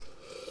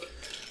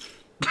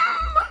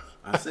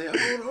I say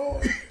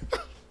hold on.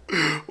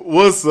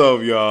 What's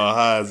up, y'all?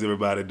 How's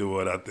everybody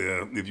doing out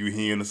there? If you're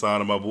hearing the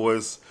sound of my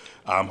voice,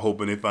 I'm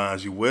hoping it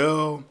finds you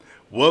well.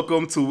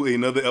 Welcome to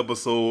another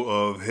episode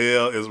of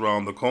Hell is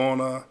Round the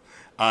Corner.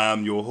 I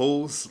am your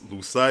host,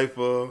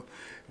 Lucifer.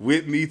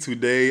 With me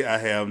today, I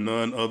have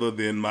none other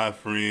than my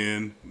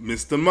friend,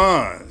 Mr.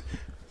 Mon.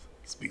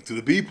 Speak to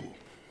the people.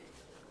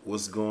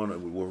 What's going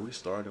on? Were we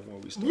starting? Where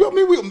we I started?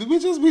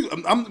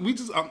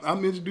 mean,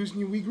 I'm introducing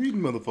you weak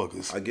reading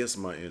motherfuckers. I guess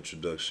my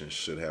introduction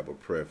should have a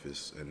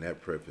preface, and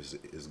that preface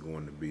is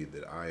going to be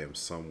that I am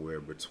somewhere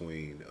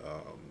between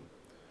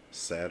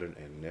Saturn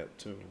and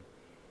Neptune,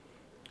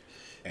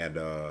 and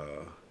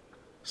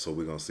so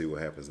we're gonna see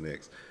what happens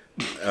next.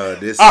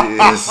 This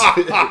is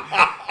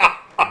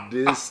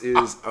this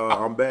is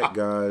I'm back,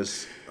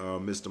 guys.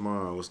 Mr.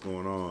 Mon, what's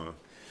going on?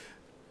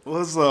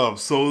 What's up?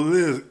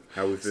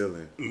 How we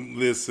feeling?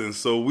 Listen,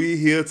 so we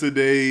here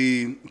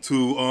today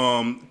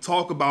to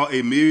talk about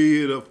a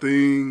myriad of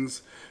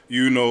things,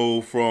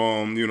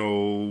 from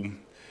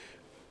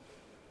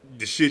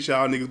the shit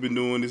y'all niggas been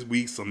doing this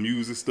week, some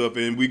music stuff,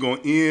 and we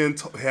gonna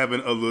end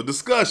having a little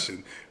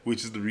discussion,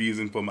 which is the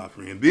reason for my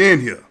friend being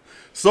here.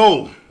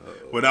 So,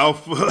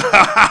 without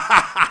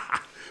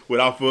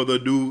without further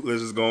ado,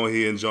 let's just go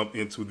ahead and jump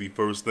into the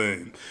first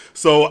thing.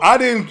 So I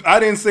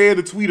didn't say it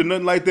in a tweet or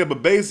nothing like that,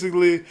 but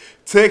basically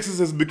Texas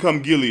has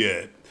become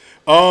Gilead.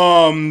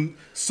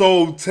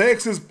 So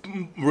Texas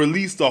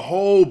released a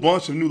whole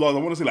bunch of new laws. I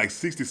want to say like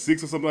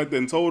 66 or something like that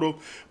in total.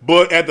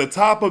 But at the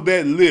top of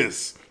that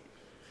list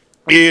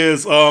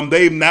is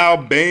they've now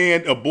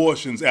banned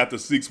abortions after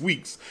 6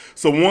 weeks.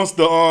 So once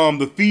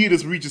the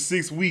fetus reaches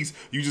 6 weeks,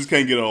 you just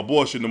can't get an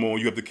abortion no more.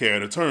 You have to carry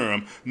the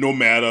term, no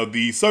matter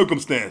the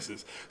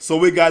circumstances. So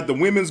we got the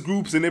women's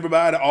groups and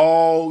everybody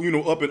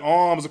all up in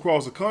arms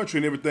across the country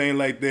and everything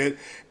like that.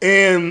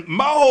 And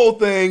my whole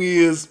thing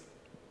is,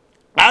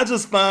 I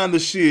just find the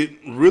shit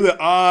really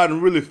odd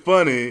and really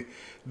funny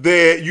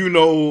that,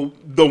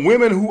 the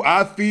women who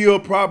I feel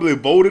probably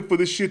voted for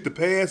this shit to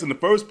pass in the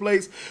first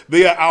place,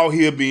 they are out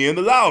here being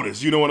the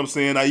loudest. You know what I'm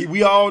saying?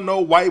 We all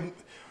know white.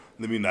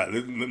 Let me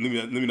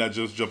not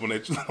just jump on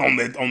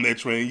that on that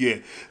train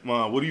yet.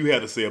 What do you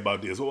have to say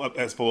about this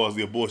as far as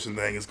the abortion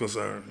thing is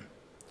concerned?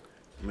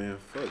 Man,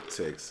 fuck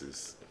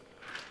Texas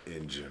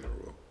in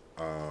general.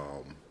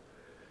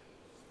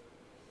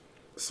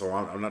 So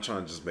I'm not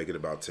trying to just make it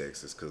about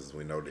Texas because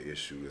we know the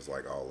issue is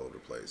like all over the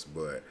place.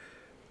 But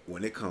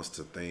when it comes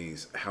to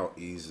things, how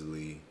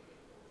easily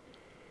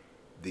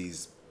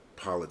these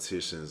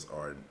politicians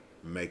are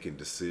making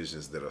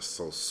decisions that are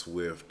so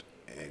swift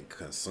and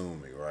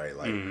consuming, right?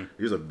 Like,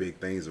 These are big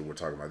things that we're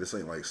talking about. This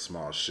ain't like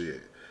small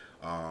shit.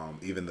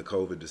 Even the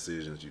COVID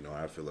decisions, how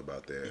I feel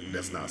about that.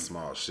 That's not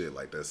small shit.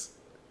 Like, that's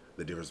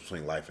the difference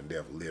between life and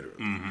death, literally.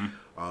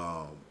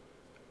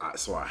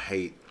 So I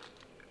hate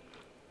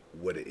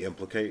what it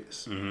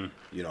implicates.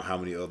 How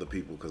many other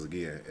people, because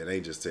again, it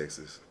ain't just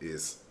Texas,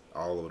 it's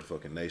all over the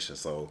fucking nation.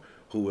 So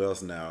who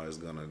else now is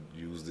gonna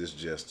use this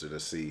gesture to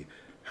see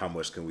how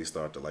much can we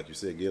start to, like you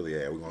said, Gilead,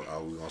 are we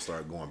gonna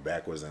start going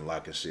backwards and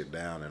locking shit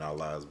down and our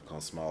lives become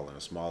smaller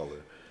and smaller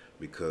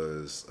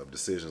because of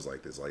decisions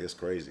like this? Like, it's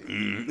crazy.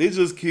 It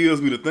just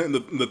kills me to think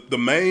the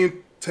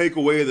main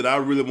takeaway that I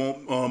really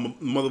want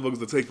motherfuckers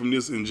to take from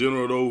this in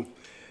general, though.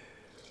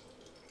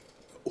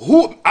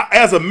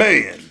 As a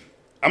man,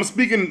 I'm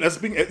speaking, as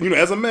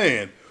a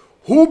man,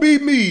 who be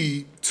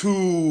me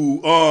to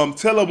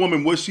tell a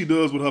woman what she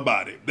does with her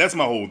body? That's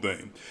my whole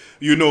thing.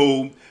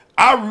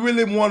 I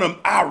really want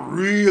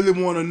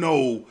to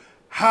know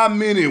how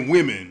many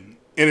women,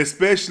 and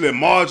especially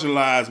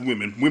marginalized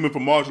women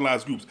from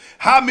marginalized groups,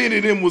 how many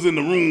of them was in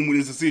the room when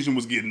this decision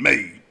was getting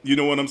made. You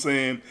know what I'm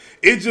saying?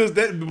 It just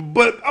that,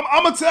 but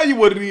I'm gonna tell you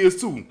what it is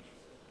too.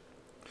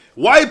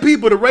 White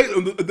people,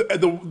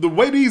 the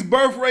way these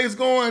birth rates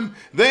going,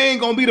 they ain't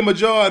gonna be the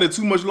majority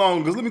too much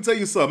longer. Cause let me tell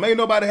you something, ain't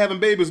nobody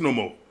having babies no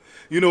more.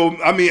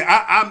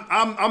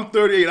 I'm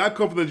 38. I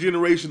come from the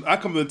generation. I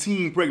come from the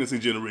teen pregnancy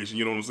generation.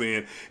 You know what I'm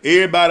saying?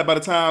 Everybody, by the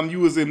time you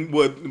was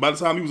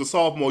a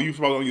sophomore, you was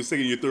probably on your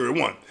second, your third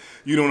one.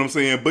 You know what I'm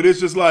saying? But it's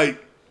just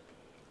like,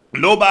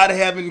 nobody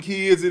having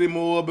kids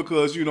anymore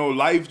because,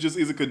 life just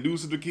isn't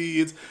conducive to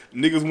kids.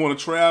 Niggas want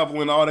to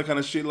travel and all that kind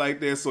of shit like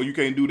that, so you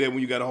can't do that when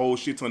you got a whole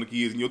shit ton of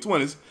kids in your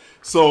 20s.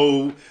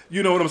 So,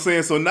 you know what I'm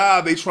saying? So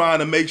now they trying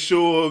to make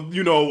sure,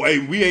 hey,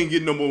 we ain't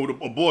getting no more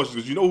abortions.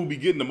 Because you know who be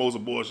getting the most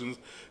abortions?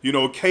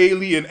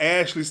 Kaylee and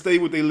Ashley stay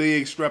with their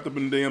legs strapped up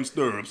in the damn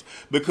stirrups.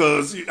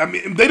 Because, they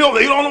don't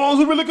the ones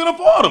who really can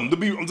afford them,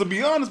 to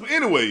be honest. But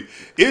anyway,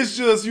 it's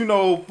just,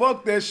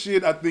 fuck that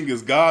shit. I think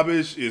it's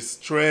garbage. It's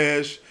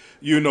trash.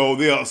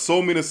 There are so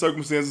many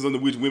circumstances under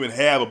which women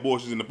have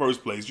abortions in the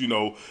first place.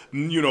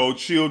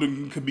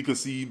 Children can be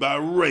conceived by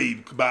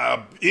rape,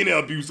 by any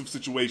abusive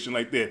situation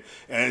like that.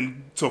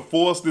 And to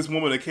force this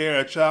woman to carry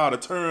a child a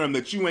term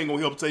that you ain't gonna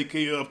help take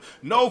care of,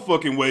 no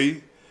fucking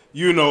way.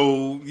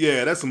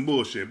 Yeah, that's some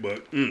bullshit,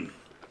 but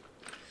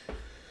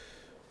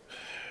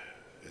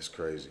It's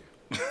crazy.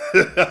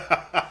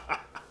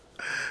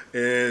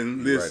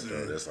 and You're this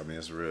right, though.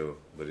 It's real,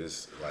 but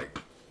it's like,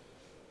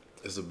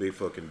 It's a big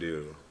fucking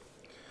deal.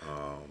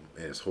 And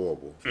it's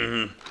horrible.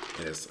 And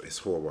it's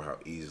horrible how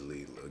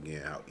easily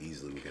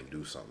we can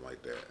do something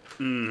like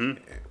that.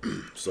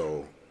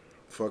 So,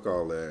 fuck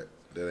all that.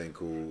 That ain't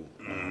cool.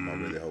 I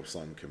really hope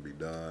something can be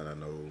done. I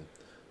know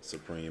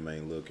Supreme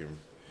ain't looking,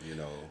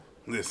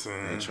 Listen,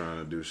 ain't trying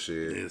to do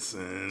shit.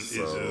 Listen,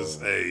 So, it's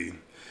just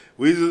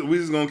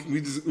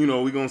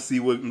we gonna see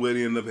what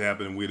end up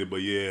happening with it.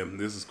 But yeah,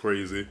 this is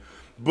crazy.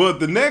 But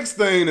the next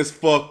thing is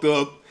fucked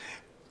up.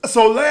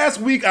 So last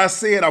week I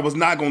said I was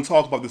not gonna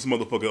talk about this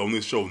motherfucker on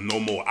this show no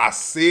more. I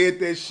said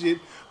that shit,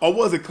 or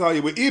was it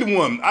Kanye? But either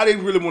one, I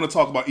didn't really want to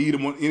talk about any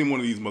one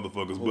of these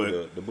motherfuckers.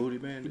 But the Booty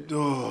Bandit.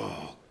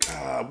 Oh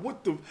God,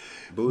 what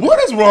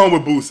is wrong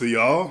with Boosie,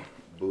 y'all?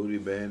 Booty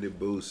Bandit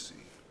Boosie.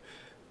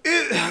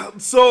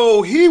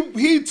 So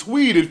he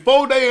tweeted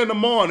 4 days in the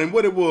morning.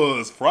 What it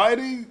was,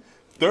 Friday,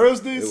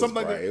 Thursday, something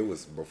like that. It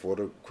was before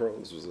the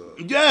crows was up.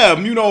 Yeah,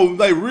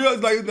 like real,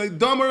 like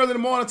dumb early in the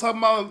morning,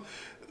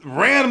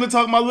 randomly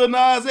talking about Lil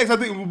Nas X. I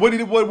think what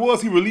it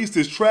was, he released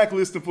his track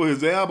listing for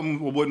his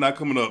album or whatnot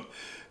coming up,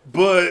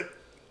 but.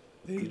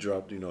 He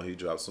dropped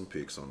some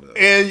pics on that.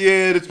 And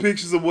yeah, the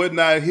pictures of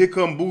whatnot. Here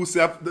come Boosie.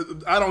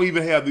 I don't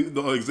even have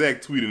the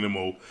exact tweet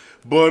anymore.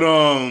 But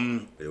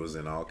it was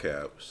in all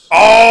caps.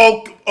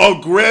 All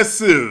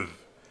aggressive.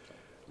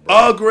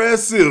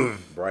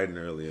 Aggressive. Bright and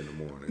early in the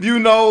morning.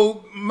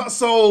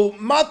 So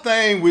my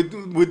thing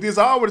with this,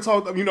 I already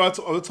talked,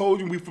 I told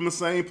you we from the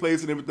same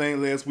place and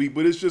everything last week,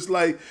 but it's just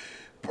like,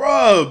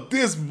 bruh,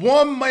 this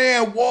one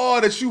man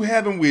war that you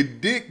having with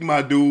Dick,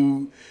 my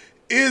dude,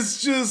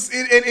 it's just,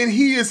 and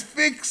he is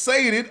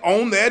fixated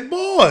on that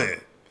boy.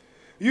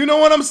 You know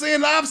what I'm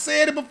saying? I've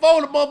said it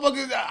before. The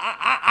motherfucker,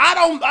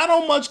 I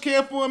don't much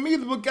care for him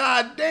either. But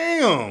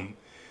goddamn,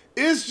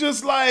 it's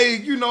just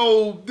like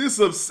this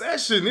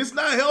obsession. It's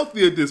not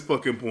healthy at this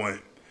fucking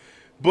point.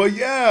 But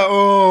yeah,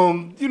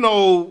 what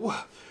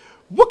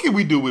can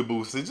we do with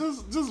Boosie?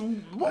 Just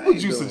what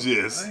would you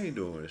suggest? I ain't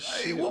doing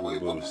shit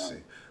with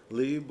Boosie.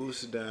 Leave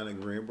Boosie down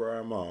in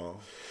Greenbrier Mall.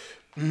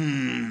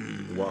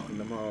 Walking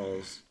them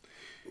halls.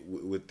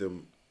 With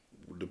them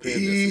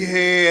dependencies. He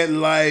had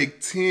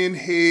like 10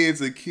 heads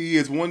of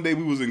kids. One day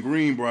we was in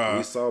Greenbrier.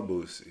 We saw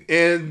Boosie.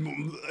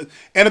 And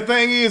the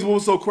thing is, what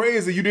was so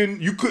crazy, you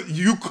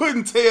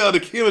couldn't tell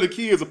the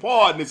kids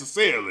apart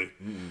necessarily.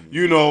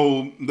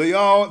 They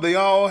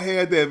all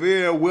had that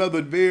very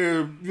weathered,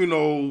 very,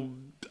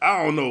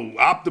 I don't know,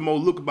 Optimo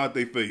look about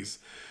their face.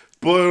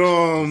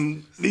 But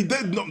they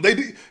did.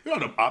 The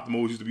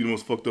Optimos used to be the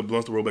most fucked up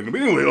blunts to roll back.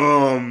 But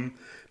anyway,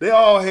 they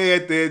all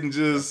had that and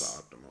just.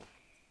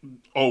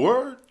 Oh,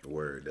 word?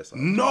 Word, that's all.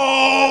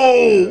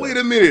 No! Wait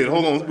a minute.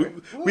 Hold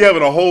on. We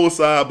having a whole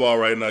sidebar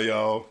right now,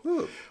 y'all.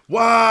 Look.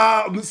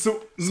 Wow.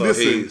 So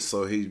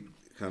listen. He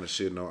kind of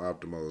shitting on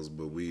Optimos,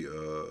 but we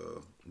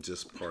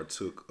just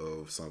partook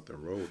of something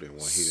rolled in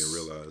one he didn't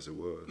realize it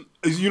was.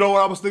 You know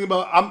what I was thinking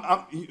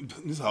about?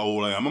 This is how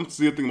old I am. I'm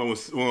still thinking about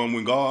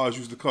when guards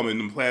used to come in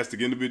them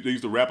plastic individuals. They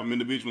used to wrap them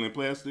individually in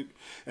plastic,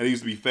 and they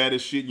used to be fat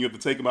as shit. And you have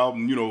to take them out,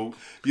 and you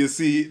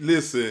see.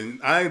 Listen,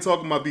 I ain't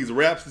talking about these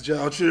wraps that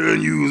y'all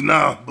children use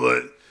now,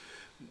 but.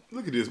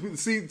 Look at this.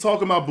 See,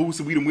 talking about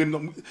Boosie, we done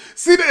win.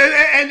 See,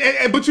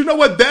 but you know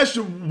what?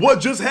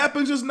 What just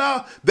happened just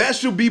now. That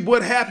should be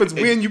what happens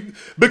when you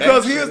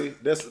because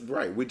that's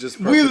right. We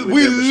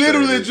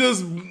literally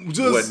just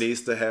what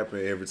needs to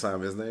happen every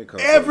time his name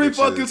comes. Every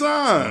fucking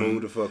time.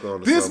 Move the fuck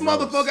on. This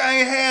motherfucker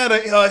ain't had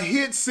a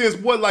hit since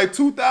like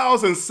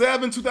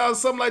 2007, 2000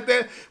 something like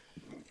that.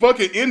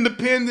 Fucking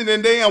Independent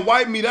and damn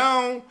Wipe Me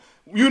Down.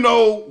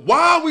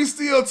 Why are we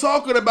still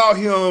talking about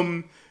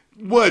him?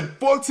 What,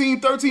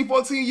 14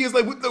 years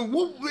later?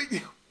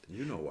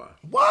 You know why.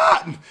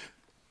 What?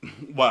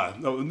 Why?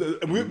 No,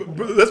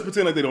 let's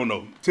pretend like they don't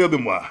know. Tell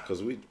them why.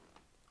 Because the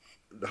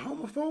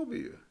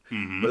homophobia.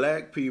 Mm-hmm.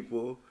 Black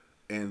people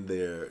and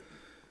their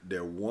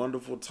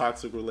wonderful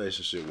toxic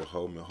relationship with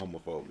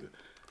homophobia.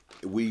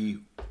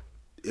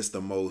 It's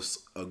the most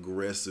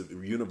aggressive,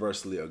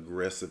 universally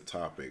aggressive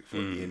topic for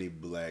any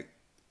black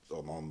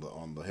on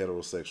the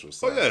heterosexual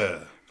side. Oh, yeah.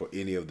 For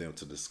any of them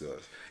to discuss.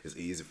 It's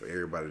easy for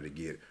everybody to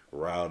get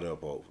riled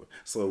up over.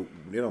 So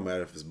it don't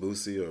matter if it's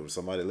Boosie or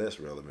somebody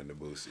less relevant to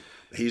Boosie.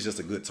 He's just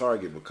a good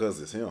target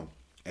because it's him.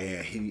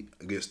 And he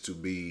gets to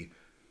be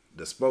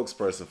the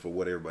spokesperson for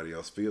what everybody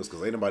else feels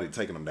because ain't nobody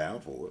taking him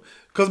down for it.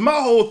 Because my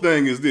whole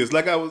thing is this.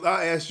 Like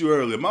I asked you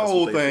earlier, my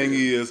whole thing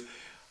is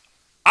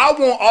I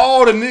want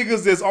all the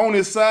niggas that's on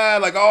his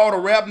side, like all the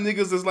rap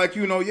niggas that's like,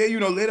 let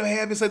him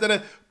have it, say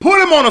that.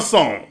 Put him on a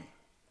song.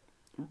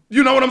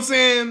 You know what I'm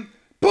saying?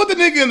 Put the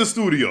nigga in the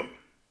studio.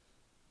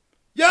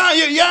 Y'all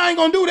ain't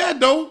gonna do that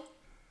though.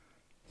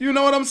 You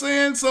know what I'm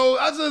saying? So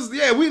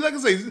we like I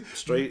say,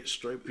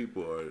 straight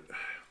people are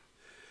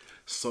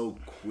so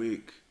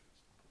quick.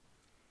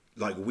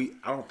 Like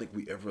I don't think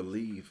we ever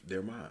leave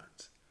their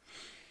minds.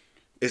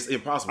 It's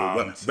impossible.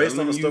 But based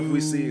on the stuff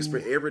we see,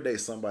 every day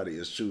somebody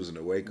is choosing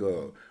to wake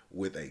up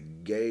with a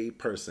gay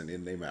person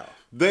in their mouth.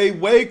 They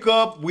wake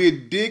up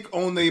with dick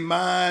on their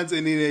minds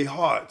and in their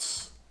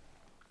hearts.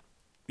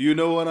 You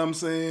know what I'm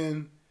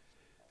saying?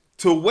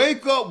 to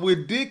wake up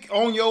with dick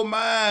on your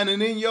mind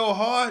and in your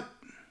heart.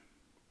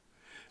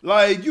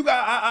 Like you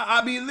got,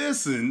 I mean,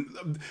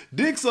 listen,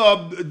 dicks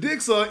are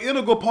an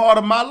integral part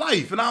of my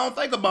life, and I don't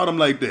think about them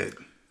like that.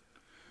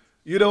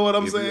 You know what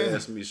I'm saying? If you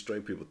ask me,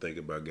 straight people think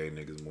about gay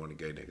niggas more than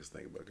gay niggas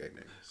think about gay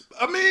niggas.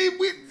 I mean,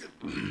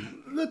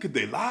 look at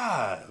their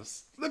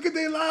lives. Look at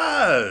their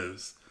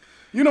lives.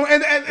 You know,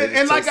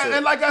 and like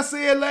I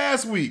said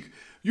last week,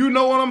 you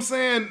know what I'm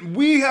saying?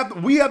 We have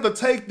to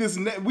take this.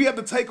 We have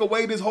to take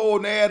away this whole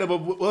narrative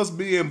of us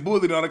being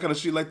bullied and all that kind of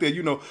shit like that.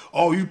 You know,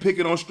 oh, you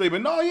picking on straight,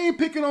 but no, you ain't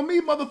picking on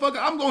me, motherfucker.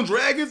 I'm gonna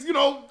drag it. You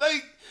know,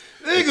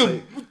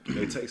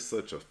 they take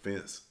such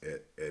offense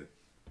at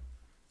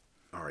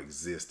our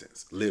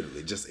existence,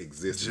 literally just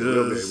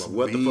existence. Like,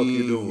 what the fuck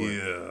you doing?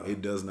 Yeah.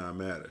 It does not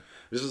matter.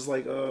 It's just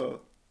like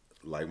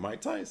Mike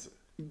Tyson.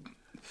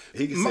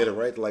 He can say it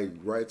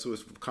right to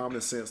his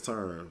common sense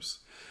terms.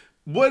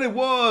 What it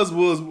was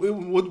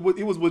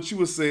what you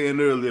were saying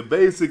earlier.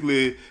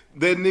 Basically,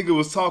 that nigga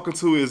was talking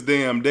to his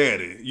damn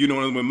daddy. You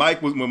know, when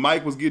Mike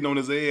was getting on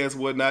his ass,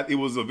 whatnot.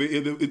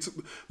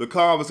 The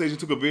conversation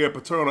took a very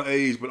paternal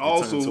age, but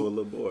also turned to a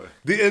little boy.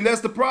 And that's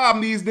the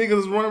problem. These niggas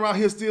is running around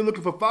here still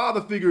looking for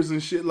father figures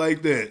and shit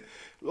like that.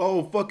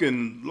 Oh,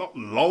 fucking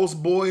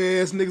lost boy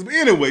ass niggas. But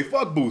anyway,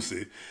 fuck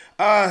Boosie.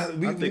 I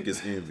think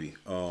it's envy.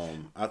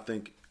 I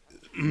think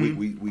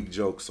we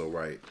joke so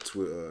right,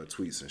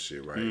 tweets and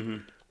shit, right. Mm-hmm.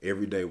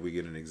 Every day we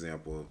get an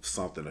example of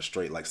something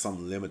like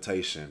some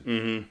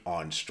limitation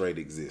on straight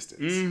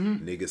existence.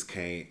 Mm-hmm. Niggas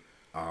can't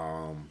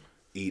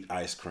eat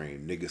ice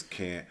cream. Niggas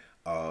can't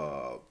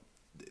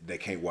they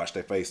can't wash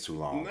their face too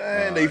long.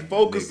 Man, they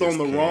focus on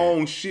the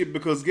wrong shit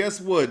because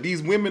guess what?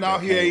 These women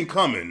out here ain't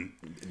coming.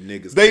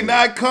 Niggas they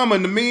not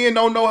coming. The men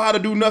don't know how to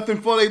do nothing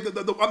for they.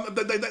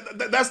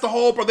 That's the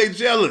whole part. They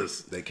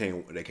jealous. They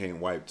can't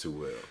wipe too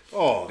well.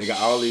 Oh, they got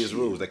all these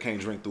rules. They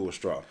can't drink through a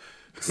straw.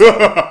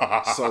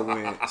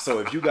 So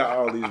if you got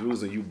all these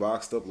rules and you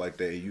boxed up like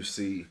that, and you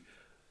see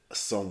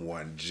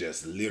someone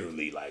just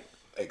literally like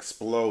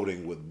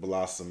exploding with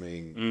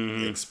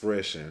blossoming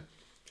expression,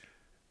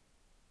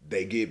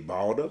 they get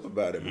balled up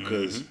about it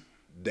because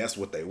that's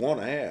what they want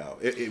to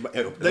have.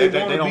 They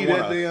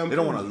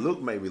don't want to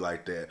look maybe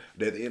like that.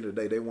 But at the end of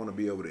the day, they want to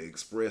be able to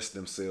express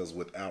themselves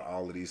without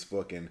all of these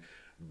fucking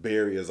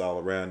barriers all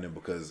around them,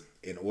 because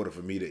in order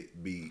for me to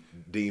be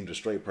deemed a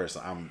straight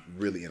person, I'm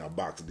really in a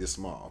box this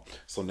small.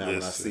 So now when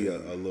I see a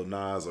Lil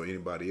Nas or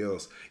anybody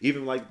else,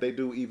 even like they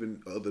do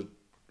even other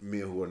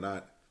men who are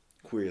not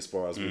queer as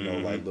far as we know,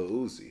 like Lil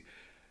Uzi,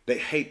 they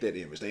hate that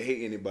image. They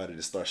hate anybody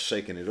that starts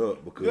shaking it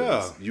up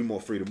because you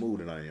more free to move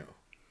than I am.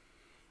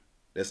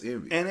 That's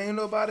envy. And ain't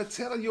nobody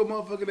telling your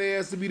motherfucking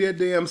ass to be that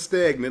damn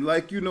stagnant.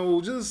 Like, you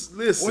know, just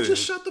listen. Or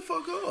just shut the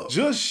fuck up.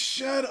 Just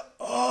shut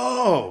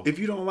up. If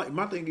you don't like,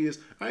 my thing is,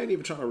 I ain't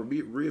even trying to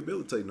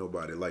rehabilitate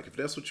nobody. Like, if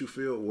that's what you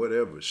feel,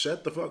 whatever,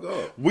 shut the fuck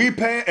up.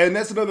 And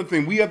that's another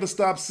thing. We have to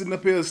stop sitting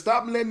up here.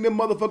 Stop letting them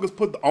motherfuckers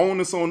put the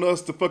onus on us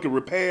to fucking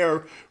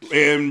repair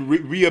and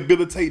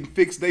rehabilitate and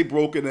fix they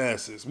broken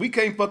asses. We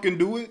can't fucking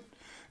do it.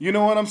 You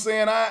know what I'm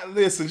saying?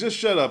 Listen, just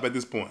shut up at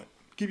this point.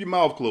 Keep your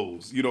mouth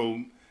closed. You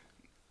know,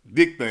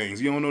 dick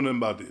things. You don't know nothing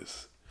about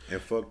this. And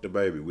fuck the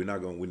baby. We're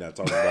not talking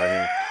about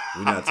him.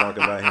 We're not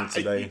talking about him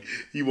today.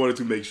 He wanted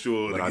to make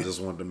sure. But I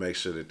just wanted to make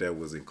sure that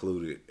was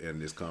included in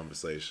this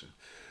conversation.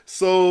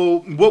 So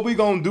what we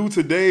gonna do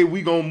today?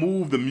 We gonna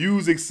move the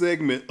music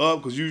segment up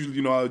because usually,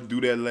 you know, I do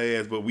that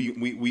last, but we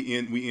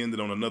ended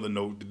on another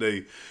note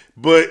today.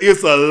 But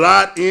it's a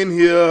lot in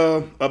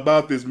here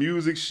about this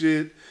music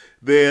shit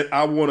that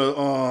I want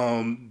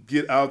to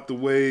get out the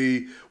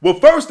way. Well,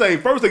 first thing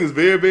is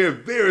very, very,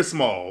 very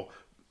small.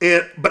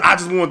 But I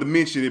just wanted to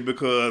mention it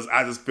because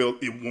I just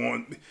felt it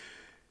warranted.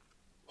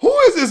 Who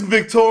is this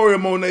Victoria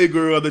Monet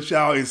girl that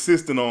y'all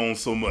insisting on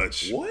so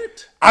much?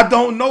 What? I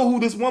don't know who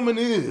this woman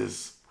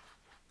is.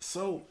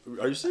 So,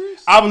 are you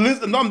serious? I'm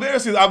very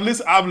serious.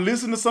 I've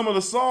listened to some of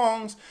the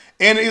songs,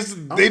 and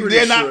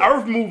they're not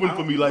earth moving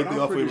for me like they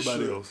are for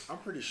everybody else. I'm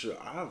pretty sure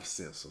I've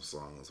sent some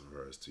songs of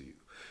hers to you.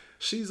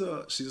 She's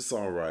a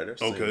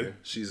songwriter. Okay.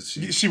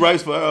 Singer. She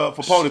writes for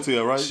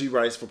Ponytail, right? She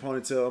writes for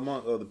Ponytail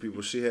among other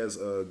people. She has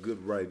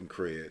good writing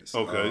creds.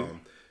 Okay.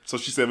 So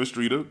she's 7th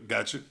Streeter.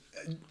 Gotcha.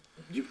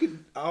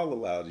 I'll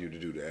allow you to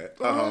do that.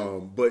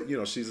 But you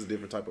know, she's a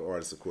different type of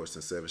artist, of course,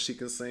 than Seven. She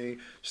can sing.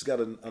 She's got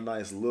a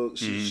nice look.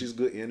 She's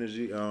good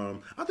energy.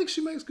 I think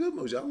she makes good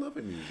music. I love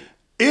her music.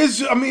 Did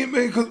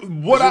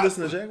you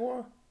listen to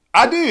Jaguar?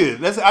 I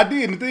did. I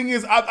did. And the thing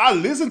is, I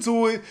listened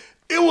to it.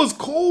 It was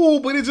cool,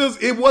 but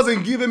it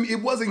wasn't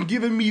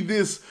giving me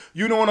this,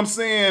 you know what I'm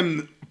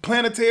saying,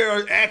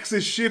 planetary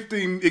axis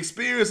shifting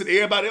experience that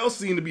everybody else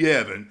seemed to be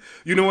having.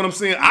 You know what I'm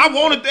saying? I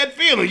wanted that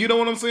feeling. You know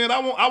what I'm saying?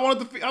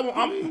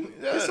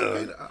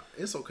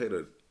 It's okay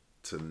to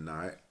to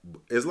not,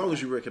 as long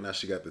as you recognize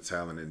she got the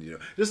talent, and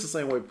just the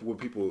same way with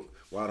people.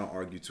 Well, I don't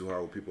argue too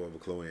hard with people over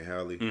Chloe and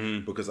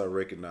Halle because I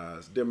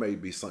recognize there may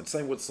be some.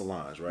 Same with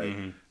Solange,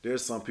 right?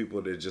 There's some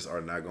people that just are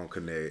not gonna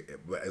connect,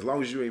 but as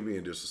long as you ain't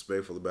being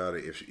disrespectful about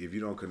it, if you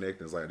don't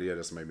connect, it's like, yeah,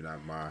 that's maybe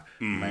not my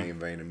main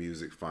vein of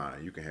music.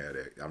 Fine, you can have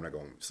that. I'm not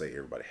gonna say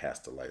everybody has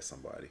to like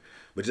somebody,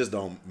 but just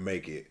don't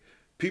make it.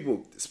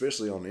 People,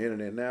 especially on the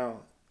internet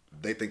now,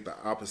 they think the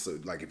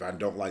opposite. Like, if I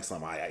don't like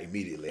something, I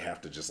immediately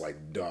have to just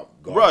like dump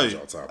garbage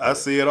on top of it. I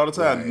see it all the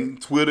time.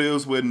 Right. Twitter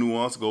is where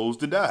nuance goes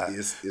to die.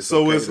 It's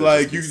so okay it's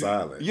like you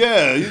silent.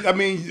 Yeah, I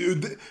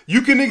mean,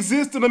 you can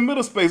exist in the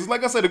middle space.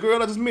 Like I said, the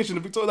girl I just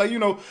mentioned, Victoria,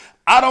 like,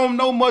 I don't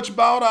know much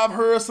about her. I've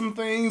heard some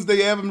things.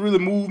 They haven't really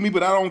moved me,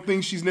 but I don't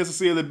think she's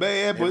necessarily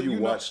bad. Have you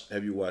watched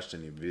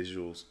any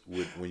visuals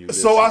when you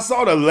listen? So I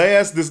saw the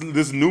last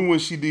this new one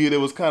she did. It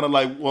was kind of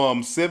like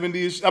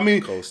 70ish. I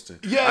mean, coasting.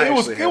 Yeah,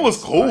 it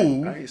was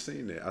cool. I ain't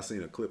seen that. I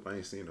seen a clip. I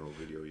ain't seen the whole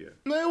video yet.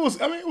 No,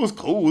 it was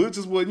cool. It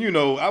just wasn't,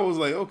 I was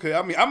like, okay.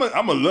 I mean,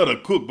 I'm a let her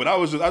cook, but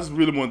I just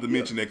really wanted to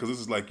mention that because this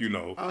is like,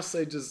 I'll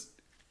say just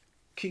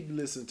keep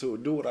listening to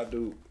it. Do what I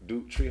do.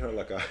 Treat her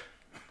like I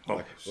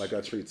I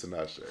treat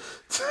Tinashe.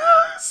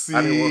 See,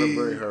 I didn't want to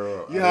bring her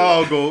up.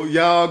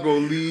 Y'all go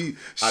lead.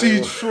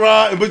 She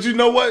tried, but you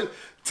know what?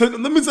 Let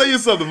me tell you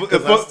something.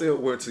 If I still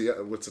when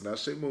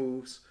Tinashe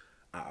moves,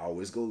 I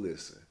always go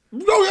listen.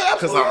 No, yeah,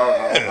 because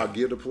I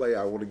give the play.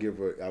 I want to give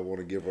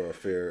her a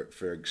fair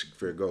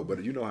go.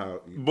 But you know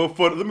how. But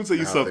let me tell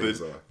you something.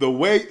 The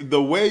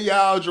way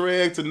y'all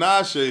drag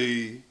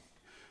Tinashe,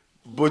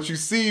 but you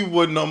see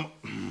what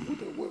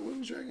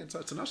was dragging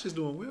Tinashe's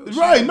doing well.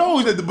 Right?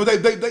 No, but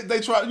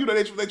they try.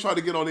 They try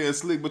to get on there and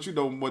slick. But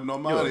what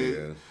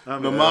Normani,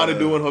 Normani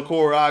doing her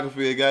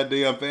choreography and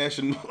goddamn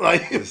fashion,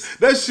 like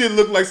that shit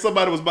looked like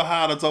somebody was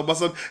behind her talking about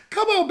something.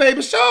 Come on,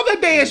 baby, show them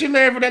the dance you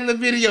learned from that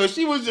little video.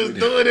 She was just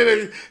doing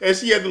it, and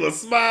she had a little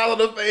smile on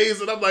her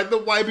face, and I'm like, the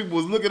white people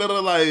was looking at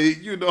her like,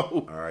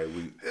 All right,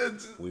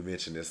 we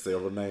mentioned there's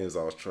several names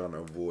I was trying to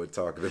avoid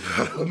talking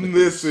about.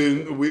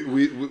 Listen,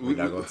 we're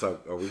not gonna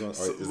talk. Are we gonna?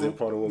 Is that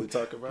part of what we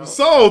talk about?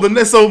 So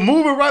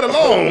moving right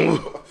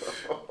along.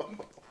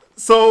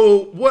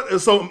 So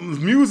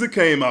music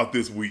came out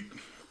this week.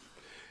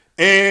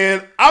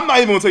 And I'm not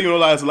even gonna tell you no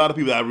lies. A lot of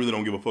people that I really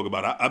don't give a fuck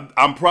about.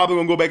 I'm probably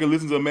gonna go back and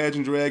listen to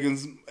Imagine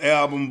Dragons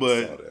album,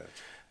 but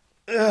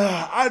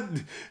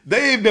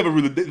they're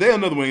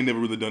another one ain't never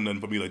really done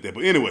nothing for me like that.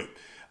 But anyway,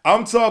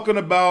 I'm talking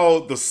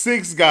about the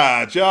sixth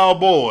guy, y'all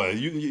boy,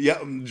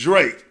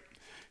 Drake.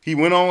 He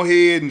went on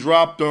ahead and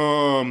dropped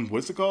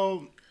what's it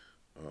called?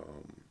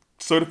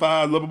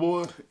 Certified Lover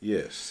Boy?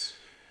 Yes.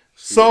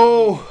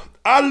 So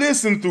I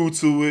listened through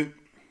to it.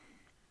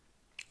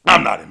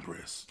 I'm not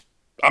impressed.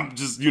 I'm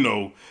just, you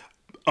go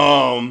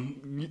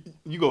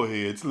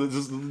ahead.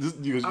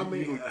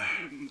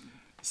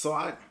 So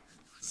I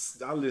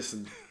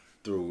listened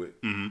through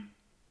it.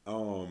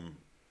 Mm-hmm.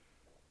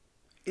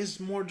 It's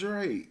more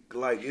Drake.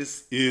 Like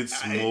it's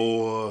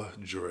more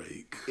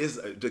Drake. It's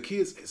the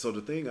kids. So the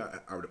thing,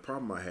 the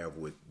problem I have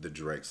with the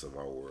Drakes of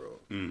our world.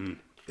 Mm-hmm.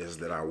 Is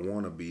that I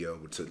want to be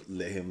able to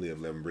let him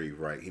live, let him breathe,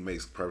 right? He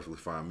makes perfectly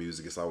fine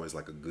music. It's always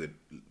like a good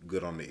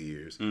on the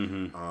ears.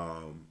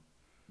 Mm-hmm.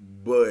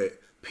 But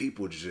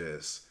people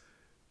just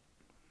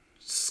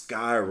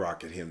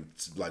skyrocket him,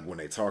 like when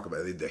they talk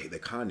about it, they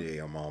Kanye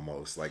him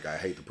almost. Like, I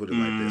hate to put it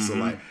like that. So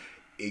like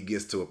it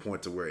gets to a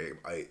point to where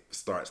it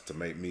starts to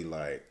make me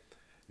like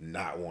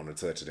not want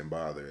to touch it and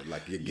bother it.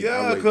 Like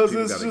because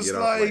it's just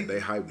like they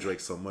hype Drake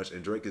so much,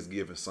 and Drake is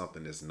giving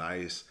something that's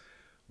nice.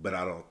 But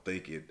I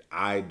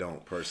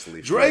don't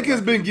personally. Drake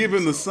has been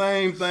giving the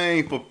same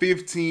thing for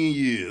 15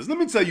 years. Let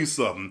me tell you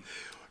something.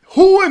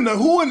 Who in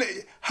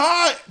the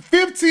how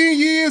 15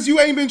 years you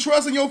ain't been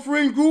trusting your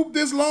friend group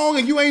this long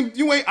and you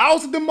ain't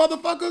ousted them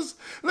motherfuckers?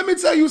 Let me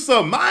tell you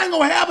something. I ain't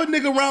gonna have a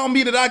nigga around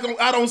me that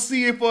I don't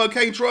see it for,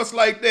 can't trust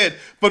like that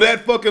for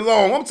that fucking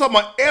long. I'm talking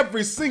about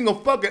every single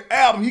fucking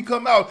album he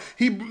come out,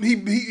 he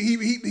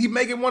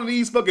making one of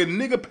these fucking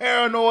nigga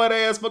paranoid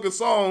ass fucking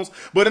songs,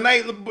 but it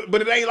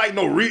ain't like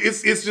no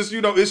it's just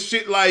it's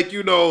shit like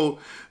I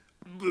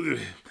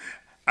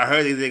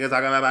heard these niggas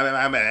talking about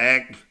my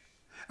back.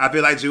 I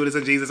feel like Judas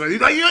and Jesus.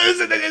 He's like,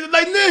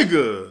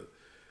 nigga,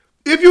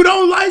 if you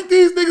don't like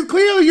these niggas,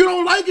 clearly you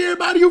don't like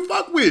everybody you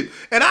fuck with.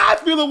 And I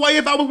feel a way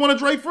if I was one of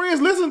Drake's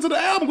friends listening to the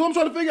album, because I'm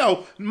trying to figure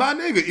out, my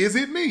nigga, is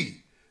it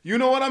me? You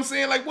know what I'm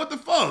saying? Like, what the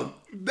fuck?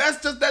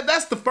 That's just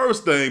that's the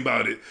first thing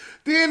about it.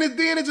 Then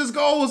it just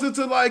goes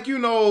into like,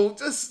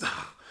 just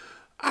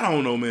I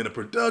don't know, man. The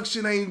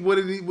production ain't what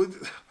it is.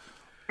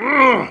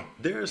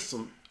 There's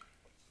some.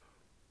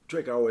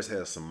 Drake always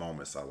has some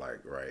moments I like,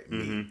 right?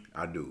 Mm-hmm. Me,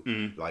 I do.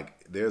 Mm-hmm.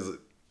 Like,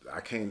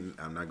 I'm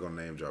not going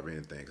to name drop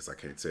anything because I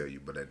can't tell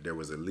you, but there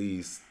was at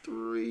least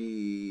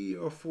 3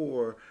 or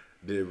 4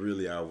 that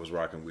really I was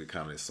rocking with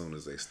kind of as soon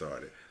as they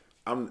started.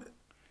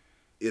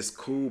 It's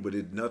cool, but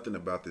nothing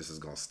about this is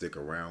going to stick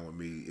around with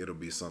me. It'll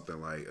be something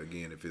like,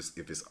 again, if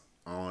it's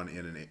on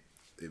in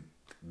a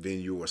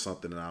venue or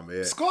something that I'm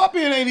at.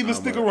 Scorpion ain't even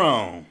stick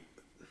around.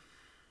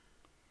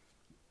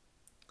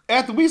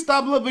 After we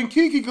stopped loving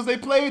Kiki because they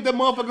played that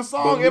motherfucking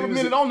song every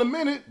minute on the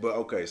minute. But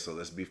okay, so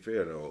let's be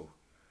fair though.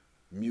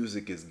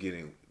 Music is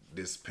getting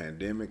this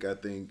pandemic. I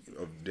think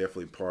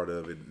definitely part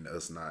of it.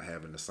 Us not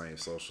having the same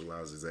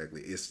socialize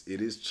exactly.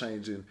 It is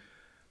changing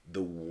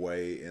the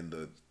way and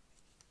the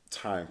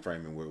time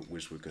frame in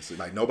which we consider.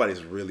 Like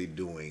nobody's really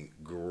doing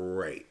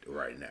great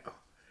right now.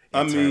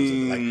 In terms of,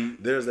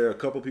 like, there are a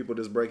couple people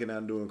that's breaking out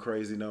and doing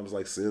crazy numbers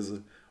like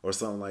SZA or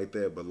something like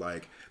that. But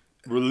like,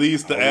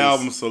 release the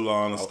album,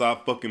 Solana.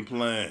 Stop fucking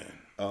playing.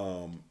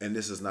 And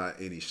this is not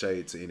any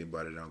shade to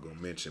anybody that I'm gonna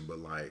mention, but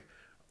like,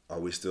 are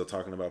we still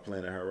talking about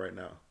Planet Her right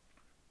now?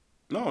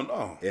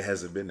 No. It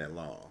hasn't been that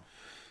long.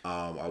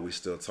 Are we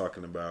still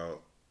talking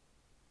about?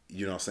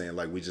 You know what I'm saying?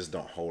 Like, we just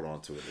don't hold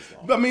on to it as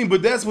long. I mean,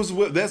 but that's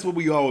what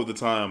we hold at the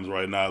times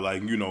right now.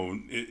 Like, you know,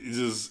 it's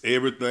just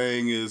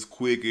everything is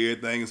quick,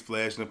 everything is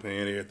flash in the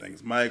pan, everything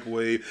is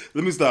microwave.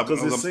 Let me stop.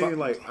 Because it seems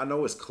like, I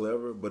know it's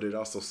clever, but it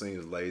also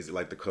seems lazy.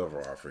 Like the cover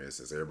art, for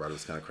instance. Everybody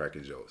was kind of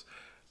cracking jokes.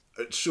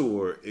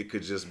 Sure, it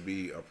could just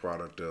be a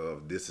product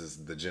of this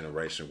is the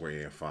generation we're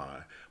in,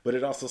 fine. But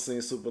it also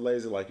seems super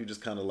lazy. Like, you just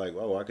kind of like,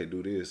 oh, I could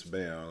do this.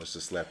 Bam, let's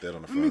just slap that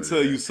on the front. Let me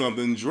tell you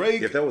something,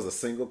 Drake. If that was a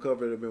single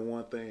cover, it'd have been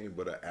one thing.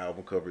 But an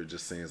album cover, it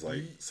just seems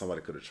like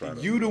somebody could have tried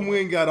to. You done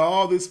went and got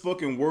all this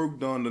fucking work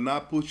done to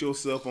not put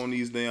yourself on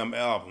these damn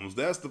albums.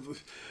 That's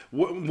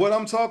what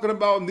I'm talking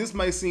about. And this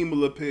may seem a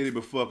little petty,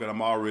 but fuck it,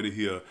 I'm already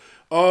here.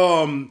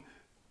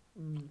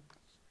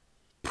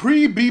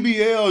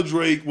 Pre-BBL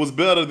Drake was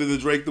better than the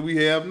Drake that we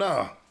have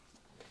now.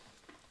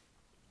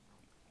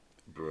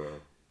 Bruh.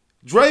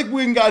 Drake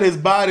went and got his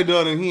body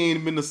done, and he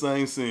ain't been the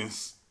same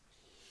since.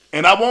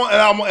 And I want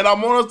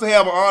us to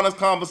have an honest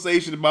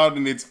conversation about it,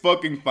 and it's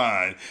fucking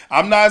fine.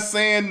 I'm not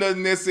saying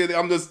nothing necessarily.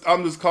 I'm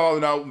just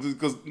calling out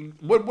because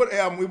what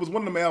album? It was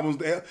one of them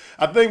albums.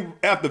 I think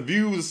after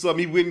Views or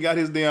something, he went and got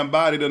his damn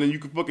body done, and you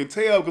can fucking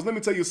tell. Because let me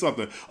tell you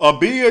something: a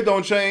beard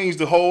don't change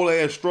the whole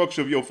ass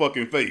structure of your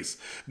fucking face.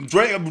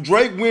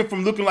 Drake went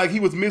from looking like he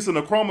was missing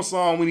a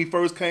chromosome when he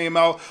first came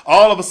out.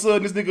 All of a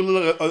sudden, this nigga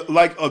look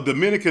like a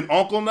Dominican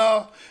uncle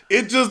now.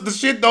 It just the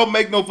shit don't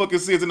make no fucking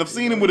sense. And I've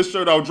seen him with a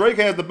shirt out. Drake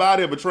has the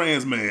body of a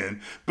trans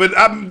man, but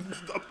I'm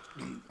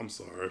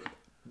sorry.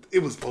 It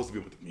was supposed to be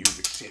with the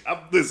music shit.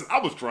 Listen, I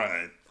was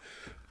trying.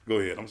 Go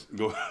ahead.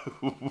 Go.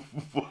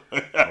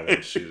 I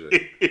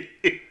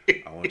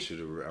want you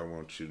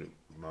to,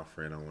 my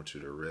friend. I want you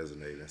to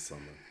resonate in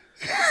some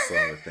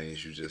of the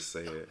things you just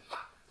said.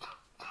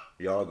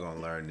 Y'all gonna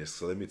learn this.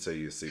 So let me tell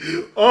you a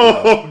secret.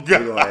 Oh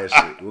God.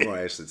 We're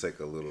gonna actually take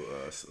a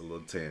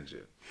little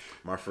tangent.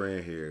 My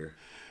friend here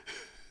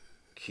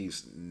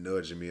keeps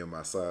nudging me on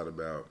my side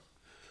about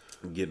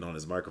getting on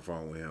his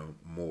microphone with him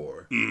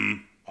more.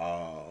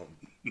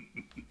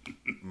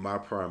 My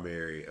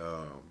primary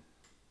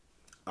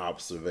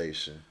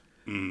observation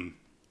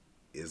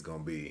is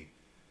gonna be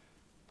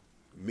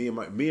me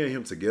and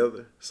him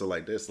together. So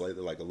like that's like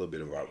a little bit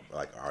of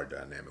our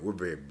dynamic. We're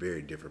very,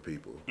 very different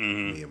people.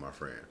 Me and my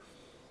friend.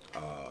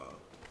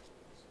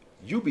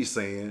 You be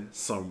saying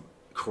some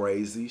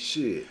crazy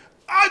shit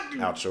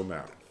out your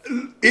mouth.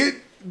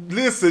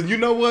 Listen, you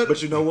know what?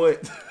 But you know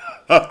what?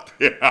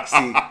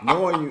 See,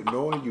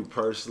 knowing you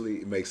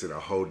personally makes it a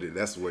whole.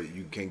 That's where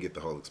you can't get the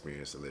whole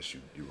experience unless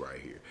you right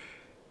here.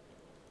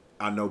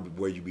 I know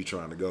where you be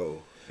trying to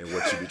go and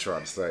what you be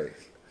trying to say,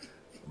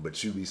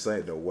 but you be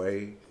saying the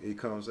way it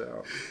comes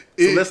out.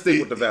 So let's stick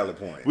with the valid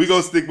point. We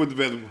gonna stick with the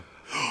valid point.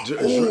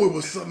 It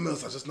was something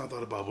else I just not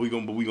thought about. But we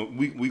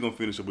gonna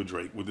finish up with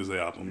Drake with this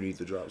album. You need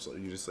to drop, so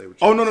you just say what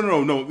you. Oh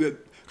no.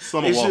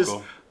 Summer it's Walker. Just,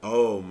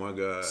 oh my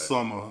God.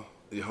 Summer.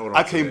 Hold on.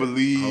 I can't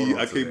believe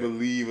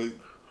it,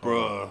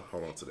 bruh.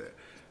 Hold on to that.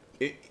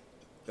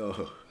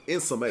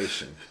 In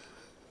summation,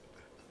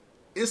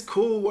 it's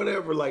cool,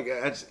 whatever. Like,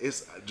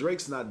 it's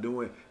Drake's not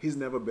doing. He's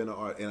never been an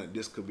art, and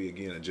this could be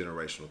again a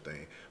generational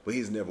thing. But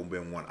he's never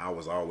been one I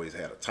always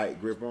had a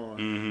tight grip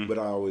on. But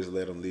I always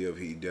let him live.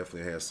 He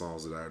definitely has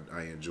songs that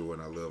I enjoy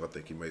and I love. I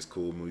think he makes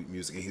cool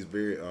music, and he's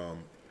very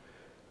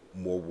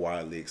more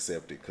widely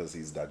accepted because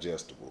he's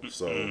digestible.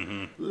 So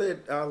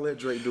I'll let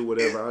Drake do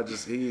whatever.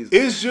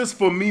 It's just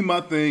for me. My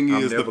thing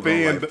is the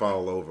fan gonna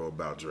fall over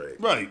about Drake.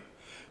 Right.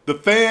 The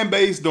fan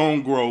base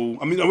don't grow.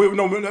 I mean,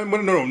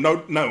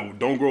 no,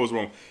 don't grow is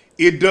wrong.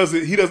 It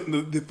doesn't. He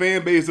doesn't. The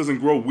fan base doesn't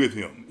grow with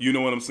him. You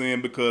know what I'm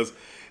saying? Because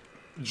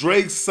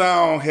Drake's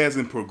sound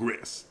hasn't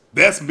progressed.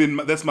 That's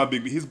my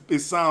big.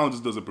 His sound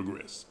just doesn't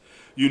progress.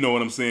 You know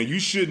what I'm saying? You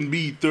shouldn't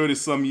be 30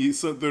 some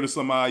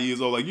odd years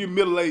old. Like you're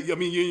middle age. I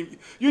mean,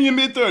 you're in your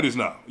mid 30s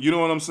now. You know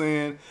what I'm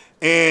saying?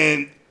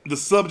 And the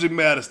subject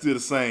matter is still the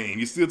same.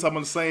 You're still talking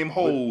about the same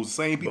hoes,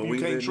 same people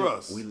you can't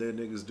trust. We let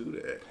niggas do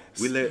that.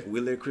 We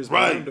let Chris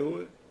Brown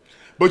do it.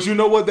 But you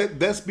know what?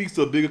 That speaks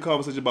to a bigger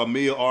conversation about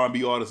male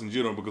R&B artists in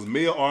general, because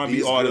male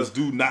R&B artists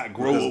do not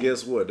grow.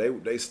 Because guess what?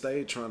 They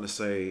stay trying to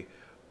say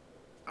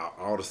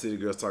all the city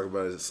girls talk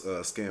about is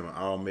scamming.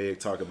 All Meg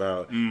talk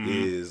about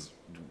is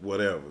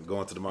whatever,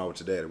 going to the mall with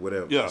your daddy,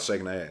 whatever,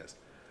 shaking her ass.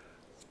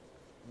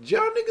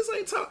 Y'all niggas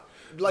ain't talk.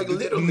 Like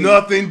literally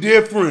nothing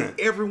different.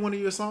 every one of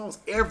your songs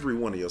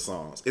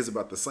is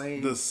about the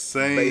same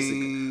same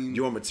basic,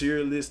 your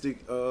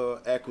materialistic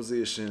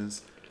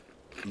acquisitions,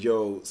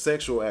 your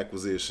sexual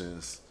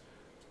acquisitions,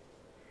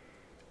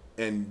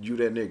 and you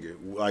that nigga.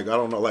 Like I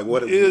don't know, like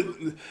what I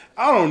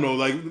don't know.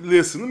 Like,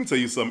 listen, let me tell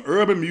you something.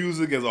 Urban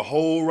music as a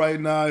whole right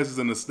now is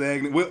in a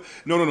stagnant. Well,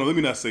 no. Let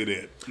me not say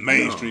that.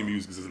 Mainstream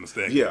music is in a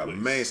stagnant. Yeah,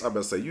 place. I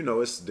better say,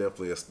 it's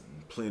definitely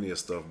plenty of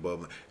stuff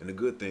bubbling. And the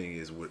good thing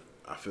is,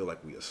 I feel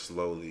like we are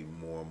slowly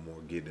more and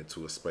more getting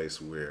into a space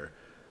where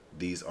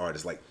these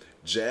artists, like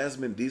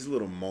Jasmine, these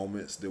little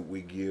moments that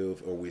we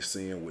give or we're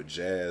seeing with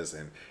Jazz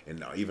and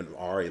even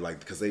Ari, like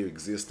because they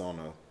exist on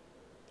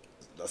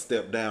a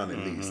step down at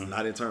least,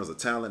 not in terms of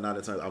talent, not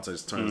in terms, I'm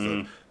just in terms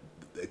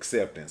of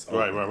acceptance.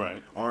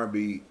 Right.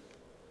 R&B,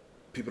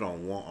 people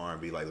don't want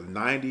R&B. Like the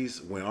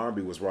 90s, when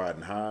R&B was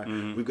riding high,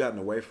 we've gotten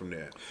away from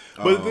that.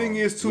 But the thing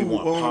is, too, we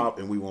want pop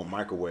and we want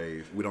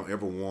microwave. We don't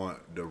ever want,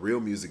 the real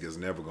music is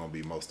never going to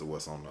be most of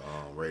what's on the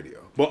radio.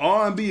 But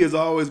R&B has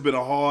always been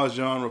a hard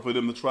genre for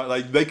them to try.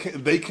 Like they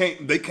can't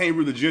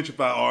really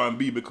gentrify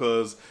R&B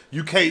because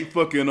you can't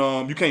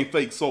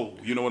fake soul.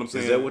 You know what I'm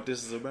saying? Is that what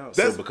this is about?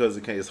 So because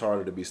it's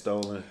harder to be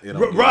stolen.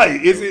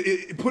 Right.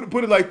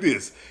 Put it like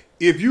this.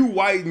 If you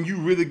white and you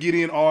really get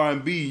in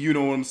R&B, you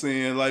know what I'm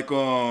saying? Like,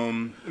 let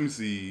me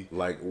see.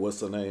 Like,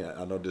 what's her name?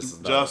 I know this is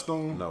not. Joss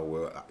Stone? No,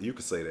 well, you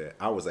could say that.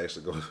 I was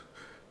actually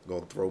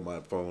going to throw my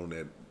phone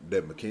at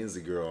that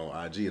Mackenzie girl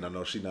on IG, and I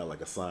know she's not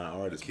like a signed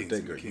artist, but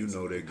that girl, you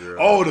know that girl.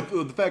 Oh,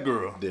 the fat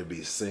girl. They'll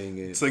be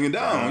singing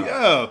down,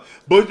 yeah.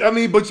 But I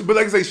mean, but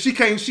like I say, you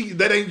can't fake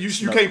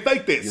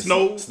that.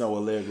 Snow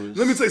Allegra.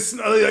 Let me tell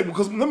you,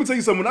 because let me tell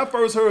you something. When I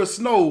first heard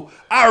Snow,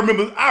 I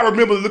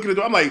remember looking at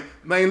it. I'm like,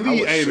 man,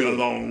 leave Amy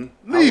alone.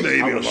 Leave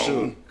Amy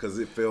alone. Because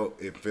it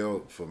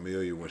felt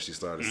familiar when she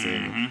started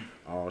singing.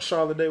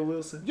 Charlotte Day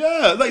Wilson.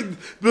 Yeah, like,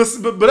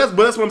 but that's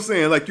what I'm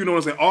saying. Like, you know what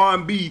I'm saying?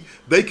 R&B,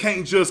 they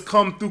can't just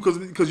come through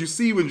because you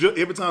see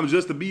every time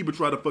Justin Bieber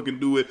try to fucking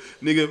do it,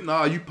 nigga,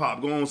 nah, you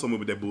pop, go on somewhere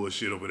with that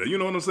bullshit over there. You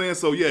know what I'm saying?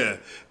 So yeah,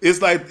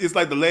 it's like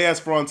the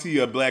last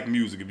frontier of black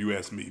music, if you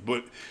ask me.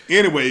 But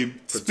anyway,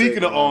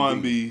 speaking of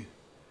R&B,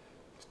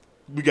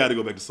 we got to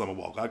go back to Summer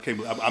Walker.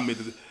 I meant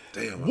to.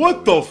 Damn.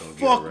 What the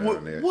fuck?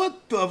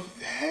 What the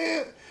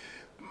hell?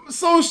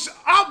 So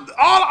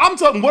I'm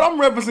talking. What I'm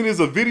referencing is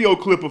a video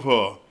clip of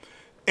her,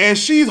 and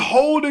she's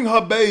holding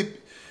her baby.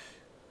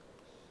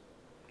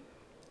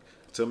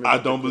 Tell me. I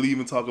don't believe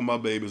in talking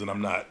about babies, and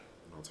I'm not.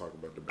 Don't talk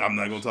about the babies. I'm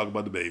not gonna talk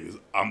about the babies.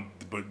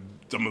 But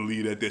I'm gonna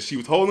leave it at that. She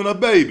was holding her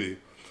baby,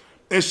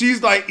 and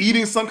she's like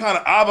eating some kind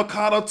of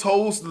avocado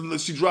toast.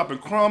 She's dropping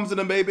crumbs in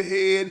the baby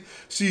head.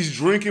 She's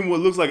drinking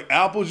what looks like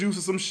apple juice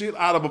or some shit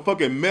out of a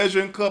fucking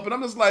measuring cup, and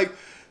I'm just like.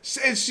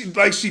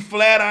 She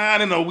flat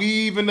iron and a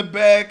weave in the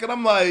back, and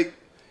I'm like,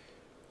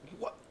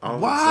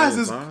 why is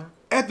this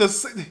at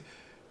the?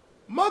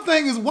 My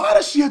thing is, why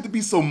does she have to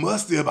be so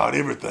musty about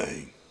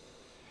everything?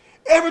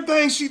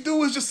 Everything she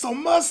do is just so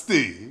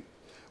musty.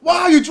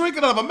 Why are you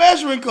drinking out of a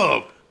measuring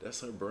cup?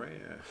 That's her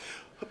brand.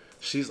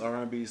 She's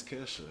R&B's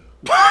Kesha.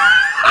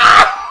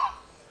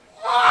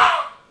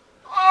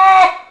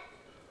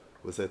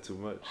 Was that too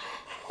much?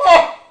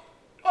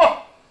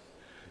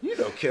 You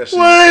know Kesha.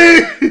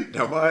 Wait.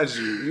 Now mind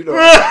you know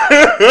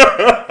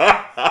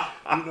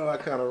I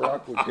kind of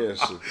rock with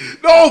Kesha.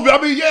 No,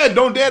 I mean, yeah,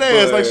 don't dead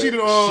ass. Like she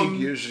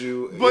gives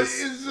you, but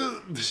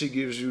she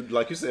gives you,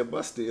 like you said,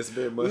 musty. It's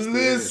very musty.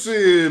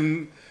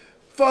 Listen,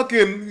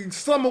 fucking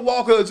Summer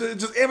Walker,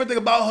 just everything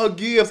about her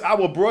gives. I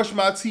will brush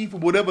my teeth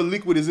with whatever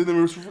liquid is in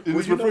this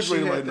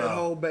refrigerator right now.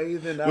 Whole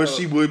bathing where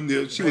she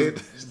wouldn't, she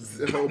was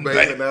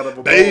bathing out of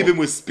a bathing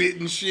with spit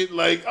and shit.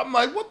 Like, I'm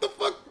like, what the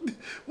fuck?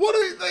 What are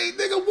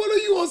nigga? What are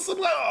you on some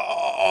like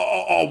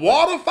a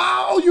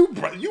waterfowl? You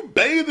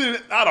bathing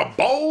out of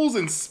bowls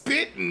and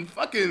spit and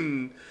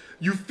fucking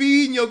you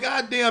feeding your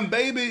goddamn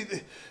baby.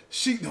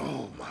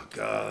 Oh my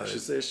god. She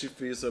says she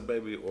feeds her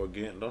baby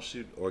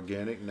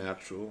organic,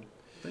 natural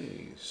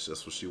things.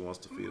 That's what she wants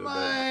to feed her baby.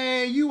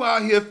 Man, you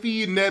out here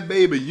feeding that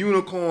baby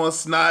unicorn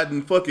snot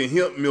and fucking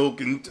hemp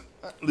milk and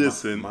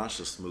listen.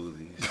 Masha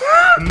smoothies.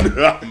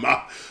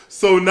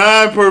 So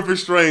 9 Perfect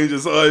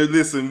Strangers.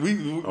 Listen, we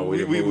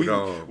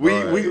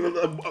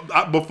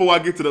before I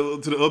get to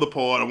the other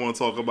part, I want to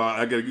talk about.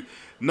 I gotta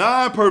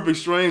 9 Perfect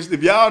Strangers.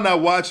 If y'all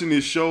not watching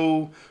this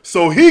show,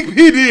 so he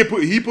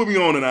put me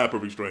on to 9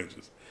 Perfect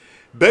Strangers.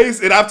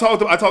 And I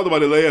talked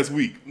about it last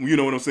week. You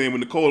know what I'm saying? When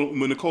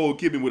Nicole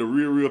Kidman with a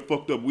real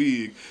fucked up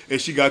wig, and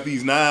she got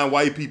these 9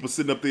 white people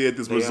sitting up there at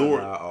this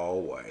resort. Not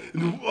all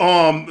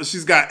white.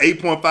 She's got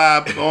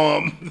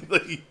 8.5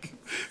 like,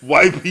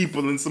 white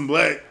people and some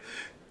black,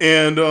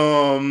 and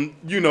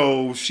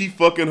she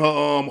fucking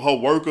her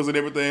workers and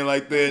everything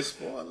like that.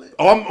 Spoil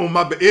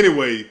it.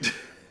 Anyway.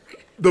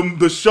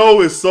 The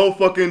show is so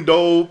fucking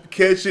dope.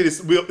 Catch it.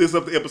 It's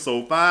up to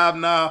episode 5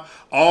 now.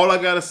 All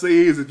I gotta say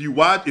is if you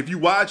watch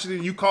it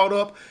and you caught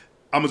up,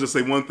 I'm gonna just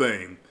say one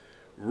thing: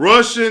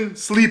 Russian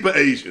sleeper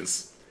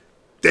Asians.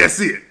 That's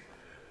it.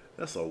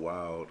 That's a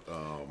wild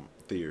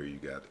theory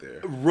you got there.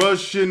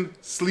 Russian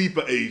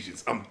sleeper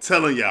agents. I'm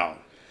telling y'all.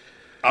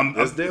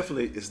 It's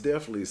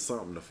definitely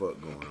something the fuck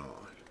going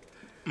on.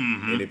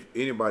 Mm-hmm. And if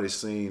anybody's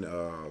seen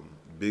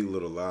Big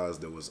Little Lies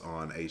that was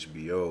on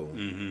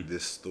HBO,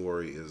 this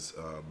story is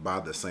by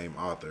the same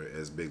author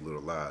as Big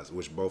Little Lies,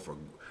 which both are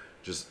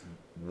just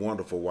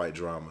wonderful white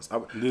dramas.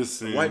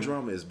 Listen, white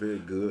drama is very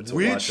good to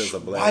watch as a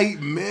black.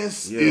 White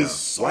Mess is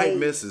so... White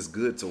Mess is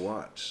good to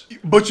watch.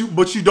 But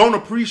you don't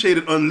appreciate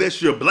it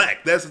unless you're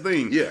black. That's the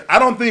thing. Yeah. I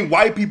don't think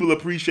white people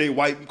appreciate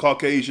white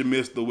Caucasian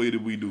Mess the way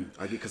that we do.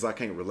 Because I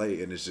can't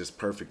relate, and it's just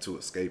perfect to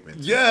escape into.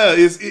 Yeah,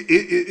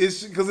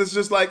 it's because it's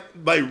just like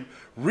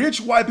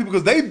rich white people,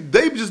 because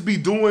they just be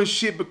doing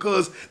shit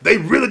because they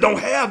really don't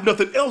have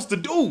nothing else to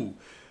do.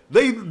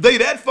 They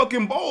that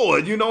fucking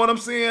bored, you know what I'm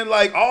saying?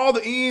 Like, all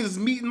the ends is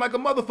meeting like a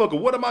motherfucker.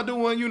 What am I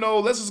doing? You know,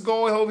 let's just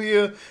go over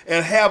here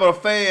and have an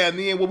affair, and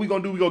then what we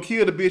gonna do? We gonna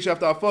kill the bitch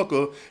after I fuck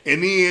her,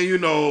 and then, you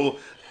know,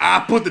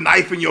 I put the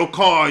knife in your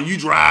car and you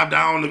drive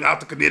down out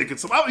to Connecticut.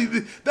 So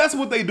that's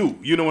what they do,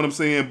 you know what I'm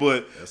saying?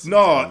 But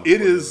no, it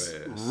is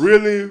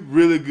really,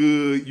 really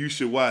good. You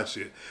should watch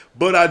it.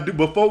 But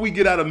before we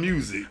get out of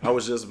music, I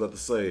was just about to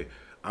say,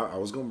 I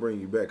was gonna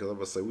bring you back because I was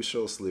about to say we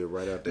show slid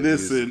right out there.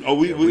 Listen,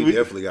 we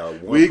definitely got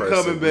one. We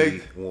person coming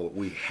back.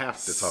 We have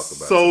to talk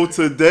about. So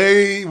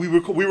today we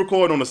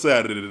record on a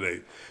Saturday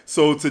today.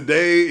 So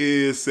today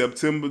is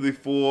September the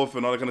 4th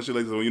and all that kind of shit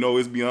like that. So, you know,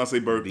 it's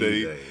Beyonce's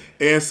birthday. B-Day.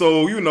 And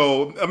so, you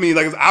know, I mean,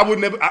 like,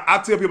 I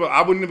tell people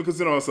I would never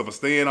consider myself a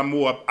stan. I'm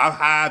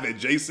Hive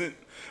adjacent.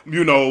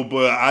 You know,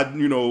 but I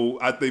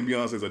think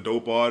Beyonce's a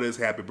dope artist.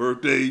 Happy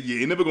birthday.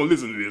 You ain't never gonna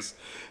listen to this.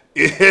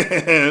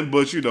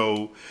 But, you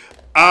know,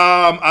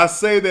 I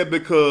say that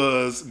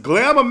because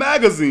Glamour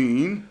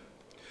magazine,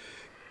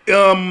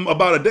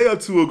 about a day or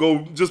two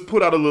ago, just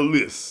put out a little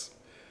list.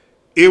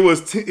 It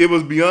was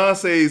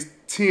Beyonce's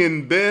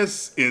 10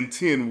 best and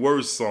 10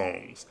 worst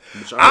songs.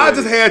 I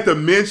just had to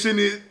mention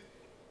it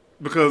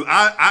because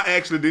I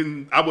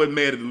actually I wasn't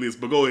mad at the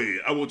list. But go ahead.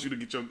 I want you to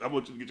get your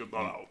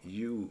thought out.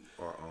 You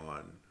are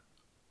on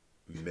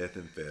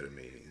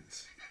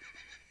methamphetamines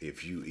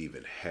if you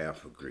even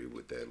half agree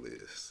with that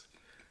list.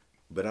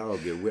 But I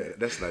don't get wet.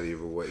 That's not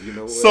even what, you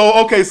know what?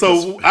 So okay,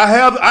 so I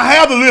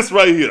have the list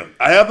right here.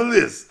 I have the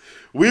list.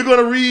 We're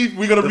gonna read.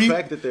 The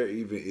fact that there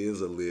even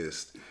is a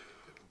list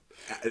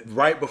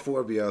right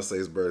before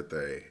Beyonce's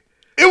birthday.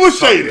 It was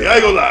shady. I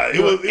ain't gonna lie.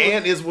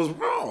 It was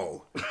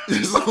wrong.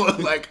 So,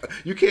 like,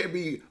 you can't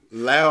be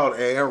loud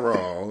and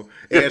wrong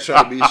and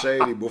try to be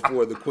shady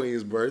before the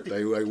Queen's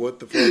birthday. Like, what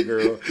the fuck,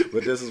 girl?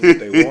 But this is what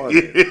they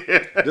wanted.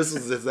 This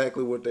is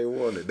exactly what they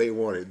wanted. They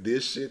wanted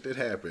this shit that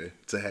happened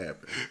to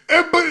happen.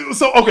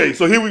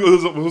 So here we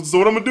go. So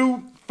what I'm gonna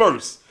do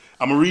first?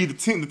 I'm gonna read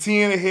the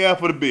 10 and a half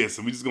for the best,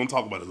 and we're just gonna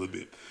talk about it a little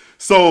bit.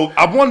 So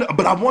I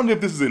wonder if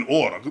this is in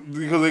order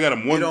because they got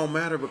them one. It don't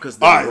matter because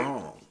they're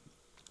wrong.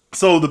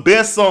 So the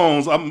best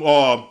songs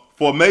are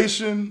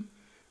Formation,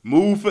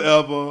 Move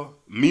Forever,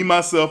 Me,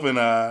 Myself, and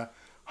I,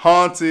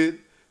 Haunted,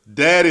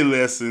 Daddy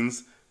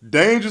Lessons,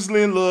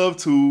 Dangerously in Love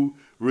 2,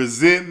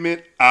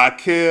 Resentment, I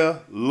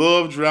Care,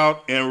 Love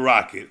Drought, and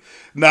Rocket.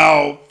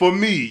 Now, for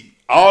me,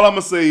 all I'm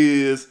going to say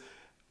is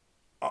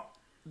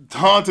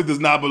Haunted does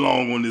not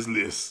belong on this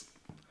list.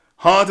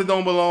 Haunted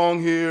don't belong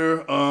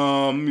here.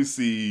 Let me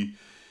see.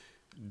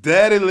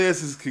 Daddy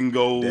Lessons can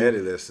go. Daddy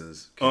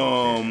Lessons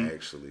can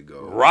actually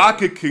go.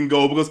 Rocket can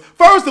go because,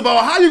 first of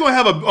all, how you gonna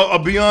have a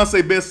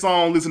Beyonce best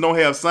song list and don't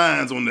have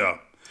signs on there?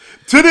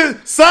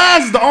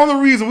 Signs is the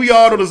only reason we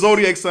all know the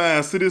Zodiac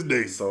signs to this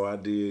day. So I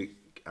did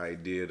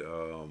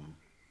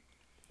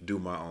do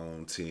my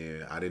own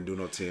 10. I didn't do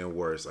no 10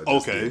 worst. I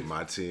just did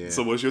my 10.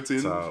 So what's your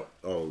 10? I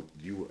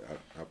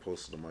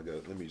posted them.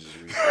 Let me just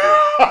read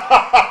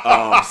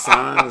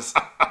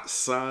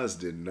Signs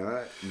did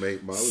not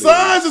make my list.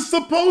 Signs is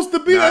supposed to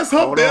be that's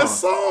her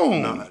best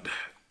song. No,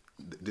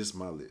 this is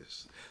my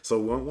list. So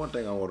one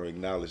thing I want to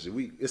acknowledge is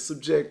it's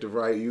subjective,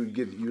 right? You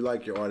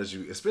like your artists,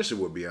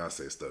 especially with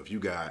Beyonce stuff. You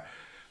got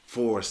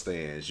 4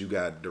 stands. You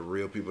got the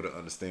real people that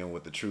understand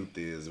what the truth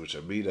is, which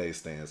are B-Day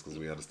stands, because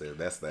we understand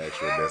that's the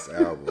actual best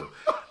album.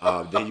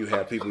 Then you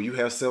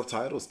have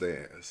self-titled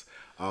stands.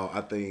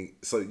 I think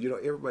so. You know,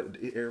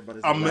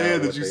 everybody's. I'm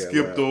mad that you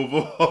skipped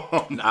over.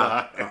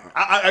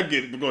 I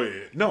get it, but go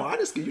ahead. No, I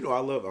just I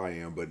love I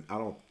Am, but I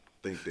don't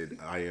think that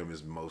I Am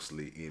is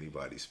mostly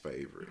anybody's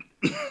favorite.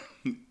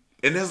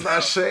 And that's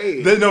not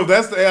shade.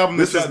 That's the album.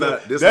 That's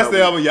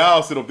the album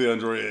y'all sit up there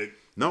and drag.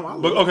 No, I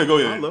love. But okay, go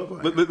ahead. I love I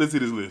Am. Let's see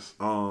this list.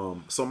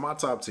 So my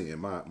top 10,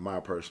 my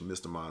personal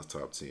Mr. Mind's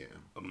top 10.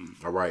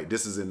 All right,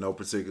 this is in no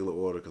particular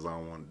order because I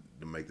don't want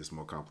to make this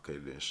more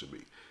complicated than it should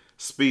be.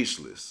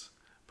 Speechless.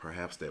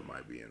 Perhaps that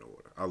might be in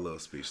order. I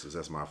love Speechless.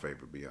 That's my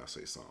favorite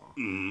Beyonce song.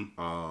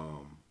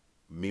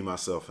 Mm-hmm. Me,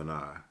 Myself, and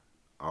I,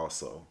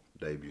 also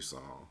debut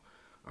song.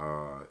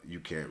 You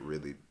can't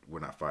really.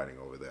 We're not fighting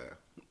over that.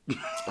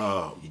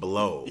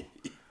 Blow.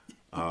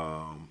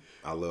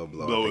 I love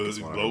Blow. I think it's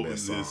one of her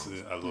best songs.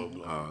 I love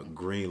Blow.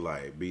 Green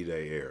Light,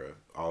 B-Day Era,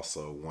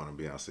 also one of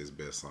Beyonce's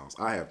best songs.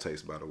 I Have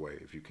Taste, by the way,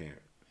 if you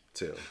can't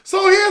Tell.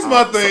 So here's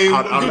my thing.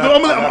 I'm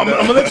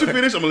gonna let you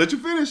finish. I'm gonna let you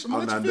finish.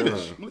 I'm not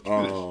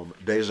done.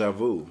 Deja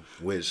Vu,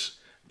 which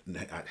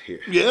here.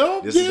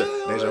 Yeah,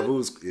 Deja Vu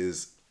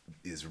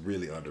is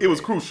really underrated. It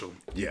was crucial.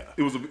 Yeah.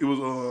 It was.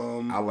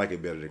 I like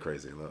it better than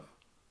Crazy in Love.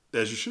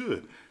 As you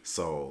should.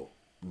 So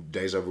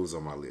Deja Vu's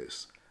on my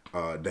list.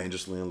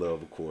 Dangerously in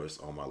Love, of course,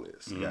 on my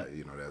list. Mm-hmm. Yeah,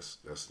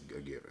 that's a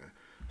given.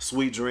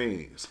 Sweet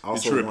Dreams.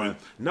 Also one.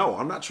 No,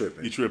 I'm not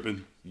tripping. You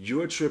tripping.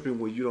 You're tripping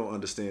when you don't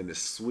understand that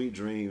Sweet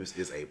Dreams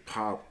is a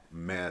pop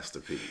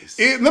masterpiece.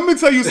 Let me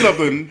tell you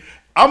something.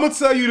 I'm gonna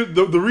tell you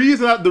the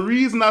reason I'm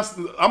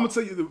gonna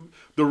tell you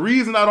the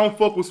reason I don't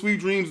fuck with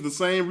Sweet Dreams is the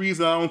same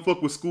reason I don't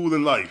fuck with School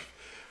in Life.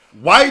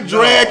 White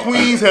drag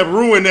queens have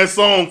ruined that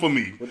song for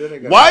me.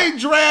 White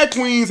drag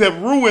queens have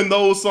ruined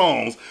those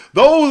songs.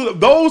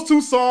 Those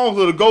two songs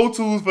are the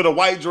go-tos for the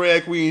white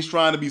drag queens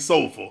trying to be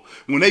soulful.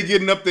 When they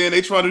getting up there and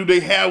they trying to do their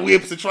hair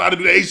whips and trying to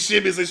do their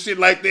shimmies and shit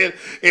like that.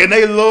 And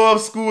they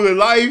love School in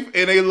Life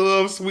and they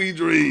love Sweet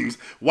Dreams.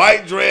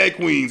 White drag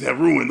queens have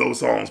ruined those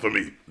songs for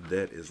me.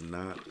 That is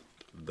not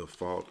the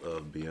fault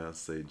of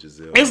Beyonce,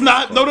 Giselle. It's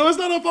not. No, it's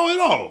not her fault at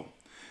all.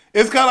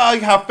 It's kind of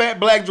like how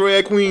fat black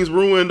drag queens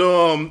ruined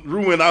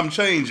I'm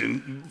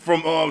Changing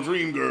from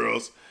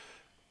Dreamgirls.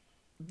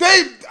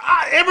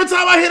 Every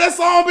time I hear that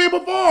song being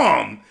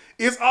performed,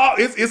 it's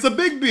a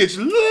big bitch.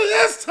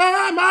 Last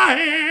time I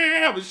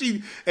have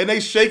and they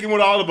shaking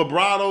with all the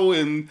vibrato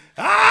and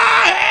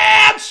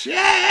I am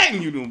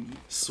shaking. You know,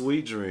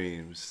 Sweet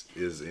Dreams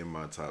is in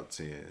my top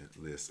 10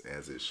 list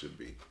as it should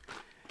be.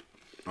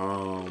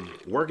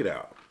 Work It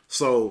Out.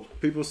 So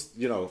people,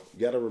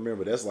 got to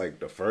remember that's like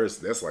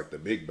the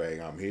big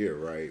bang. I'm here,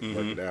 right?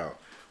 Mm-hmm.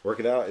 Work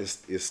It Out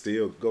is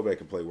still, go back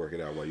and play Work It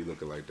Out while you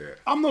looking like that.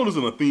 I'm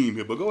noticing a theme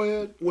here, but go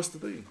ahead. What's the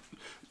theme?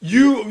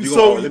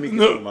 Let me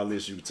get on my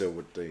list. You can tell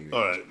what the theme is.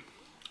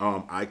 All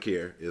right. I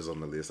Care is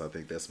on the list. I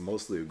think that's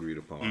mostly agreed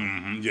upon.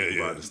 Mm-hmm.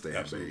 Yeah. By the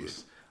stand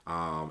base.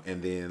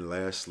 And then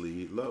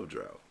lastly, Love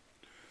Drought.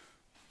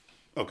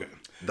 Okay.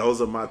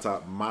 Those are my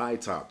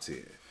top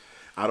 10.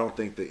 I don't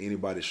think that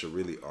anybody should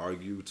really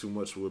argue too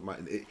much with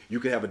you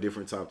can have a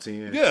different top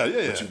 10. Yeah.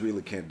 But you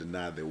really can't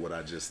deny that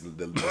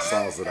the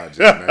songs that I just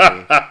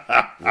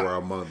named were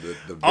among the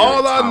very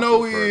all top I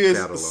know of her is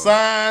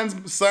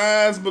catalog.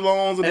 Signs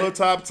belongs in her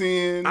top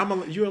 10.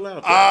 You're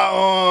allowed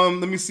that.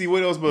 Let me see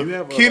what else,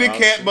 but Kitty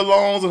Cat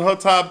belongs in her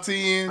top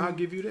 10. I'll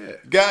give you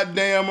that.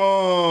 Goddamn,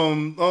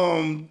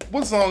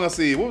 what song I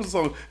said? What was the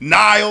song?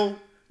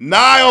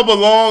 Nile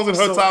belongs in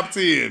her top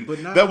 10.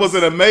 That was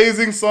an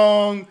amazing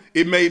song.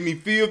 It made me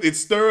feel, it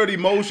stirred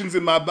emotions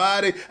in my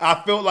body. I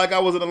felt like I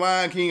was in the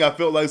Lion King. I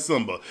felt like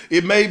Simba.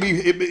 It made me,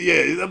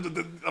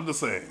 I'm just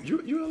saying.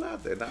 You're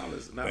allowed that.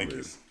 Thank you.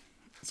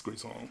 It's a great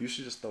song. You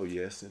should just throw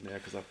Yes in there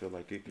because I feel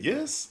like it can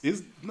Yes?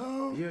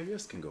 No. Yeah,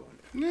 Yes can go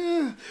in there.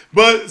 Yeah.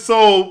 But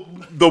so,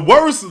 the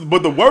worst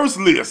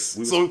list.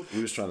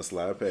 We was trying to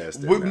slide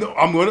past that.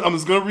 I'm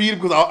just going to read it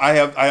because I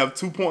have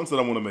 2 points that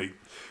I want to make.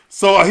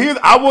 So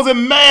I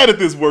wasn't mad at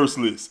this worst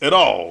list at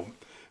all.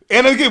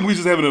 And again, we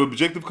just having an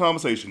objective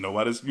conversation.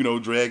 Nobody's,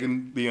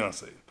 dragging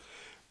Beyonce.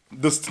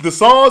 The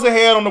songs they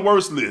had on the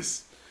worst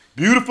list.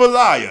 Beautiful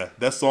Liar.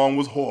 That song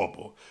was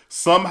horrible.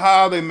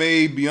 Somehow they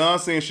made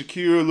Beyonce and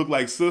Shakira look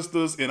like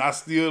sisters, and I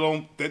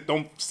still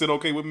don't sit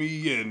okay with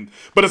me.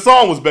 But the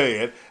song was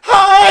bad.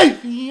 Hi,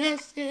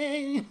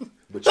 Beyonce.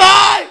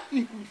 Hi.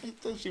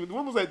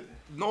 What was that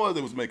noise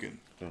they was making?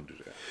 Don't do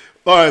that.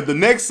 All right, the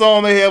next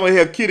song they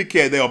have Kitty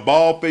Cat. They are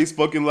bald-faced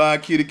fucking lie.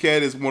 Kitty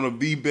Cat is one of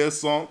the best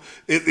songs.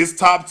 It's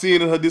top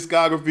 10 in her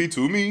discography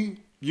to me.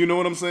 You know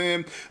what I'm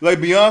saying? Like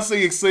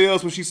Beyonce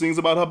excels when she sings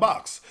about her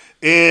box.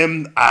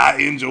 And I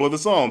enjoy the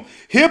song.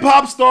 Hip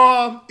Hop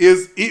Star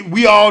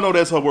we all know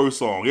that's her worst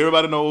song.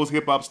 Everybody knows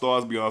Hip Hop Star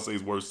is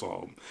Beyonce's worst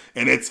song.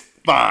 And it's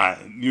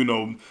fine.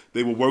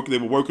 They were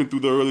working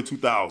through the early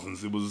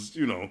 2000s. It was,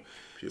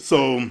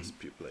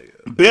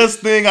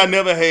 best thing I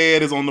never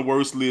had is on the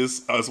worst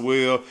list as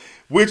well,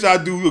 which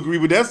I do agree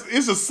with.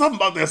 It's just something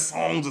about that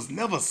song just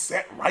never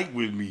sat right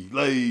with me.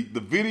 Like, the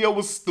video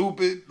was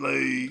stupid.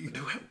 Like,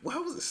 why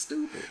was it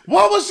stupid?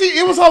 Why was she?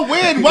 It was her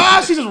wedding. Why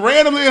is she just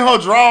randomly in her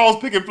drawers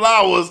picking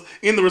flowers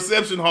in the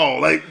reception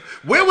hall? Like,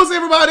 where was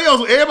everybody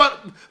else?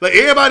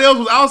 Everybody else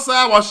was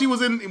outside while she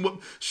was in.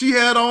 She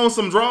had on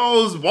some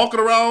drawers, walking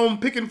around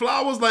picking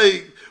flowers.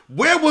 Like,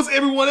 where was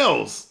everyone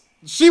else?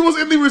 She was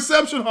in the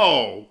reception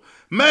hall.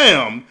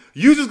 Ma'am,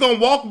 you just gonna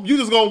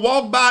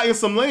walk by in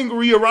some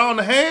lingerie around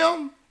the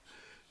ham?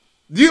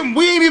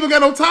 We ain't even got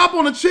no top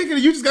on the chicken,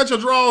 and you just got your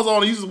drawers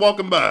on and you just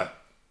walking by.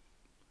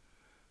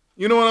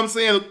 You know what I'm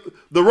saying?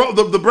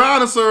 The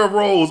brown and serve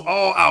rolls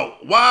all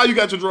out. Why you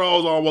got your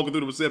drawers on walking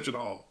through the reception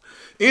hall?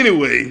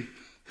 Anyway,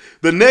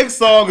 the next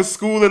song is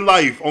School in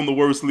Life on the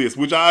worst list,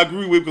 which I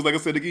agree with because, like I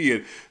said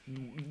again,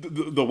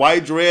 the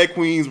white drag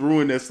queens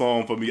ruined that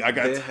song for me.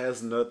 It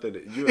has nothing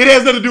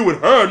to do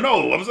with her.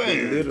 No, I'm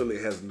saying it literally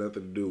has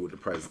nothing to do with the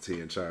price of tea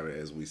in China,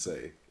 as we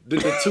say. The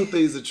two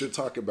things that you're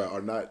talking about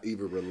are not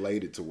even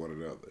related to one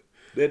another.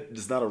 That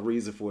is not a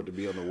reason for it to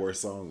be on the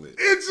worst song list.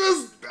 It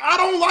just, I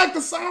don't like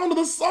the sound of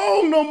the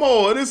song no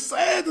more. And it's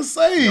sad to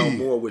say. No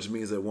more, which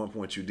means at one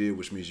point you did,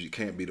 which means you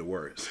can't be the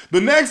worst.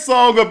 The next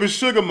song up is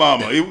Sugar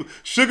Mama.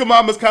 Sugar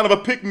Mama is kind of a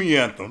pick-me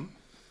anthem.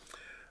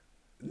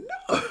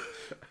 No.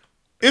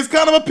 It's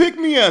kind of a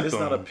pick-me anthem. It's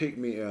not a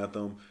pick-me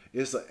anthem.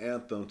 It's an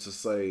anthem to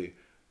say,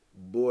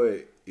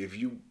 boy, if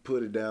you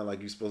put it down like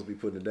you're supposed to be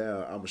putting it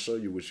down, I'm going to show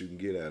you what you can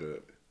get out of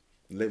it.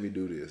 Let me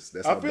do this.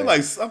 That's I feel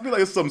like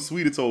it's something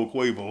sweet it's old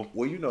Quavo.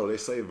 Well, you know, they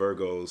say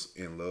Virgos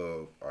in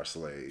love are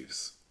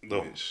slaves. No,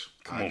 which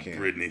come on,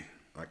 Brittany.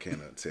 I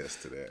can't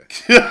attest to that.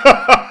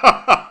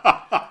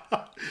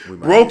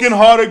 Broken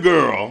Hearted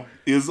Girl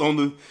is on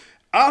the.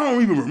 I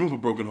don't even remember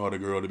Broken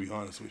Hearted Girl, to be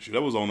honest with you.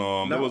 That was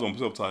on that was on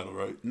self-title,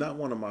 right? Not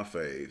one of my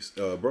faves.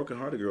 Broken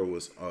Hearted Girl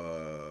was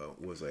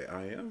a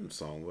I Am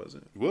song,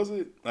 wasn't it? Was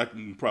it?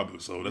 Probably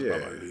so. That's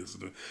probably what it is.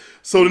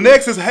 So the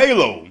next is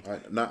Halo.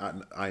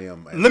 I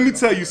Am. Let me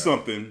tell you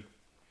something.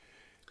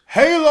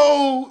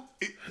 Halo.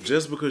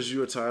 Just because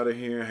you are tired of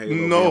hearing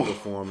Halo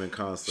perform in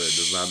concert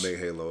does not make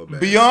Halo a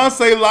bad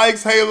Beyonce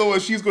likes Halo,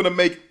 and she's gonna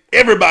make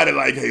everybody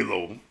like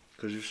Halo.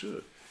 Because you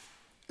should.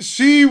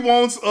 She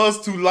wants us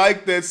to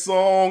like that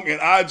song,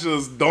 and I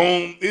just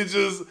don't.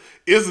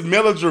 It's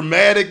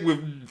melodramatic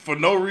for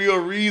no real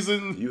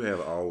reason. You have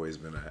always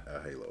been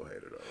a Halo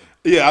hater, though.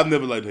 Yeah, I've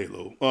never liked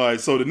Halo. All right,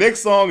 so the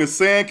next song is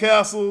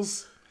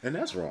Sandcastles. And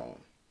that's wrong.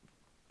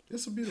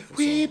 It's a beautiful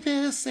We song.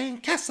 build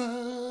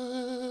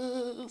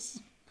sandcastles.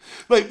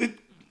 Like, it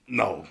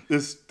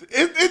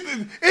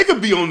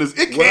could be on this.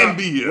 It can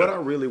be here. What I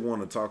really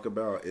want to talk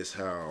about is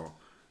how,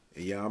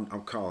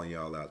 I'm calling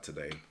y'all out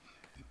today.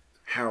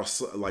 How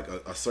like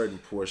a certain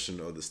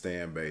portion of the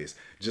fan base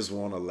just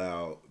won't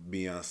allow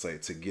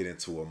Beyonce to get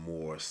into a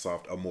more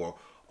soft, a more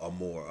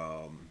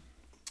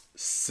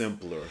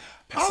simpler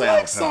I sound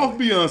like soft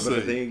palette. Beyonce. But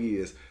the thing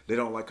is, they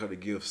don't like her to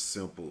give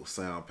simple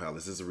sound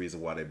palettes. This is the reason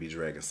why they be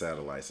dragging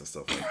satellites and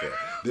stuff like that.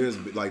 There's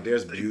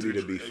beauty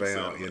to be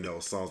found in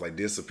those songs like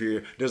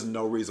Disappear. There's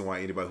no reason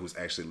why anybody who's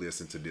actually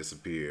listened to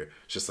Disappear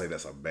should say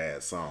that's a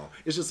bad song.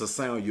 It's just a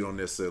sound you don't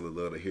necessarily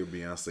love to hear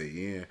Beyonce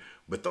in.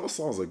 But those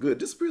songs are good.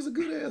 Disappear's a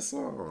good ass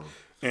song.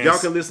 And y'all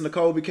can listen to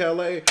Colby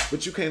Calais,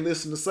 but you can't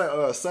listen to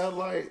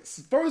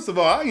Satellites. First of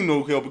all, I didn't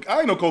know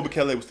Colby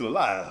Calais was still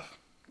alive.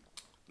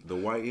 The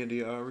White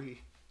India RE.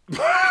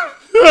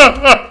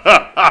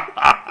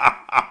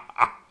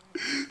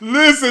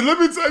 Listen, let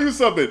me tell you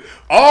something.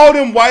 All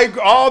them early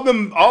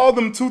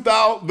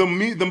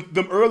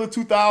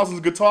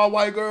 2000s guitar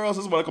white girls.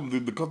 This is what I call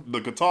the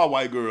guitar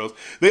white girls.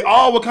 They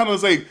all were kind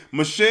of like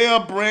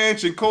Michelle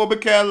Branch and Colby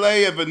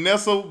Calais and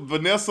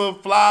Vanessa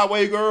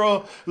Flyaway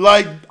girl.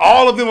 Like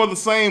all of them are the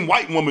same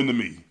white woman to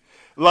me.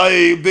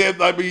 Like they're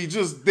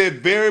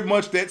very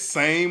much that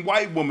same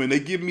white woman. They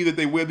give me that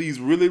they wear these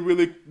really,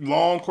 really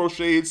long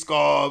crocheted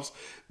scarves.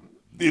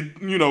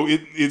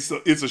 It's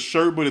a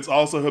shirt, but it's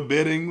also her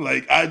bedding.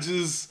 Like I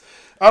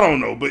don't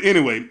know. But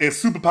anyway, and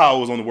Superpower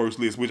was on the worst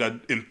list, which I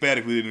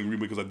emphatically didn't agree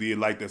with because I did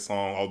like that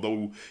song.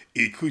 Although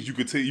you could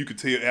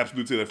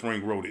absolutely tell that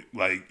Frank wrote it.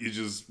 Like it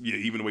just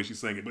even the way she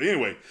sang it. But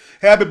anyway,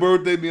 happy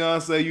birthday,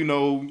 Beyonce.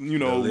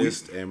 The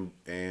list and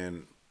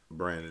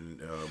Brandon,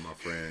 my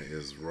friend,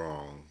 is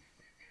wrong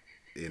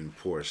in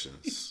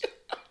portions,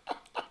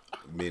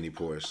 many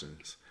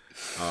portions.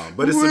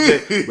 But it's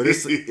subjective. But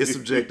it's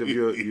subjective.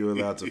 You're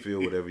allowed to feel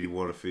whatever you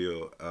want to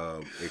feel.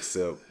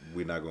 Except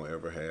we're not gonna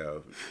ever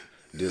have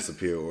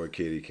Disappear or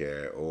Kitty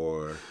Cat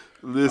or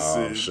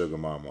Sugar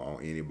Mama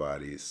on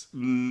anybody's.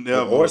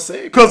 Never. Or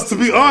say because to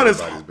be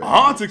honest,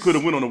 Haunted could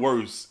have went on the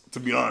worst. To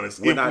be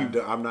honest,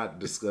 I'm not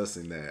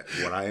discussing that.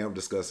 What I am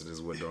discussing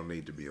is what don't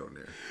need to be on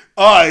there.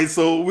 All right,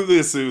 so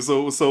listen,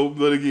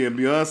 but again,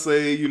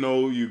 Beyonce,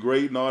 you're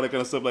great and all that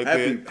kind of stuff like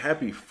that.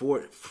 Happy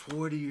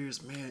 40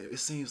 years, man. It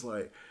seems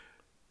like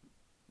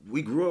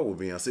we grew up with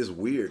Beyonce. It's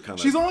weird, kind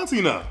of. She's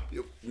auntie now.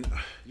 You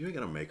ain't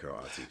gonna make her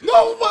auntie.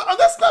 No, but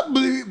that's not.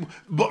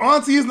 But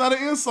auntie is not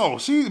an insult.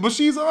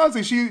 She's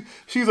auntie.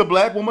 She's a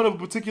black woman of a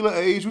particular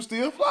age who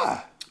still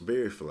fly.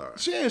 Very fly.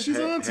 Yeah, she's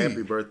auntie.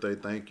 Happy birthday!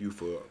 Thank you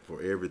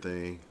for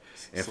everything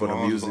and for the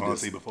music.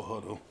 Auntie before her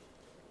though.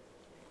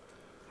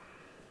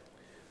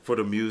 For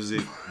the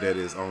music that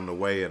is on the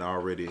way and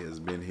already has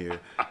been here,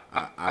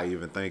 I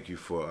even thank you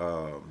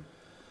for.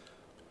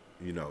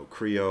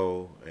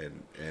 Creole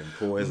and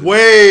Poison.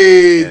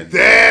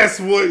 That's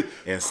what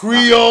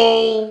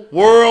Creole,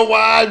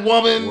 Worldwide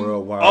Woman,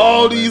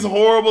 all these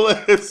horrible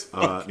ass.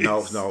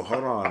 No,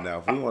 hold on now.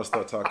 If we want to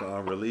start talking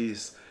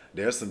unreleased,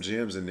 there's some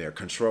gems in there.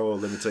 Control.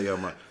 Let me tell you,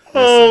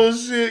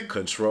 shit.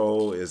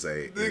 Control is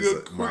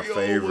my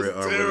favorite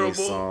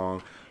unreleased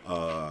song.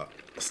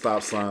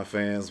 Stop Sign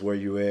Fans, Where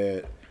You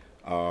At?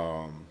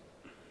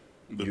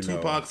 The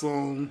Tupac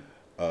song.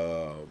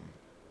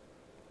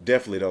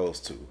 Definitely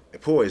those two.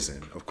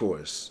 Poison, of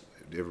course.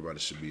 Everybody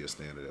should be a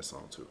fan of that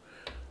song too.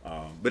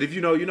 But if you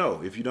know, you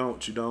know. If you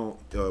don't, you don't.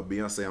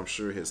 Beyonce, I'm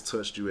sure, has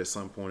touched you at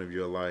some point of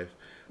your life.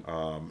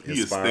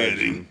 Inspired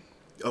you.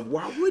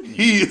 Why wouldn't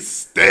you? He is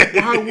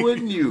standing. Why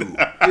wouldn't you?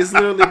 It's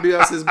literally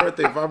Beyonce's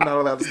birthday. If I'm not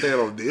allowed to stand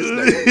on this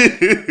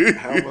day,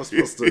 how am I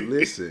supposed to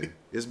listen?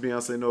 It's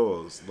Beyonce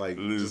Knowles. Like,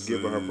 just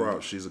giving her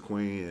props. She's a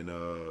queen, and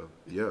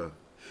yeah.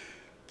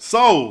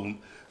 So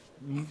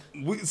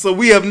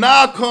we have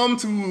now come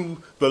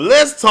to the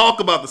let's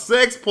talk about the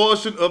sex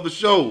portion of the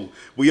show.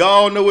 We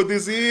all know what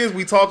this is.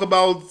 We talk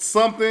about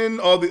something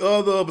or the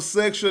other of a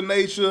sexual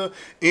nature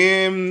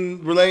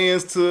in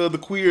relations to the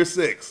queer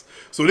sex.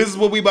 So this is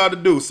what we about to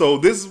do. So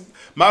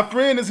my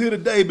friend is here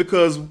today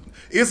because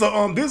it's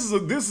this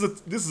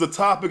is a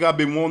topic I've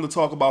been wanting to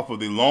talk about for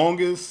the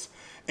longest,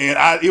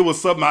 and it was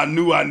something I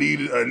knew I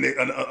needed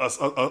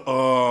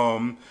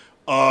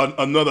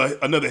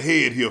another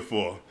head here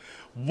for.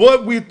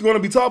 What we're going to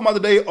be talking about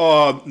today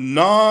are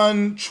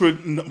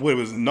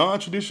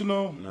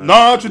non-traditional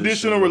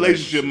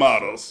relationship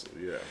models.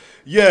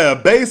 Yeah,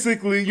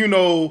 basically, you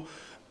know,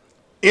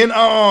 they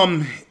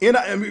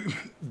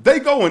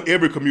go in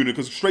every community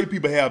because straight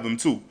people have them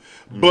too.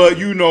 But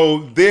you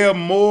know, they're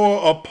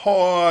more a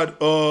part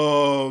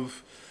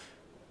of.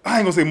 I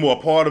ain't gonna say more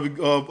a part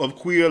of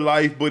queer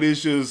life, but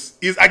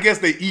I guess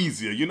they're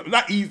easier. You know,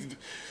 not easy.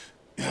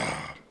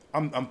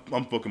 I'm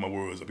fucking my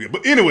words up here.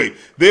 But anyway,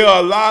 there are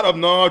a lot of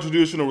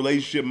non-traditional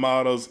relationship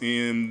models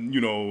in,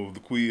 you know, the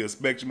queer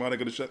spectrum, all that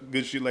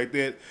good shit like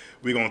that.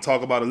 We're going to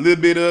talk about a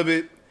little bit of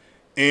it.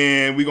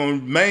 And we're going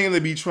to mainly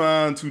be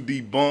trying to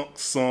debunk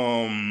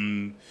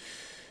some...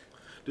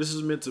 This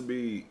is meant to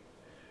be...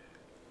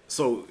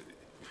 So,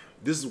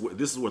 this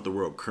is what the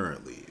world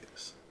currently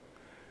is.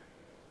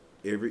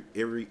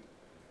 Every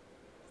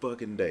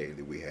fucking day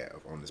that we have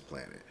on this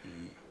planet,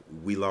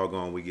 we log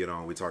on, we get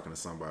on, we're talking to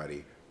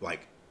somebody,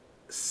 like...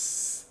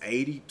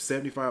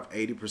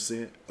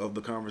 80% of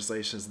the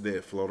conversations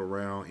that float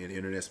around in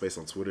internet space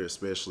on Twitter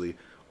especially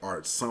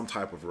are some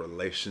type of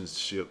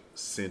relationship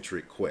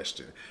centric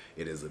question.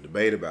 It is a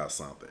debate about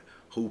something.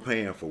 Who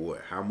paying for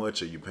what? How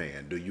much are you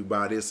paying? Do you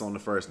buy this on the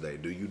first day?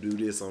 Do you do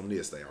this on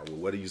this day? Or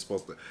what are you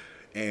supposed to?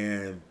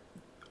 And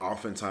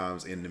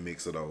oftentimes in the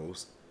mix of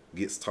those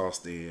gets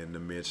tossed in the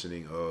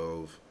mentioning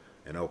of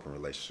an open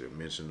relationship,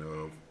 mention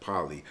of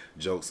poly,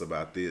 jokes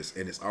about this,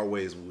 and it's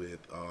always with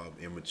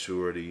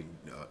immaturity,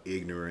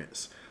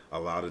 ignorance. A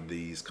lot of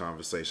these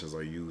conversations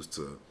are used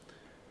to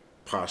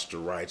posture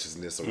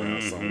righteousness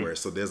around somewhere.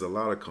 So there's a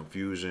lot of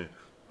confusion.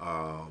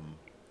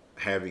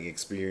 Having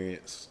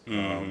experience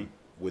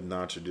with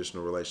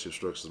non-traditional relationship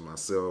structures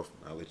myself,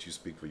 I'll let you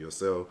speak for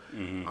yourself.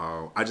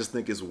 I just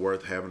think it's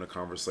worth having a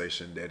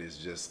conversation that is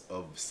just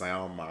of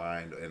sound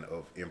mind and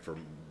of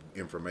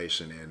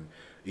information and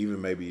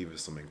maybe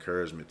some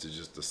encouragement to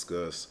just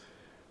discuss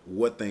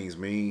what things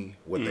mean,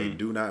 what they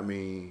do not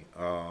mean,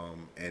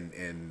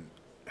 and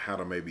how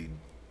to maybe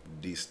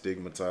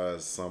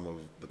destigmatize some of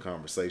the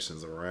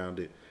conversations around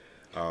it,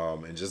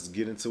 and just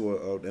get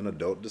into an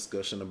adult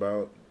discussion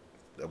about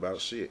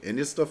shit. And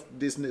this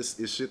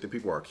is shit that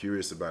people are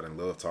curious about and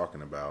love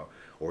talking about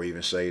or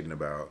even shading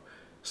about.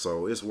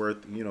 So it's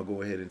worth,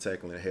 go ahead and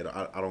tackling it head.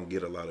 I don't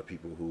get a lot of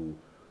people who,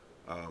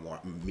 or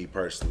me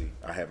personally,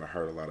 I haven't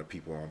heard a lot of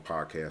people on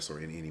podcasts or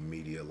in any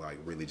media like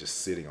really just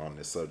sitting on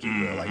this subject.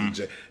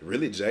 Like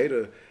really,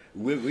 Jada,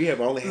 we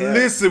have only had.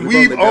 Listen,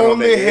 we've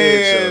only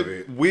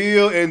had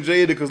Will and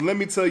Jada, because let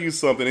me tell you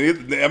something.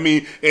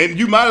 And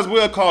you might as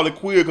well call it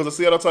queer, because I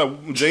see it all the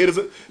time.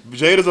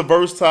 Jada's a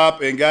verse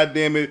top, and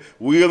goddamn it,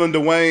 Will and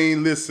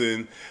Dwayne.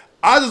 Listen,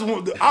 I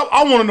want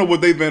to know what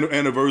their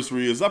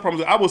anniversary is. I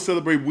promise I will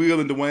celebrate Will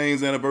and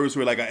Dwayne's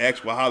anniversary like an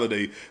actual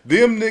holiday.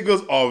 Them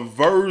niggas are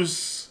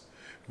verse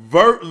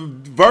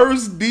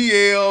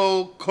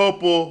DL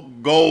couple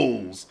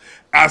goals.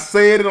 I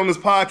said it on this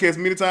podcast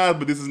many times,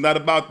 but this is not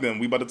about them.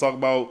 We about to talk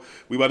about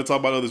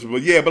others.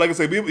 But yeah, but like I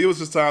said, it was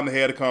just time to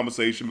have a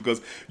conversation, because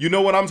you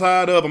know what I'm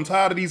tired of? I'm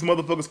tired of these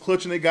motherfuckers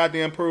clutching their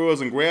goddamn pearls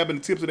and grabbing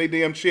the tips of their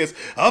damn chest.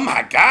 Oh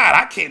my God,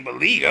 I can't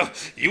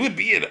believe you would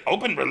be in an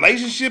open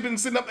relationship and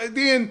sitting up and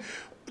then.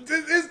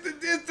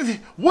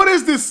 What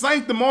is this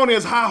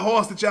sanctimonious high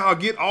horse that y'all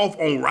get off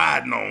on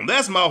riding on?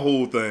 That's my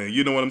whole thing.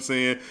 You know what I'm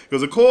saying?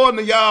 Because according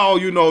to y'all,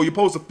 you're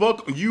supposed to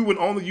fuck you and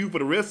only you for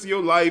the rest of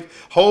your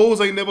life. Hoes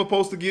ain't never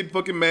supposed to get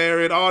fucking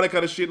married, all that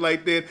kind of shit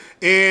like that.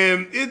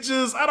 And it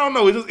just, I don't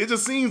know. It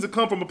just seems to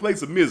come from a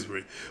place of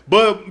misery.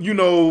 But we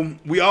gonna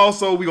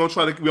also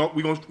try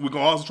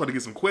to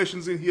get some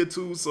questions in here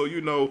too. So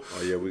Oh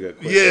yeah, we got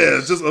questions.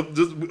 Yeah,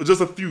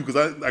 just a few, because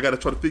I got to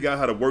try to figure out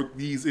how to work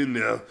these in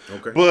there.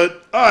 Okay.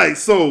 But all right,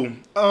 so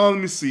let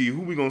me see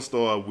who we gonna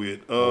start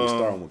with. We're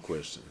starting with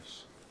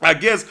questions. I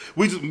guess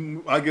we'll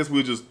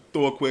just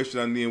throw a question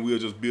and then we'll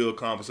just build a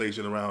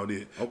conversation around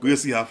it. Okay. We'll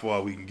see how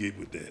far we can get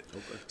with that.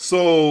 Okay.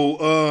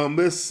 So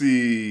let's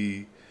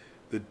see.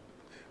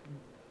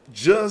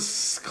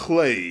 Just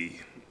Clay.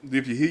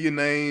 If you hear your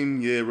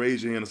name,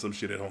 raise your hand or some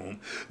shit at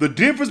home. The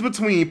difference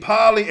between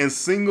poly and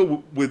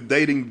single with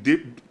dating.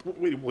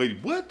 Wait,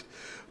 what?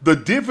 The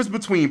difference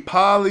between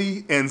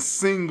poly and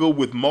single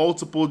with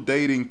multiple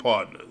dating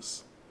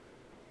partners.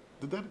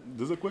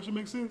 Does that question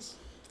make sense?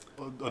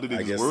 Or did they I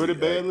just guess word it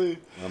badly?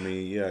 I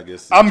mean, yeah, I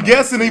guess. I'm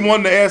guessing he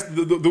wanted to ask.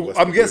 What's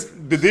I'm the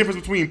guessing the difference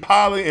between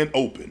poly and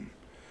open.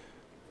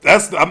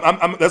 That's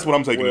that's what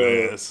I'm taking it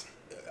Well, as.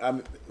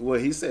 well,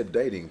 he said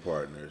dating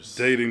partners.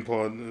 Dating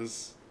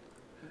partners.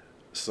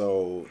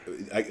 So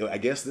I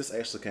guess this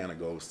actually kind of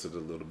goes to the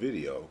little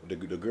video, the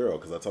girl,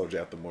 because I told you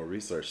after more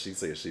research, she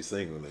said she's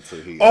single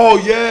until he. Oh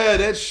yeah,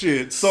 that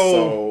shit.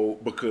 So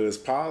because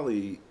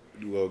Polly,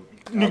 well,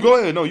 you go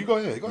ahead. No, you go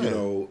ahead. Go you ahead.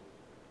 know,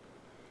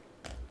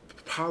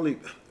 Polly,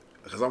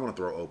 because I want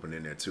to throw open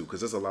in there too,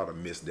 because there's a lot of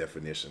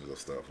misdefinitions of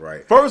stuff,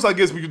 right? First, I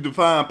guess we could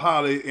define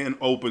poly and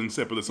open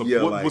separately. So,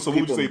 Yeah, what would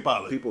you say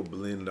poly? People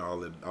blend all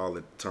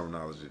the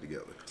terminology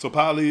together. So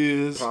poly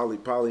is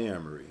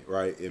Polyamory,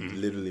 right? It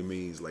literally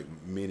means like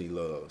many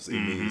loves. It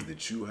means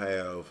that you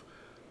have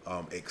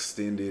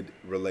extended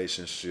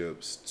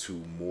relationships to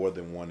more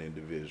than one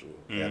individual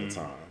at a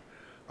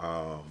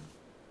time,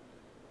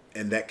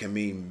 and that can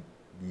mean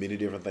many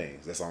different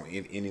things. That's on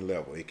any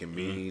level. It can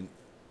mean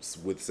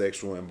with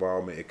sexual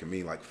involvement. It can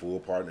mean like full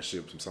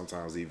partnerships, and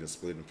sometimes even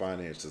splitting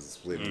finances,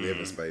 splitting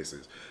living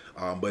spaces.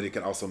 But it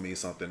can also mean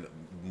something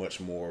much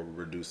more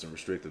reduced and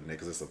restricted than that,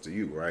 because it's up to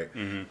you, right?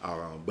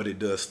 But it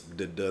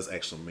does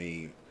actually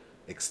mean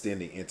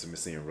extending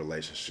intimacy and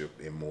relationship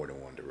in more than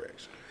one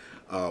direction.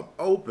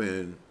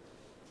 Open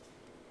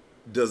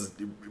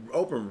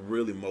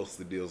really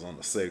mostly deals on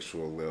the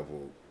sexual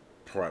level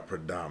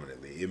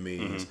predominantly. It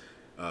means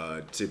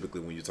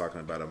typically when you're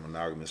talking about a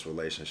monogamous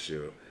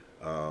relationship,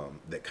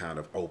 that kind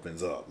of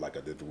opens up, like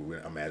we're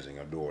imagining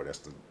a door.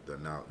 That's the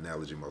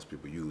analogy most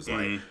people use.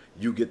 Like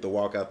you get to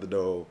walk out the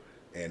door,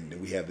 and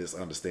we have this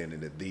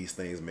understanding that these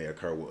things may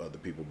occur with other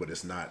people, but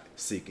it's not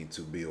seeking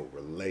to build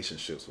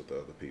relationships with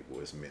other people.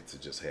 It's meant to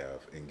just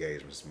have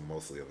engagements,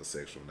 mostly of a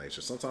sexual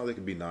nature. Sometimes it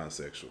can be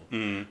non-sexual,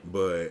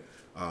 but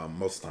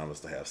most of the time it's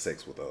to have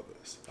sex with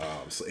others.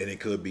 And it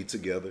could be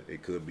together,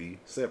 it could be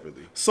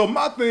separately. so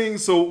my thing.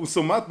 So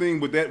my thing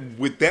with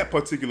that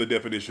particular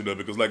definition of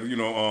it, because like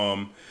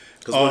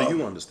Because what do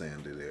you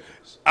understand it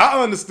as?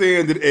 I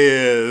understand it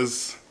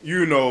as,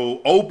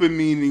 open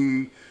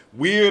meaning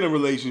we're in a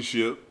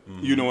relationship,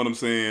 you know what I'm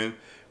saying?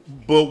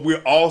 But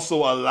we're also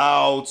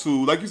allowed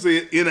to, like you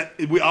said,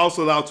 we're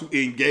also allowed to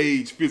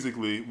engage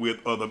physically with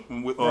other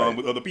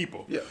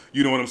people. Yeah.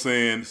 You know what I'm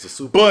saying? It's a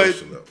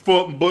superficial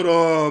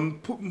level.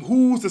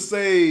 Who's to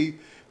say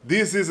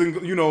this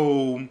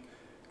isn't,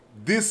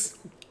 this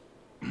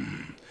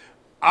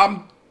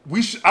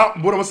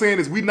what I'm saying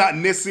is we're not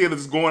necessarily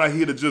just going out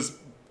here to just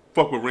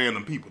fuck with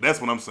random people.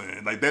 That's what I'm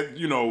saying. Like that,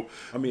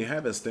 I mean,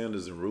 having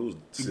standards and rules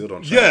still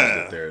don't change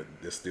that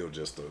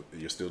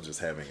you're still just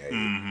having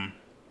a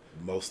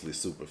mostly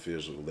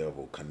superficial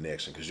level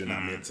connection, because you're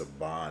not meant to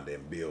bond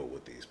and build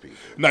with these people.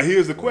 Now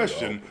here's the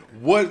question: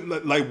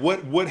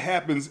 what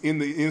happens in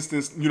the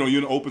instance? You're in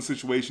an open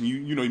situation.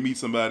 You meet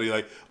somebody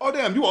like, oh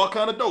damn, you all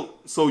kind of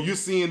dope. So you're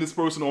seeing this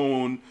person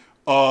on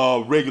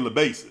a regular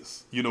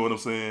basis. You know what I'm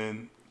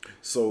saying?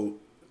 So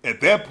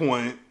at that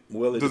point,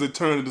 does it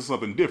turn into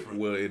something different?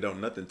 Well, it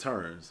don't. Nothing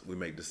turns. We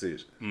make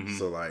decisions.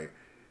 So like,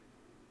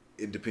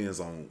 it depends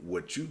on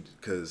what you.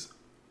 Because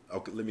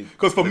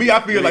for me,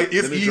 I feel like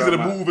it's easy to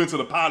move into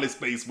the poly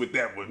space with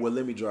that one. Well,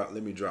 let me drop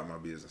my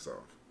business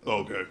off.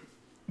 Okay.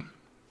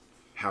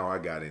 How I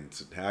got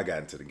into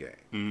the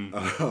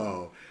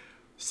game.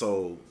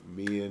 So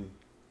me and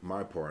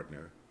my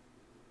partner.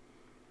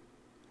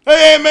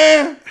 Hey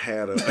man,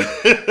 had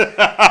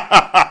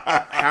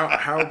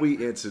how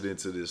we entered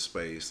into this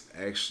space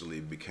actually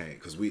became,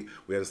 because we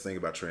had this thing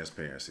about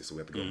transparency, so we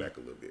have to go back a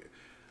little bit.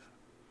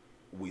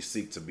 We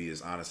seek to be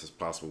as honest as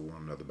possible with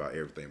one another about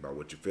everything, about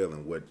what you're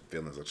feeling, what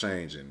feelings are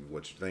changing,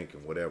 what you're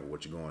thinking, whatever,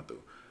 what you're going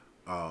through.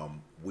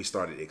 We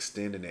started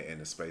extending it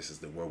into spaces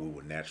that where we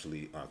were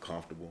naturally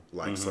uncomfortable.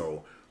 Like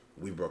so,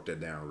 we broke that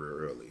down real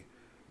early.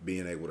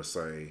 Being able to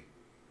say,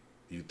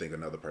 you think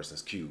another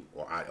person's cute,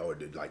 or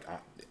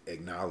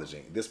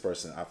acknowledging this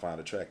person I find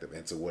attractive,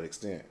 and to what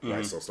extent,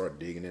 right? So start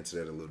digging into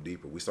that a little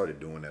deeper. We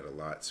started doing that a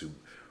lot to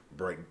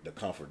break the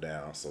comfort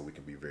down, so we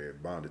can be very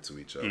bonded to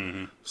each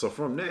other. So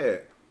from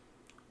that,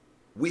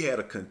 we had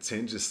a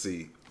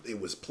contingency.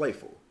 It was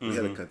playful. We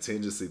had a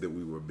contingency that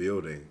we were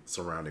building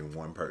surrounding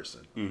one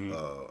person,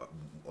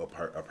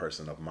 a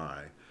person of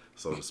mine,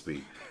 so to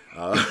speak.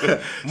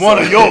 One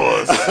of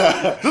yours.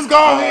 Just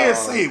go ahead and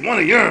say one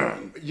of yours.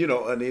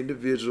 An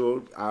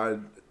individual I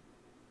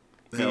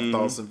have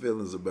thoughts and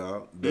feelings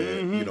about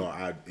that,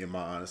 I, in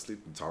my honesty,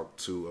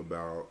 talked to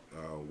about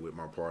with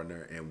my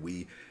partner, and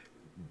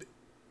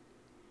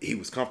he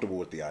was comfortable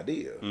with the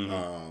idea,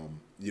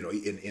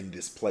 in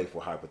this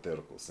playful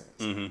hypothetical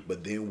sense.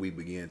 But then we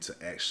began to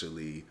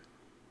actually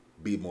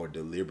be more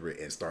deliberate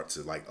and start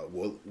to like,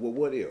 well,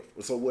 what if?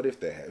 So what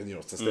if that happened?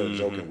 Instead of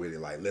joking with it,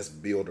 like, let's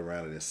build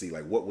around it and see,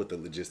 like, what would the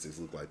logistics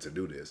look like to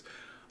do this?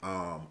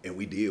 And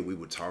we did. We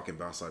would talk and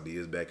bounce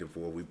ideas back and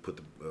forth. We put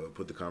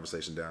the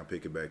conversation down,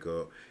 pick it back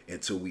up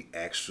until we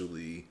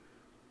actually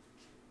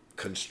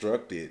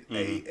constructed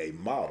a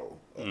model,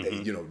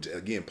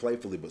 again,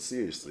 playfully but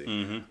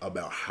seriously,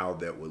 about how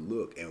that would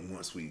look. And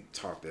once we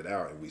talked it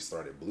out and we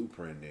started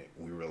blueprinting it,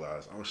 we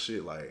realized, oh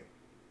shit, like,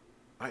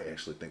 I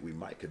actually think we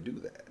might could do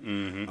that.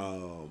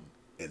 And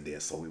then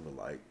so we were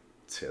like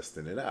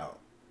testing it out.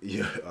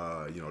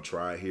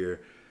 Try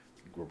here,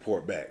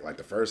 report back. Like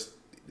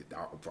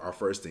our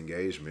first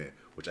engagement,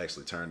 which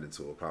actually turned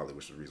into a pilot,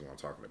 which is the reason why I'm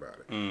talking about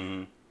it.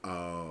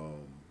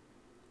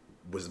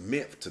 Was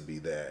meant to be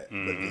that,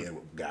 but then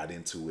got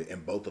into it,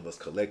 and both of us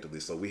collectively.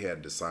 So we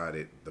had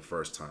decided the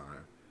first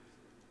time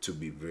to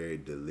be very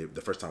deliberate.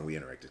 The first time we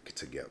interacted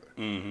together,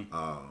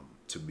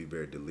 to be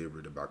very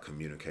deliberate about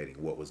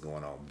communicating what was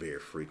going on very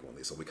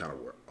frequently. So we kind of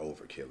were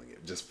overkilling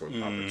it just for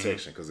our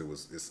protection, because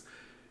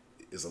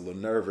it's a little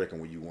nerve wracking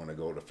when you want to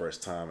go the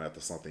first time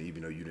after something,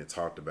 even though you didn't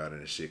talk about it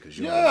and shit. Cause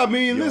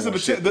listen,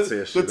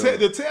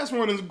 the test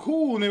run is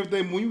cool and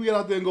everything. When you get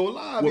out there and go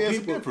live, it's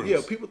a difference.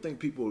 Yeah, people think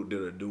people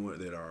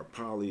that are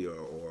poly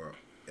or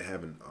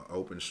having an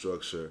open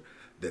structure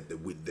that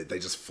they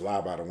just fly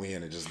by the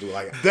wind and just do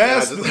like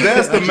that's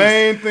the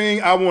main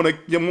thing I want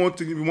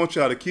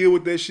y'all to kill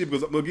with that shit.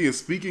 Because again,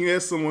 speaking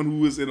as someone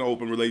who is in an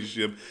open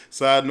relationship,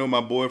 side note,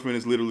 my boyfriend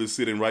is literally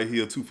sitting right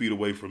here 2 feet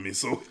away from me,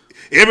 so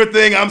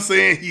everything I'm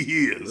saying he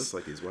hears. It looks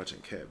like he's watching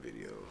cat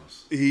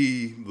videos.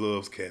 He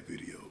loves cat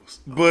videos.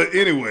 But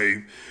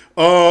anyway,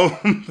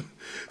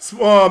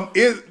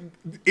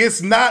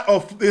 it's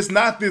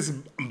not this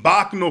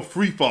bacchanal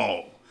free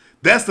fall.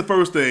 That's the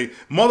first thing.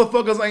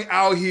 Motherfuckers ain't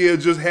out here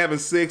just having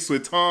sex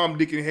with Tom,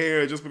 Dick, and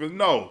Harry just because.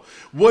 No,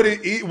 what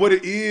it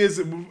is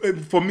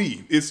for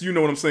me, it's, you know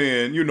what I'm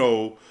saying,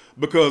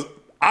 because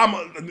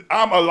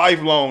I'm a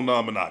lifelong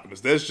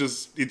non-monogamous. That's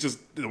just it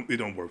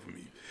don't work for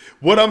me.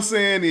 What I'm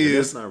saying is,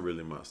 that's not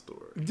really my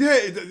story. Yeah,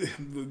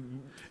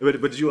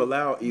 but you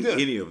allow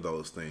any of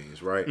those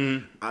things, right?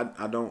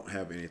 I don't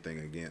have anything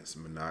against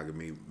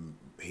monogamy.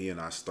 He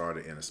and I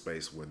started in a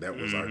space where that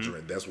was our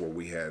dream. That's where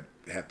we had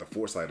the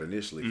foresight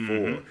initially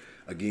for.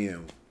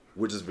 Again,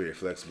 we're just very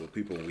flexible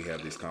people when we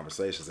have these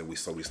conversations, and we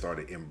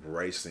started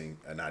embracing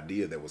an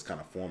idea that was kind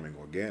of forming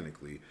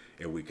organically,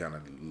 and we kind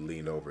of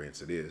leaned over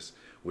into this,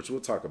 which we'll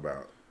talk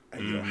about.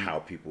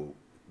 How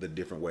the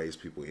different ways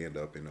people end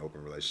up in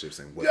open relationships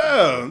and what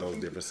those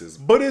differences,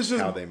 but it's just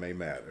how they may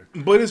matter.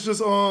 But it's just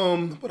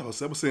what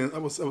else I was saying.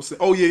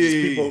 Oh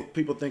yeah.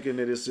 People thinking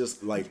that it's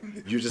just like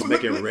you're just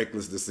making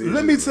reckless decisions.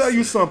 Let me tell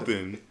you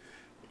something.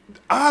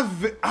 I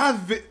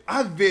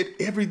vet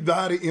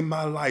everybody in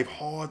my life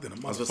hard than a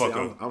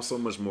motherfucker. I'm so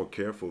much more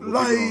careful.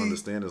 What people don't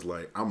understand is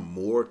like I'm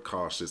more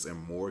cautious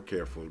and more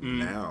careful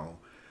now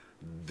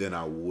than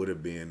I would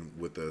have been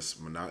with us,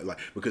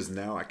 because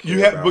now I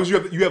care because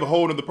you have a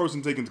whole other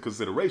person taken into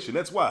consideration.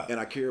 That's why, and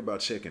I care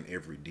about checking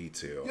every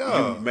detail.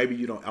 Yeah, maybe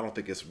you don't. I don't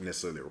think it's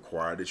necessarily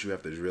required that you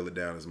have to drill it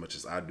down as much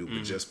as I do,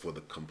 but just for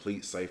the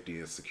complete safety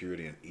and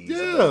security and ease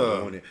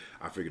of doing it,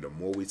 I figure the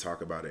more we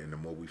talk about it and the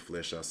more we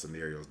flesh out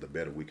scenarios, the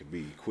better we can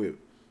be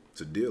equipped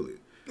to deal it.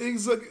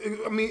 Exactly.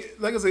 I mean,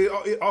 like I say,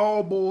 it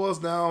all boils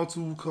down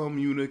to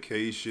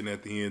communication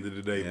at the end of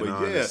the day. And but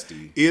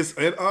honesty. It's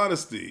an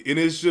honesty, and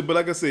it's just. But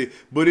like I said,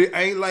 but it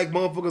ain't like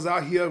motherfuckers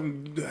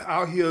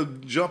out here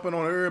jumping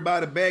on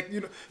everybody's back.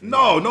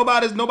 No,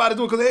 nobody's doing,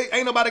 because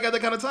ain't nobody got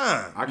that kind of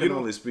time. I can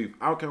only speak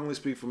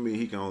for me.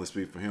 He can only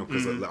speak for him,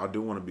 because I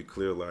do want to be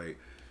clear. Like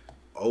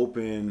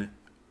open,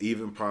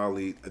 even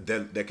poly,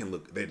 that can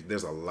look.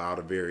 There's a lot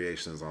of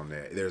variations on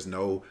that. There's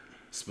no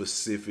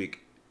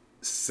specific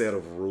set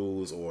of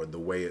rules or the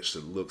way it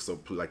should look. So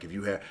like if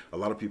you have a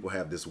lot of people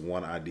have this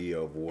one idea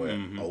of what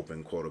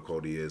open quote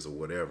unquote is or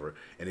whatever,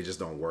 and it just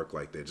don't work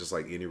like that. Just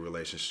like any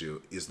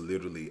relationship is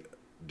literally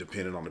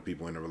dependent on the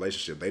people in the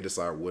relationship. They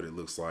decide what it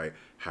looks like,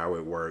 how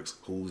it works,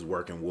 who's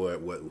working what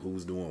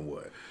who's doing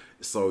what.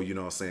 So you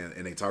know what I'm saying,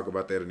 and they talk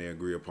about that and they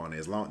agree upon it.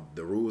 As long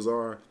the rules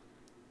are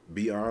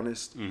be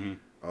honest,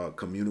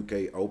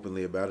 communicate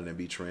openly about it, and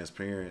be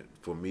transparent.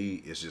 For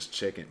me, it's just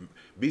checking.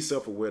 Be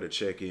self-aware to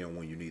check in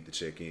when you need to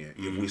check in.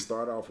 If we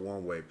start off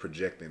one way,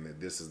 projecting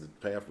that this is the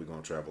path we're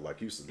gonna travel,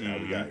 like you said, how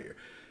we got here.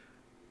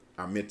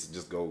 I meant to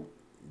just go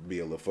be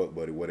a little fuck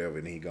buddy, whatever,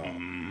 and he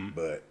gone.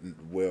 But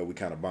we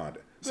kind of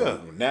bonded. So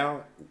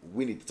now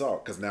we need to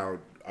talk, because now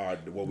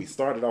what we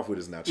started off with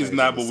is now changing. It's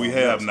not what we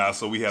have else. Now,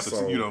 so we have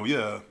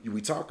to,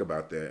 we talk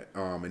about that.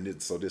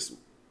 And so this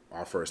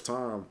our first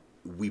time.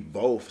 We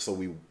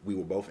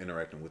were both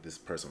interacting with this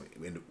person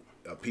in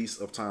a piece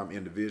of time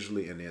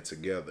individually and then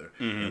together,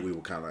 and we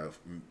were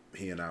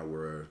he and I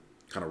were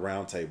kind of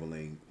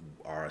roundtabling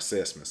our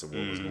assessments of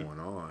what was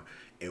going on,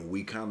 and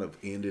we kind of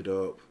ended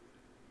up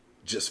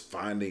just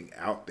finding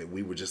out that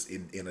we were just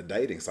in a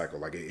dating cycle.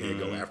 Like it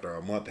go after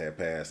a month had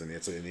passed, and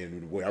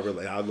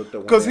then I looked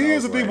up, because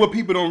here's the thing: what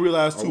people don't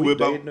realize too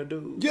about dating a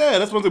dude. Yeah,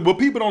 that's one thing. What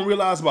people don't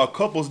realize about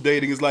couples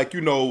dating is like,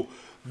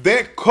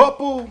 that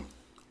couple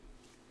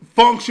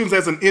functions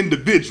as an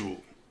individual.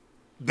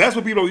 That's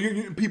what people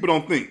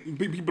don't think.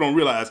 People don't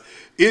realize.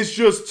 It's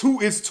just two.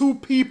 It's two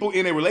people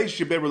in a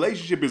relationship. That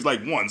relationship is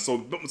like one.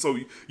 So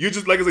you're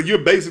just like I said. You're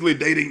basically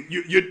dating.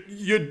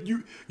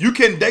 You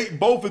can date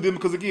both of them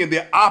because again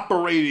they're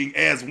operating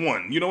as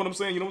one. You know what I'm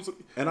saying? You know what I'm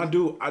saying? And I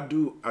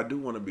do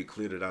want to be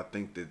clear that I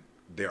think that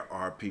there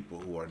are people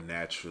who are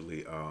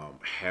naturally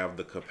have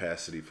the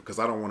capacity because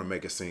I don't want to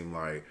make it seem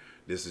like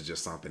this is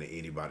just something that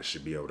anybody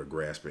should be able to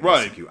grasp and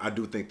execute. I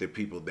do think that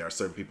there are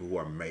certain people who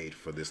are made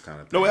for this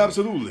kind of thing. No,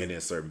 absolutely. And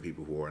then certain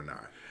people who are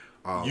not.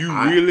 You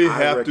really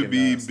have to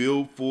be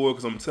built for it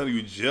because I'm telling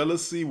you,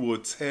 jealousy will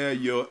tear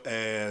your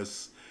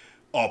ass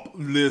up.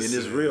 Listen.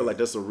 And it's real. Like,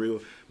 that's a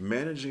real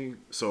managing.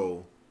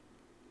 So,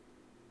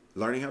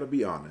 learning how to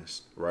be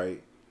honest,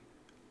 right?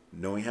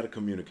 Knowing how to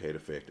communicate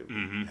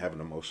effectively, having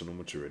emotional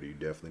maturity, you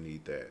definitely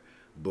need that.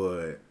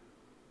 But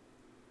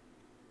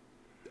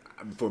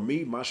for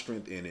me, my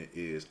strength in it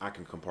is I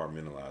can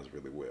compartmentalize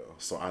really well.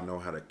 So I know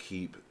how to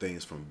keep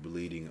things from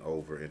bleeding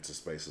over into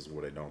spaces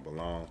where they don't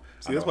belong.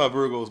 See, that's why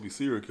Virgos be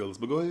serial killers.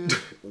 But go ahead.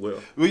 Well,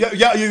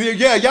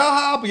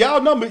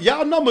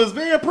 y'all number is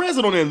very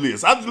present on that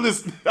list. I just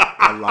listen.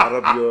 a lot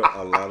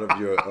of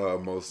your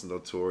most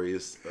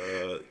notorious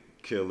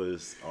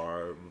killers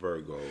are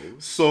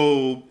Virgos.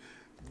 So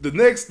the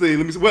next thing,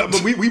 let me see. Well,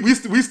 but we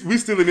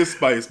still in this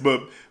spice,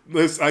 but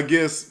let's I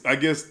guess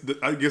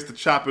to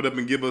chop it up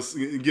and give us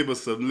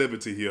some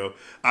levity here.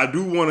 I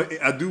do want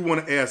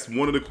to ask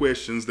one of the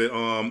questions that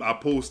I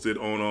posted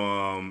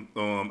on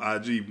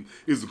IG.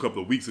 This was a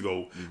couple of weeks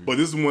ago, but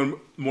this is one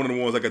of the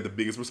ones I got the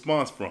biggest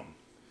response from.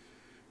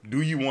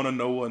 Do you want to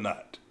know or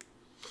not?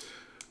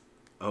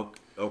 Okay.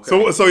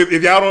 So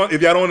if y'all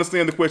don't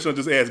understand the question I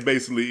just asked,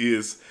 basically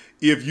is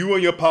if you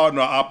and your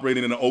partner are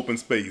operating in an open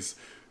space.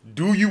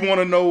 Do you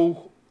want to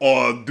know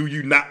or do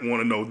you not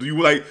want to know?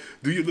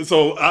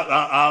 So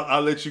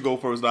I'll let you go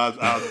first.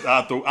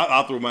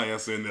 I'll throw my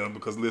answer in there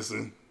because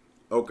listen.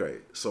 Okay,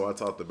 so I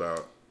talked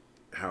about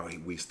how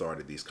we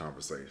started these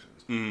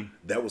conversations.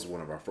 That was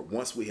one of our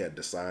once we had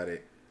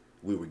decided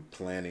we were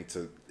planning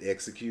to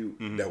execute.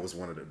 That was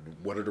what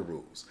are the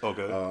rules?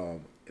 Okay.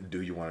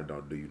 Do you want to know?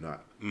 Do you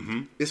not?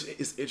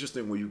 It's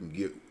interesting when you can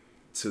get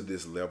to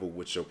this level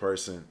with your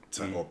person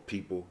or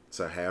people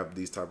to have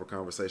these type of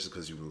conversations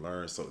because you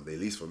learn. So at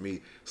least for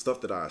me,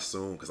 stuff that I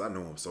assume because I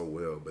know him so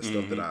well, but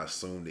stuff that I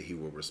assumed that he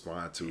would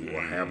respond to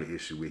or have an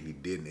issue with, he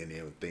didn't, and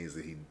then things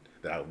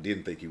that I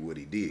didn't think he would,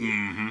 he did.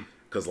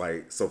 Because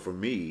so for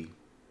me,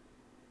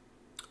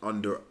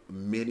 under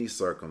many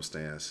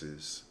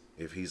circumstances,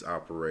 if he's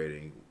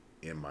operating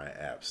in my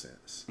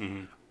absence,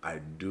 I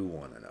do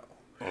want to know.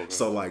 Okay.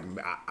 So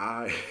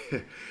I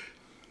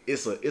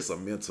it's a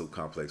mental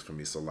complex for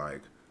me. So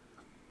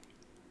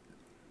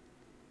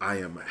I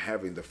am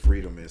having the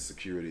freedom and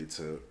security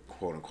to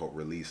quote unquote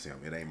release him.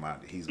 It ain't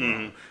he's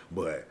mine.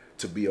 But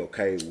to be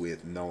okay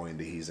with knowing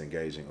that he's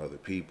engaging other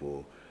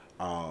people,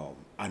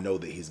 I know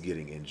that he's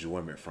getting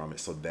enjoyment from it.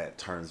 So that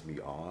turns me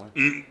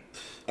on.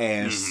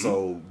 And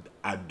so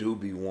I do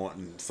be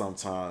wanting,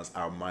 sometimes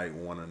I might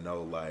want to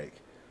know,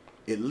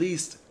 at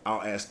least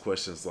I'll ask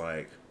questions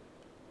like,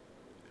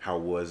 how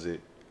was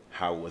it?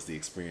 How was the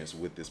experience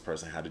with this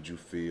person? How did you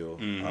feel?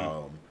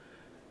 How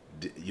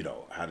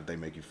did they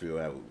make you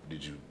feel?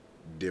 Did you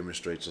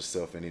demonstrate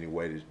yourself in any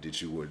way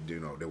that you would,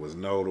 that was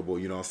notable?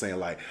 You know what I'm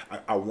saying?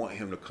 I want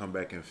him to come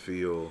back and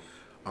feel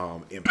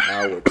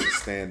empowered to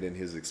stand in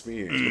his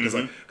experience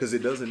because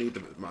it doesn't need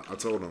to. I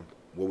told him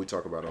what we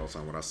talk about all the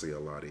time. What I see a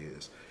lot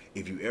is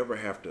if you ever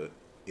have to.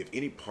 If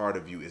any part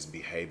of you is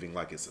behaving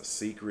like it's a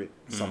secret,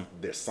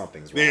 there's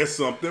something's wrong. There's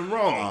something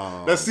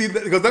wrong. That's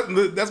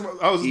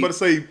what I was about to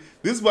say.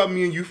 This is why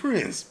me and you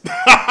friends.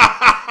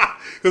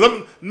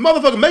 Because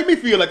motherfucker make me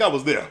feel like I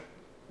was there.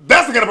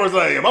 That's the kind of person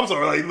I am. I'm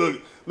sorry. Because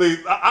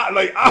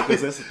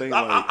that's the thing.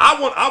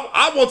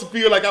 I want to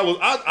feel like I was.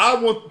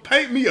 I want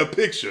paint me a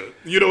picture.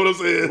 You know what I'm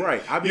saying?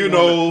 Right.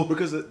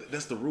 Because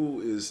that's the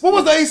rule. What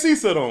was the AC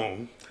set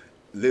on?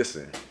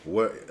 Listen,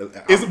 was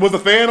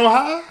the fan on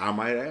high? I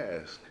might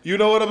ask. You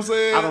know what I'm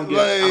saying? I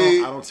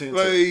don't tend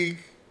to.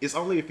 It's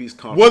only if he's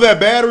comfortable. Were there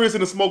batteries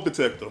in the smoke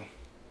detector?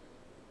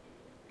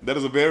 That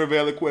is a very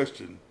valid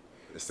question.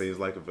 It seems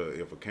like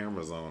if a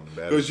camera's on, the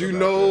battery.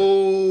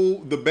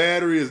 Because the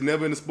battery is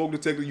never in the smoke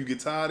detector. You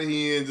get tired of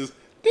hearing just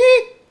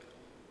deep.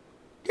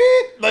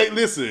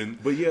 Listen.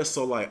 But yeah,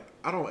 so I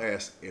don't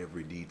ask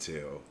every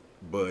detail,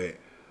 but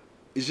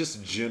it's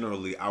just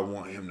generally I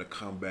want him to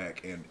come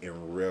back and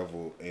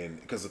revel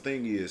because the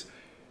thing is,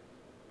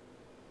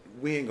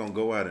 we ain't gonna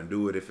go out and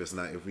do it if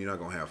you're not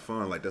gonna have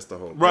fun. That's the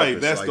whole purpose.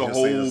 Right. That's the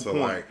whole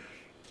point.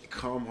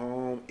 Come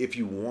home if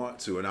you want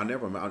to, and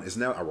it's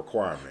now a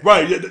requirement.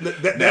 Right.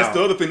 That's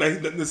the other thing.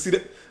 See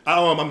that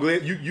I'm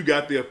glad you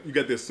got there. You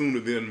got there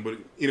sooner than. But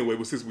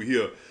anyway, since we're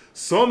here,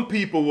 some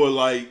people were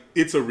like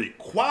it's a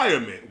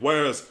requirement,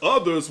 whereas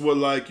others were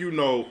like,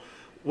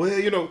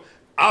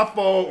 I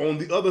fall on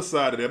the other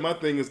side of that. My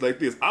thing is like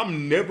this.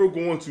 I'm never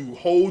going to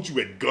hold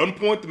you at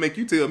gunpoint to make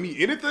you tell me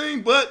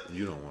anything, but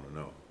you don't want to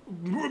know.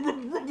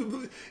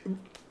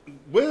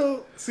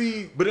 Well,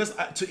 see, But it's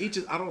to each.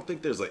 I don't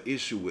think there's an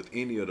issue with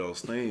any of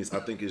those things. I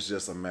think it's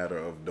just a matter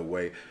of the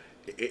way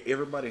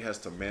everybody has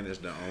to manage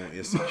their own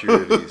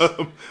insecurities.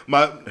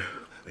 my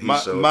He my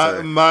showed my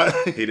that. my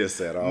He just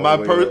said all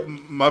the way up.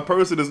 my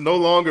person is no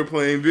longer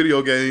playing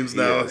video games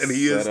now, is and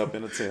he is set up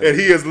in a tent. and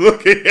he is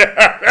looking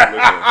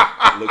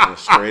looking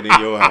straight in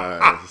your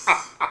eyes,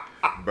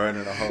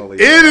 burning a hole in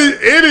your eyes.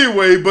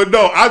 anyway. But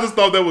no, I just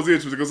thought that was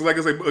interesting because, like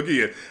I say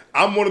again,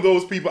 I'm one of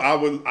those people.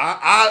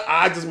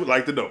 I just would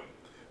like to know.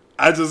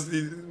 I just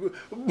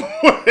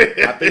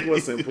I think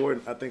what's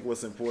important. I think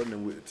what's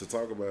important to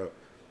talk about.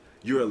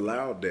 You're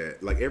allowed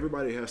that. Like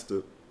everybody has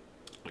to.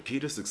 The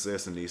key to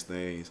success in these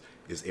things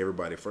is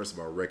everybody first of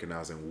all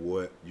recognizing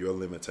what your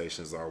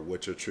limitations are,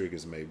 what your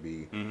triggers may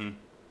be,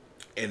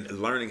 and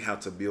learning how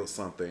to build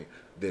something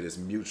that is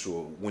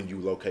mutual when you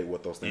locate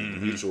what those things are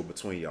mutual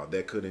between y'all.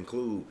 That could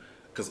include,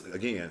 because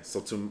again, so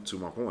to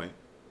my point,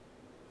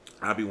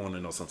 I be wanting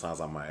to know sometimes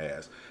I might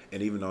ask.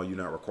 And even though you're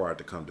not required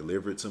to come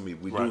deliver it to me,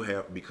 we do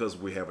have, because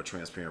we have a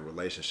transparent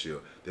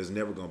relationship, there's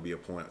never going to be a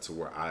point to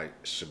where I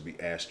should be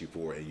asked you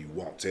for it and you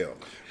won't tell me.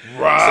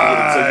 Right. So you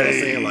know what I'm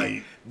saying?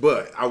 Like,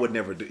 but I would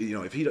never do,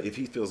 if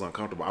he feels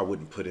uncomfortable, I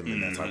wouldn't put him in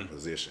that type of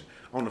position.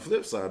 On the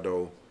flip side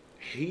though,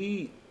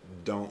 he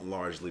don't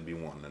largely be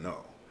wanting to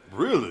know.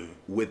 Really?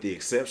 With the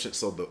exception,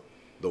 so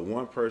the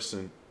one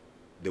person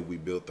that we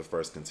built the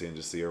first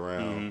contingency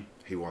around,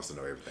 he wants to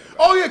know everything about.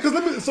 Oh yeah, because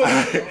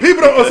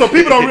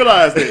people don't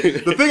realize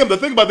that. The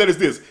thing about that is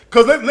this,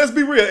 because let's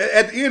be real.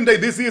 At the end of the day,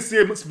 this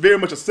is very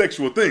much a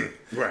sexual thing.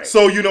 Right.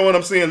 So you know what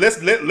I'm saying.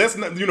 Let's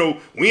not,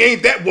 we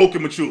ain't that woke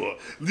and mature.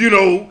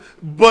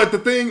 But the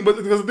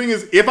thing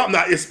is, if I'm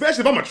not,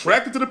 especially if I'm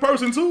attracted to the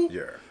person too.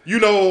 Yeah.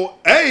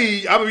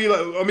 I would be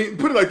like,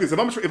 put it like this: if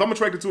I'm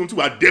attracted to him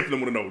too, I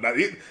definitely want to know.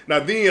 Now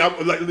then,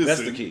 I'm like, listen.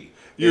 That's the key.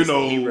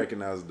 He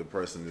recognizes the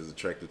person is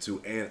attracted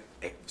to, and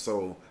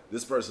so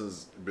this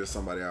person's been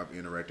somebody I've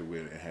interacted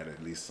with and had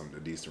at least a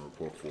decent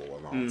rapport for a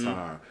long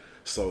time.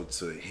 So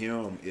to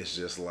him, it's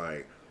just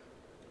like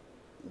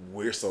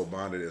we're so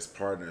bonded as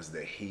partners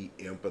that he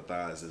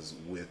empathizes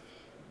with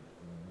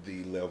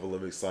the level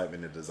of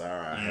excitement and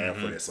desire I have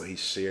for that. So he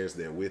shares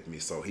that with me.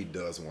 So he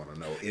does want to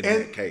know in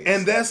that case.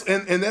 And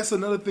that's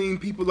another thing.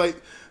 People like,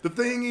 the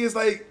thing is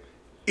like,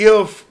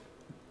 if.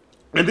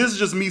 And this is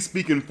just me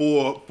speaking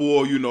for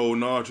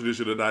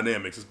non-traditional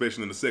dynamics,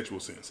 especially in the sexual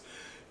sense.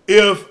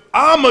 If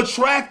I'm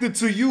attracted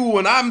to you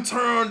and I'm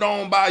turned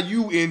on by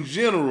you in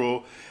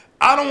general,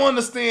 I don't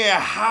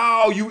understand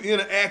how you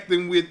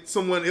interacting with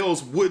someone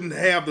else wouldn't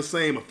have the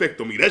same effect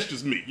on me. That's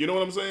just me. You know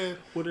what I'm saying?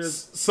 Well,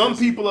 some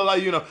people are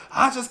like,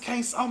 I just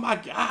can't. Oh my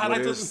God!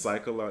 Well,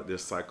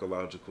 there's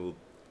psychological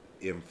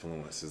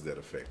influences that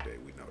affect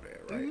that. We know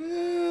that, right?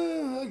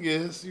 Yeah, I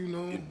guess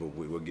But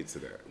we'll get to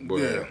that.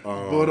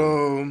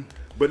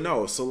 But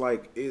no. So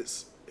like,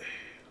 it's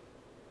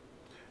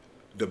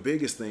the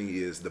biggest thing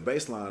is the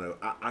baseline of.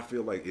 I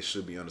feel like it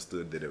should be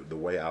understood that the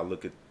way I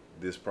look at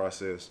this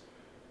process,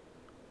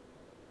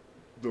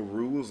 the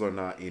rules are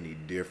not any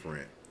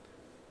different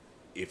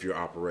if you're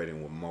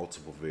operating with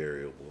multiple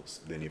variables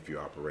than if you're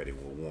operating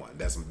with one.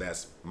 That's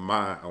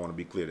I want to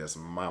be clear, that's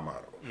my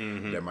model.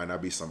 That might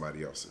not be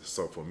somebody else's.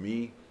 So for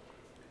me,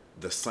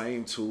 the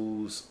same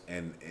tools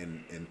and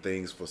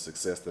things for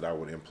success that I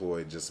would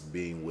employ just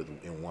being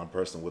in one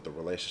person with a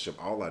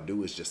relationship, all I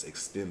do is just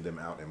extend them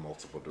out in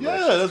multiple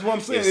directions. Yeah, that's what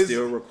I'm saying. It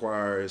still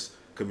requires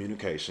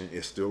communication.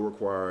 It still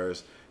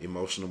requires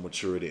emotional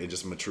maturity and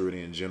just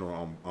maturity in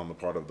general on the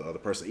part of the other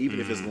person. Even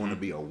if it's going to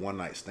be a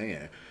one-night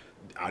stand,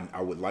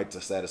 I would like to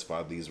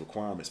satisfy these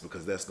requirements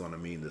because that's going to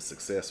mean the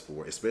success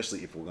for it,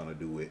 especially if we're going to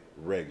do it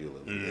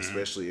regularly,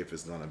 especially if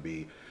it's going to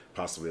be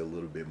possibly a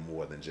little bit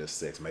more than just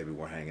sex. Maybe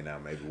we're hanging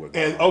out, maybe we're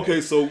going. And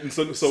okay, so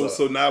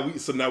now we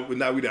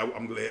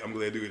I'm glad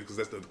to do it because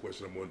that's the other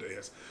question I wanted to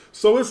ask.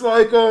 So it's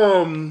like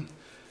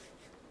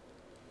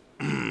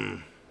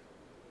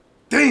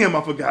damn,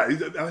 I forgot.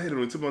 I had it on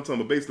the tip of my tongue,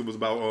 but basically it was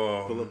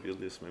about pull up your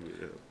list, maybe.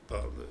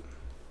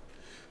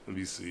 Let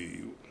me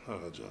see. How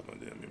did I drop my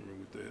damn memory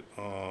with that?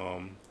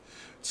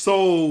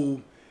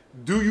 So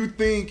do you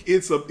think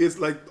it's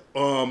like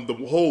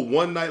the whole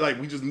one night, like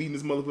we just meeting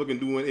this motherfucker and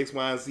doing X,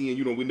 Y, and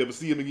Z, and we never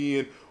see him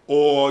again,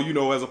 or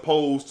as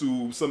opposed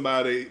to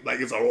somebody like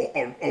it's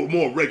a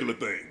more regular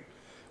thing?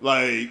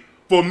 Like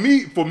for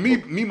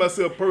me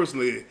myself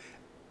personally,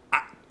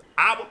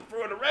 I would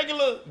prefer the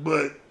regular,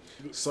 but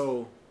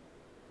so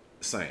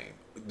same.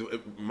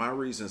 My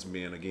reasons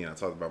being, again, I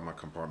talked about my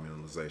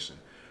compartmentalization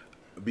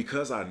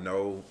because I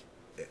know.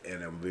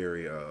 And I'm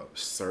very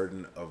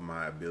certain of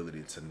my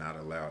ability to not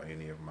allow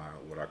any of my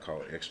what I call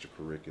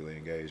extracurricular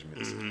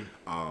engagements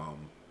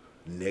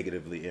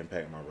negatively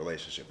impact my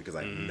relationship because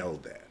I know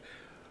that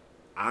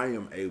I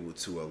am able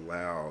to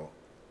allow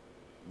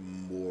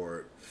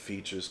more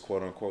features,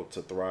 quote unquote,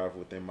 to thrive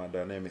within my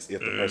dynamics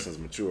if the person's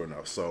mature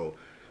enough. So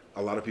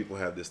a lot of people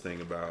have this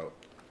thing about,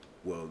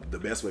 well, the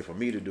best way for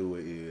me to do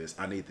it is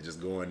I need to just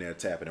go in there,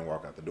 tap it, and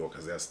walk out the door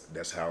because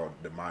that's how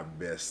my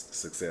best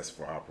success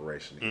for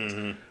operation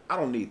is. I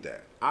don't need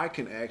that. I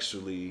can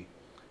actually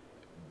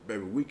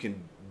baby, we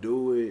can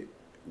do it.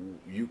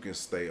 You can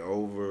stay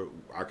over.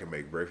 I can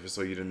make breakfast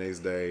for you the next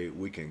day.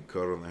 We can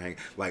cuddle and hang.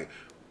 Like,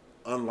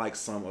 unlike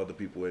some other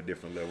people at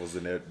different levels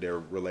in their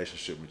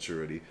relationship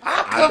maturity.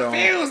 I'm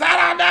confused.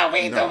 I don't know.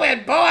 We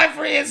doing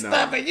boyfriend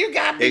stuff, and you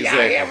got me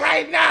out here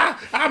right now.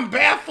 I'm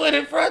barefoot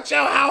in front of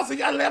your house,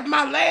 and I left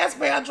my last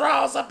pair of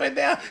drawers up in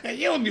there, and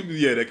you don't even...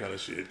 Yeah, that kind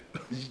of shit.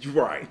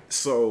 Right.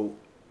 So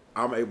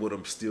I'm able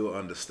to still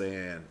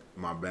understand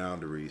my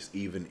boundaries,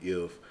 even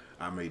if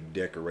I may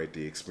decorate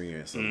the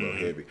experience a little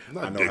heavy.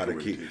 I know how to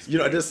keep, you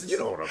know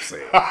what I'm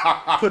saying.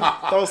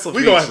 Throw some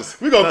features.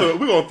 We gonna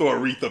throw a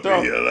wreath up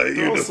in here, like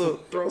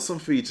throw some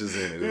features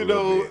in it. You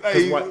know,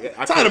 hey,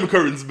 tie them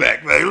curtains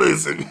back, man.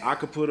 Listen, I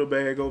could put a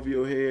bag over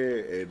your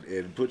head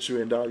and put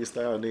you in doggy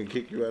style and then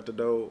kick you out the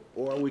door,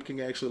 or we can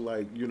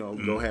actually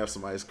go have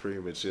some ice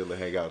cream and chill and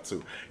hang out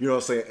too. You know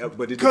what I'm saying?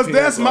 But because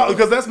that's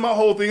my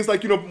whole thing. It's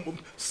like,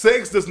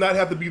 sex does not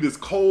have to be this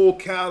cold,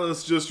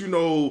 callous, just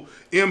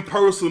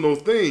impersonal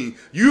thing.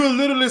 You're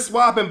literally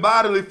swapping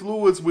bodily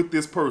fluids with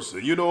this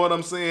person. You know what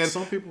I'm saying?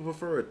 Some people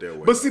prefer it that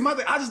way. But see, my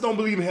thing, I just don't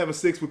believe in having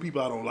sex with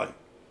people I don't like.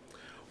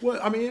 Well,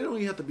 I mean, it don't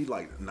even have to be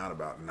not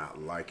about not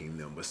liking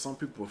them, but some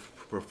people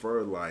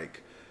prefer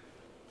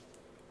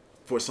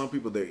for some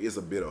people there is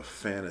a bit of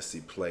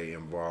fantasy play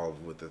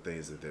involved with the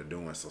things that they're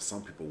doing. So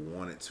some people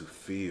want it to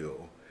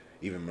feel,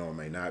 even though it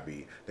may not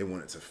be, they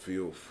want it to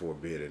feel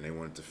forbidden. They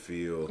want it to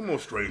feel... Come on,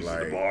 strangers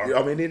at the bar.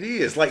 I mean, it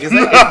is. Like, it's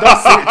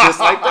just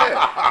like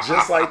that.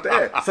 Just like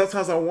that.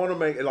 Sometimes I want to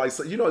make it like...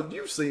 So,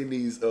 you've seen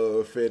these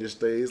fetish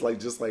things, like,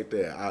 just like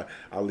that.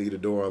 I leave the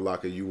door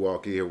unlocked and you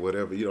walk in or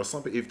whatever.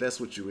 Something, if that's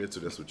what you're into,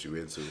 that's what you're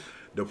into.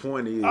 The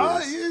point is,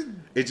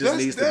 it just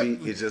needs to be...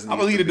 I'm going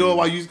to leave the door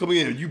while you come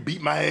in and you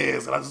beat my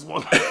ass and I just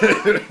want...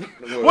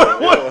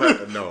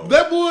 No.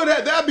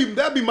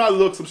 That'd be my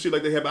look, some shit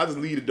like they have. I just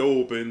leave the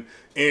door open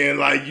and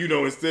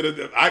instead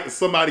of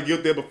somebody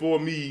get there before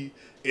me,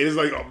 it's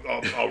like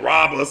a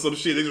robber or some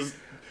shit. They just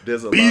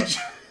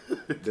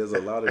there's a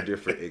lot of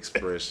different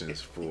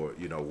expressions for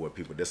what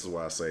people. This is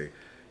why I say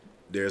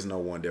there's no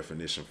one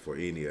definition for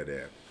any of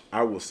that.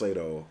 I will say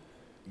though,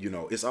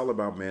 it's all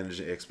about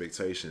managing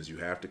expectations. You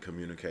have to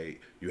communicate.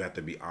 You have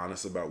to be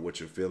honest about what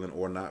you're feeling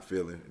or not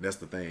feeling. That's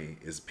the thing.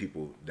 Is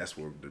people. That's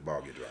where the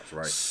ball gets dropped,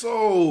 right?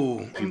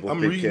 So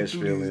I'm reading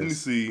through these. Let me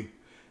see.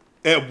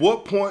 At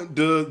what point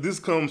does this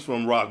comes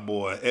from Rock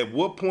Boy? At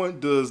what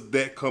point does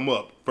that come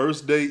up?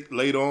 First date,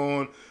 later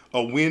on,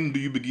 or when do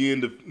you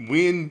begin to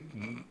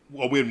when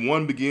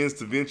one begins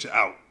to venture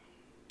out?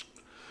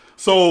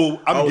 So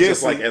I'm guessing,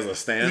 just like as a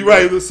stand,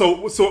 right?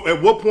 So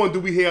at what point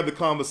do we have the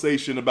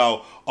conversation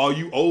about are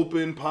you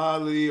open,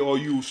 poly, or are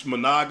you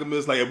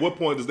monogamous? Like, at what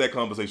point does that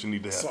conversation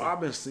need to happen? So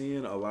I've been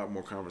seeing a lot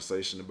more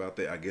conversation about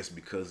that. I guess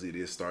because it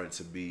is starting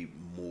to be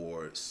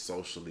more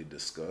socially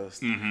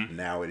discussed. Mm-hmm.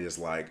 Now it is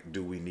like,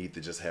 do we need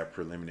to just have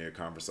preliminary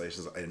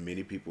conversations? And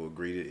many people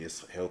agree that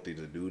it's healthy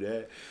to do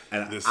that.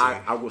 And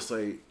I will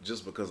say,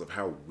 just because of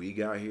how we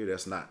got here,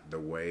 that's not the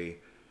way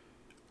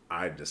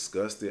I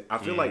discussed it. I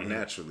feel like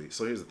naturally.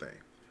 So here's the thing.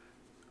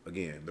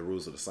 Again, the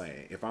rules are the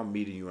same. If I'm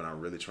meeting you and I'm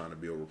really trying to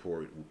build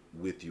rapport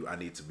with you, I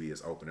need to be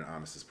as open and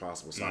honest as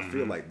possible. So I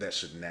feel like that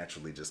should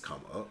naturally just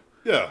come up.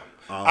 Yeah.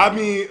 I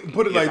mean,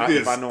 put it like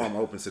this. If I know I'm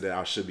open to that,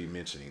 I should be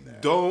mentioning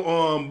that.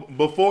 Don't,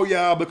 before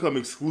y'all become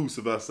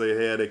exclusive, I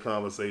say have that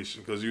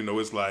conversation. Because,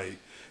 it's like,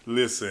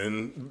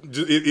 listen,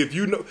 if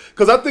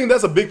because I think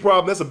that's a big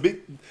problem. That's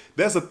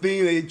a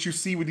thing that you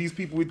see with these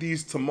people with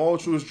these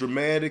tumultuous,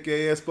 dramatic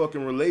ass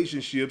fucking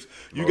relationships.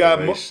 You got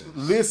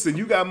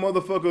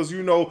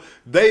motherfuckers.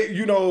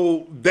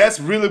 That's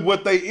really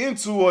what they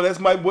into, or that's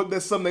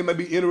something they might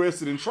be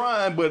interested in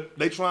trying, but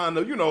they trying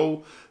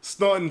to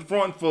stunt in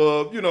front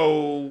for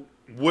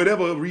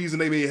whatever reason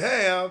they may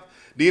have.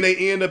 Then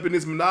they end up in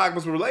this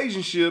monogamous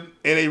relationship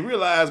and they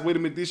realize, wait a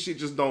minute, this shit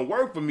just don't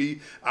work for me.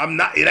 I'm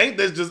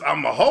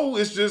a hoe.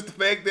 It's just the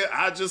fact that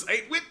I just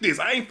ain't with this.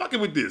 I ain't fucking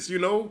with this,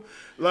 So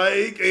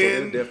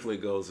it definitely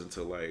goes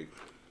into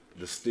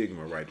the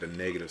stigma, right? The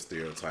negative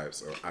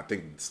stereotypes. I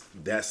think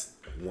that's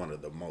one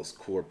of the most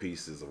core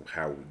pieces of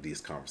how these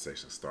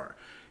conversations start,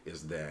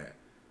 is that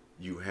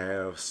you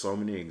have so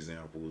many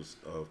examples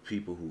of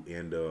people who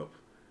end up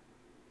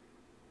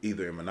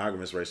either in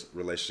monogamous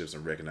relationships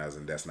and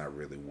recognizing that's not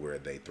really where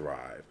they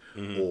thrive,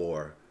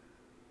 or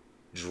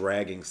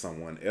dragging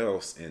someone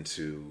else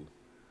into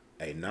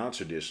a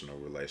non-traditional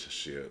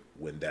relationship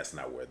when that's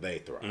not where they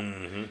thrive.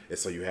 And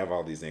so you have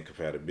all these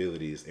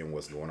incompatibilities in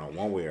what's going on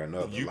one way or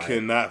another. You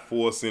cannot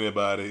force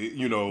anybody,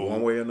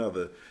 one way or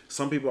another.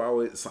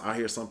 I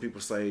hear some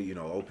people say,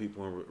 old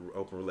people in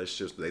open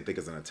relationships, they think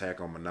it's an attack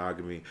on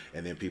monogamy,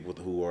 and then people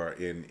who are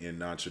in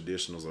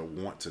non-traditionals or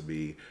want to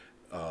be,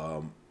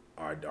 are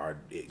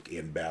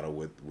in battle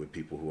with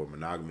people who are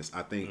monogamous.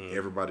 I think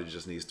everybody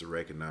just needs to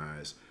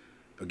recognize,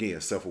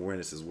 again,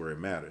 self-awareness is where it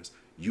matters.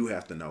 You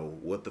have to know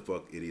what the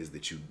fuck it is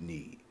that you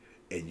need,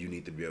 and you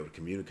need to be able to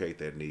communicate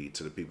that need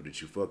to the people that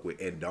you fuck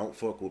with, and don't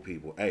fuck with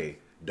people.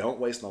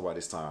 Don't waste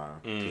nobody's time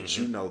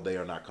that they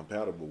are not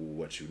compatible with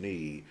what you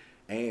need,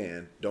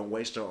 And don't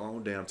waste your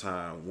own damn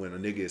time when a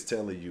nigga is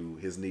telling you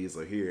his needs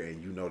are here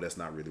and you know that's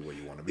not really where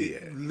you want to be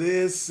at.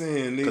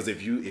 Listen, Because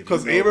I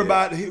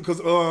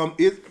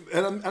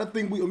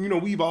think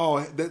we've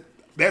all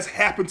that's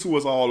happened to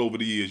us all over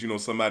the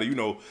years. Somebody,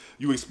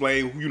 you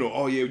explain,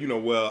 oh yeah,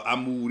 well, I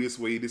move this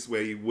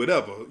way,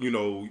 whatever,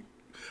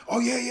 oh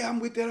yeah, I'm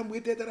with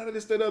that,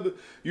 this, that, other,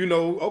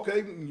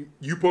 okay,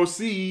 you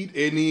proceed,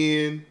 and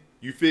then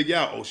you figure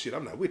out, oh shit,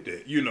 I'm not with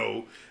that,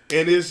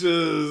 and it's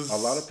just a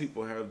lot of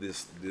people have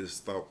this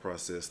thought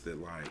process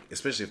that, like,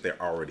 especially if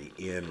they're already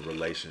in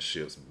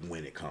relationships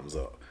when it comes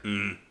up.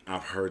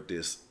 I've heard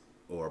this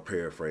or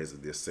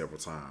paraphrased this several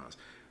times.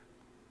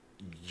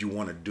 You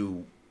want to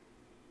do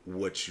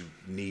what you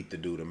need to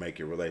do to make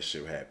your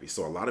relationship happy.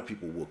 So a lot of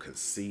people will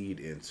concede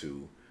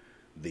into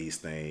these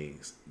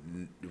things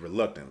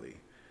reluctantly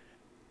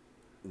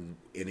and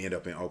end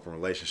up in open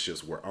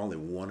relationships where only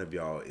one of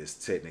y'all is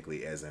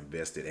technically as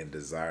invested and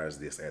desires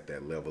this at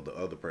that level. The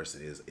other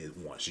person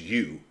wants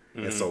you.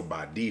 And so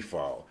by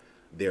default,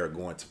 they're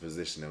going to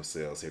position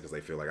themselves here because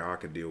they feel like, oh, I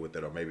could deal with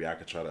it, or maybe I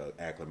could try to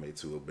acclimate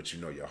to it, but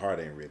your heart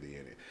ain't really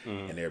in it.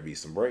 And there'll be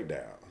some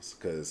breakdowns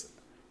because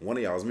one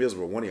of y'all is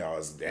miserable, one of y'all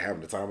is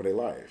having the time of their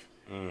life.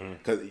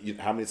 Because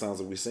how many times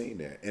have we seen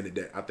that?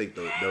 And I think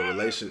the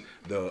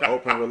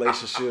open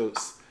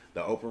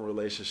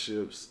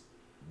relationships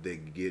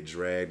that get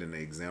dragged, and the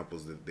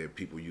examples that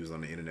people use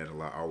on the internet a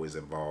lot always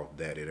involve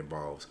that. It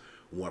involves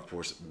one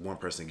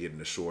person getting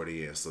the short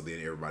end, so then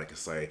everybody can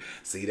say,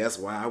 see, that's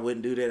why I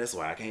wouldn't do that, that's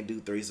why I can't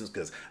do threesomes,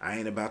 because I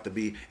ain't about to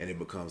be, and it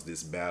becomes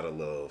this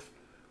battle of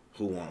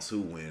who wants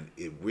who, when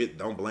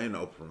don't blame the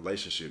open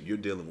relationship. You're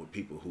dealing with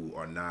people who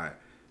are not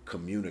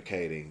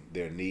communicating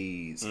their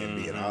needs and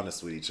being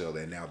honest with each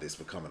other, and now this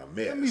becoming a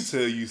mess. Let me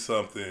tell you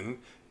something.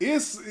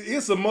 It's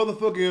a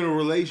motherfucker in a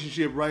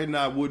relationship right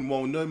now wouldn't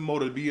want nothing more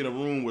to be in a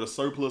room with a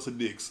surplus of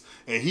dicks,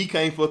 and he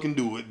can't fucking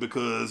do it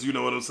because, you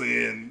know what I'm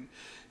saying,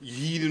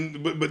 he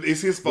didn't. But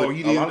it's his fault.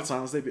 A lot of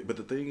times but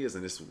the thing is,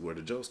 and this is where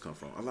the jokes come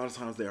from, a lot of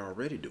times they're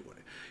already doing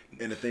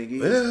it. And the thing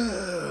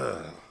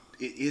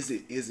is,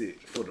 is it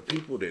for the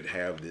people that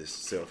have this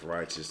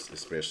self-righteous,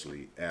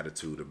 especially,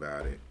 attitude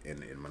about it,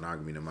 and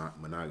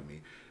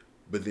monogamy,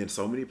 but then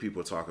so many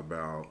people talk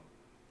about,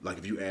 like,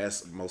 if you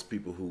ask most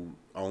people who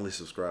only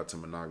subscribe to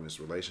monogamous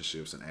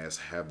relationships and ask,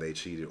 have they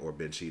cheated or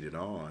been cheated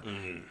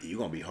on, you're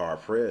going to be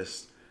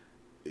hard-pressed.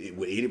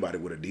 With anybody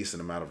with a decent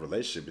amount of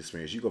relationship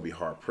experience, you're going to be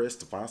hard-pressed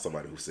to find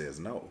somebody who says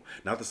no.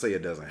 Not to say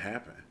it doesn't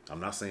happen.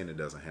 I'm not saying it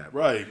doesn't happen.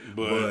 Right,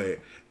 but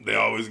they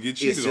always get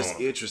cheated on. It's just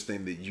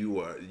interesting that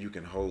you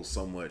can hold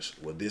so much,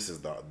 well, this is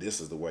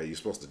the way you're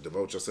supposed to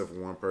devote yourself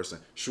to one person.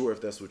 Sure, if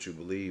that's what you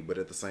believe, but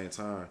at the same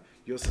time,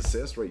 your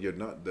success rate,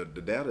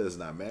 the data is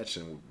not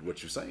matching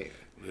what you're saying.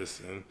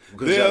 Listen,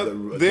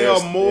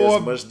 there's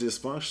much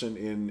dysfunction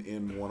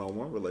in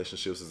one-on-one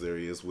relationships as there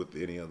is with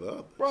any of the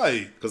others.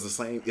 Right. Because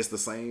the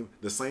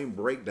same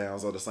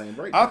breakdowns are the same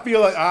breakdowns. I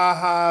feel like our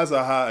highs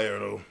are higher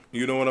though.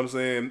 You know what I'm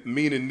saying?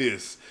 Meaning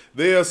this.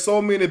 There are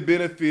so many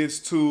benefits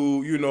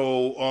to,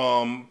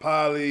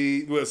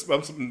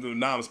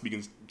 now I'm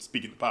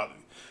speaking poly.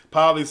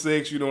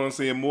 Polysex, you know what I'm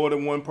saying? More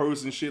than one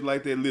person, shit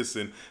like that.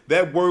 Listen,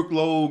 that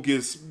workload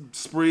gets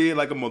spread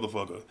like a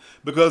motherfucker.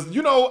 Because,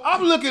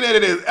 I'm looking at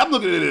it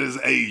as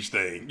an age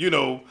thing.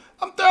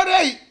 I'm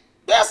 38.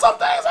 There's some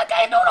things I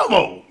can't do no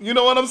more. You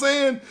know what I'm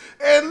saying?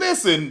 And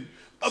listen.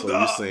 So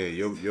you're saying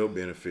your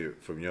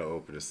benefit from your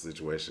open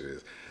situation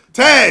is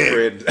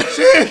tag.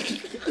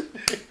 Shit.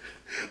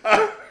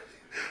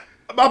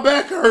 My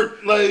back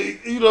hurt.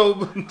 Like,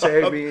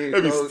 tag me in,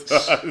 coach.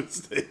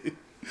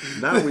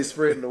 Now we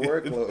spreading the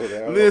workload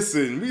out.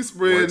 Listen, we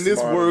spreading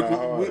this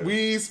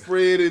we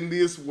spreading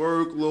this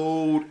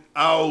workload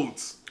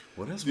out.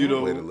 Well, that's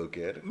one way to look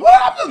at it.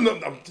 Well,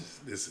 I'm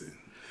just listen.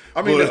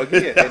 I mean,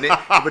 again,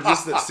 but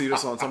just see,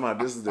 that's what I'm talking about.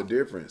 This is the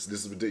difference.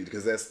 This is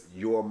because that's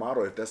your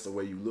model. If that's the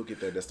way you look at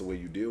that, that's the way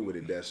you deal with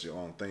it. That's your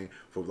own thing.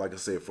 For, like I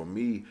said, for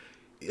me,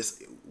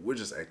 we're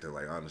just acting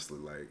like, honestly,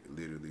 like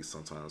literally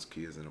sometimes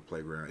kids in the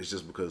playground. It's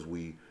just because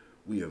we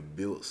have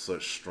built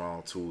such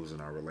strong tools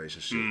in our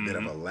relationship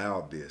that have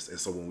allowed this. And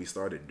so when we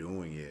started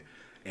doing it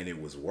and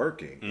it was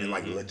working and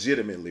like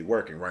legitimately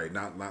working, right?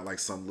 Not like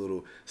some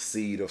little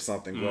seed of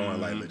something growing,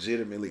 like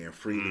legitimately and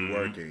freely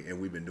working. And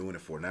we've been doing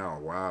it for now a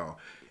while.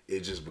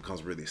 It just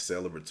becomes really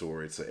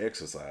celebratory to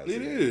exercise.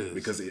 It is.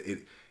 Because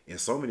it in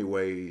so many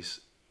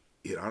ways,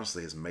 it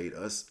honestly has made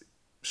us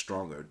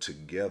stronger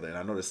together. And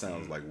I know this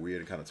sounds like weird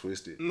and kind of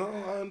twisted. No,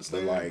 I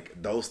understand. But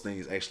like those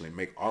things actually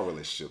make our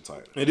relationship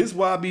tighter. And this is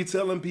why I be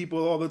telling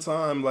people all the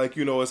time, like,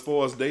 as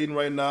far as dating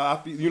right now,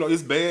 I feel,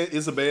 it's bad.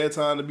 It's a bad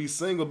time to be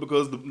single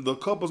because the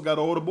couples got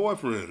older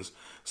boyfriends.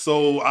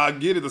 So I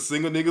get it. The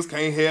single niggas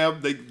can't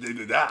have,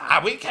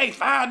 we can't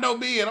find no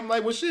man. I'm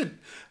like, well, shit.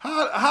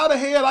 How the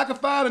hell I can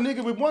find a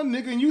nigga with one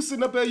nigga and you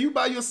sitting up there, you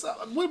by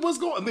yourself? What's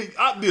going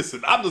on?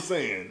 Listen, I'm just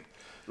saying.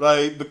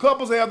 Like, the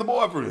couples have the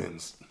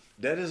boyfriends.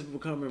 That is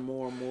becoming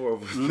more and more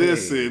of a thing.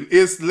 Listen,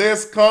 it's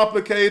less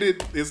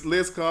complicated. It's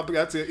less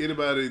complicated. I tell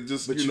anybody,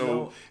 just,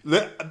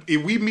 But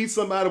if we meet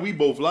somebody we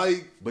both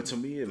like. But to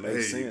me, it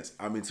makes sense.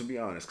 I mean, to be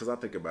honest, because I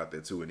think about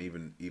that too, and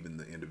even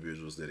the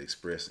individuals that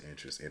express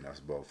interest in us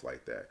both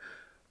like that,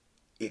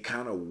 it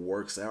kind of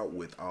works out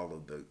with all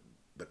of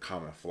the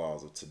common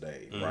flaws of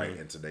today, right?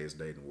 In today's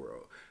dating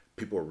world.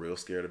 People are real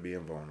scared of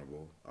being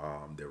vulnerable.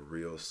 They're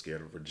real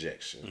scared of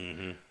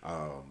rejection.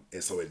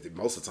 And so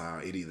most of the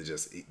time, it either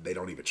they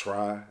don't even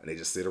try. They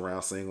just sit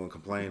around single and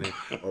complaining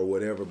or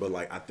whatever. But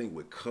like, I think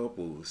with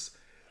couples,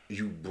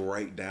 you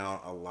break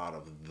down a lot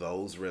of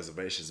those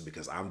reservations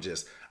because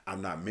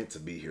I'm not meant to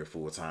be here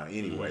full time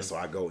anyway. So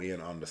I go in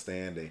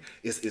understanding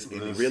it's just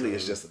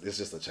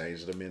a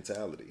change of the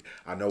mentality.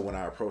 I know when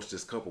I approach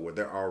this couple where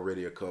they're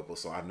already a couple,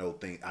 so I know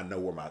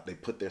where they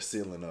put their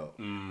ceiling up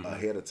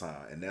ahead of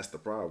time. And that's the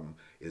problem,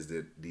 is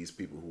that these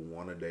people who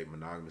want to date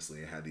monogamously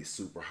and have these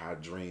super high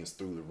dreams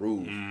through the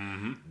roof,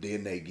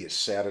 then they get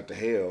shattered to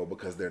hell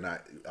because they're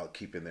not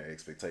keeping their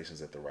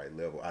expectations at the right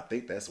level. I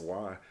think that's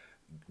why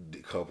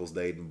couples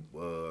dating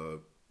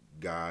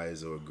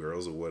guys or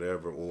girls or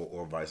whatever,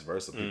 or vice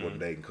versa, people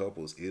dating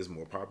couples is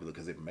more popular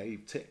because it may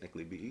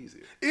technically be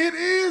easier. It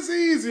is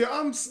easier.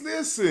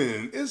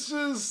 Listen, it's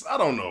just, I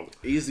don't know.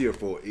 Easier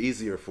for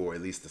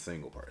at least the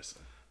single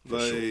person.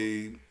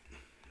 Like,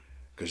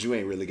 because you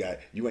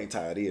ain't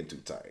tied in too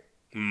tight.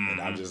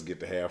 And I just get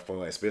to have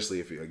fun,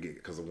 especially if you get,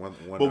 because one.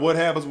 But what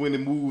happens when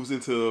it moves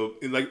into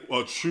like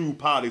a true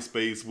poly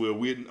space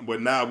where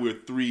now we're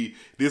three?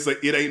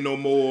 It ain't no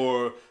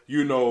more,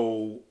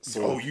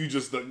 So you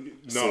just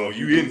no,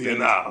 you in here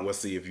now. Well,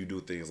 see, if you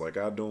do things like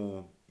I do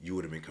them, you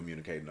would have been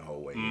communicating the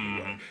whole way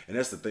anyway. And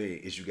that's the thing,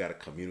 is you got to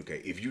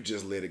communicate. If you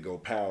just let it go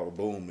power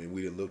boom and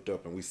we looked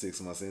up and we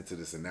 6 months into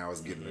this and now it's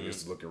getting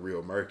it's looking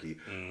real murky,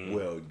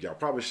 well, y'all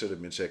probably should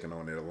have been checking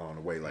on it along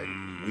the way. Like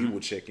we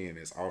will check in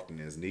as often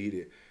as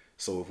needed.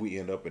 So if we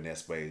end up in that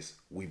space,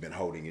 we've been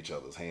holding each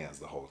other's hands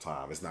the whole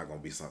time. It's not going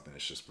to be something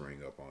that should spring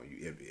up on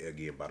you,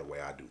 again, by the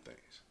way I do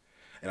things.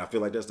 And I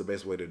feel like that's the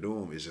best way to do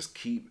them, is just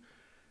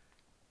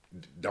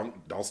don't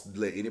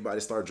let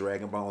anybody start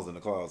dragging bones in the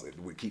closet.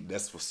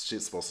 That's what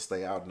shit's supposed to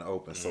stay out in the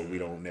open, so we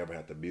don't never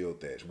have to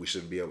build that. We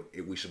should be able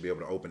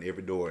to open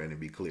every door and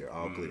it be clear,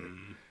 all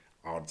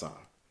the time.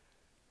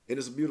 It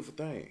is a beautiful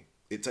thing.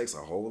 It takes a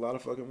whole lot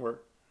of fucking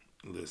work.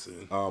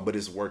 Listen, but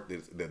it's worth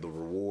it. That the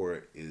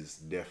reward is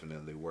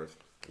definitely worth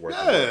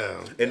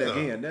it. And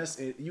again,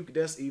 that's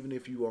even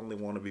if you only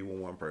want to be with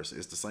one person.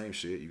 It's the same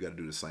shit. You got to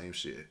do the same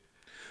shit.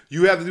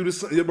 You have to do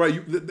the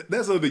right.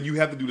 That's the other thing. You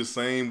have to do the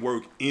same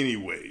work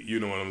anyway. You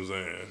know what I'm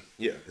saying?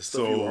 Yeah, it's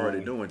stuff you're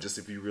already doing. Just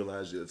if you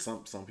realize that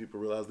some people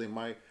realize they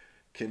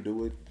can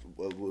do it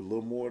a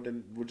little more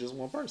than with just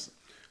one person.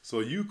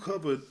 So you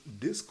covered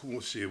this cool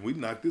shit. We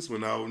knocked this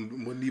one out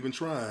and wasn't even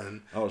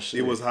trying. Oh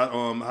shit! It was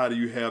how do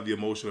you have the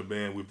emotional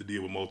bandwidth to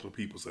deal with multiple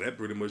people? So that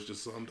pretty much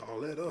just summed all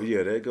that up.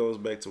 Yeah, that goes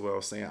back to what I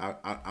was saying.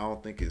 I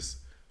don't think it's.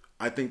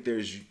 I think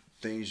there's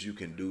things you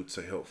can do to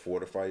help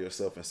fortify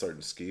yourself in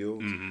certain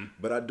skills,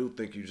 but I do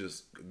think you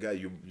just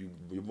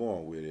you're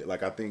born with it.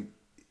 Like I think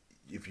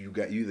if you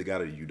either got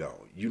it or you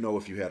don't.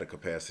 If you had a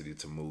capacity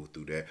to move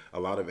through that. A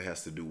lot of it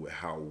has to do with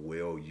how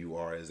well you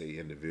are as a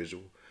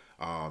individual,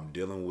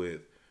 dealing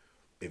with.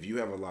 If you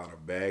have a lot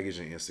of baggage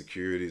and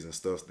insecurities and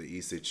stuff that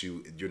eats at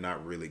you, you're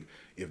not really.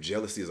 If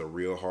jealousy is a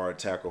real hard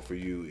tackle for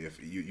you,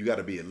 if you got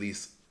to be at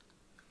least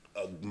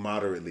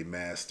moderately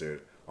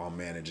mastered on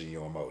managing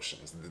your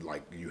emotions.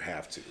 Like you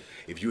have to.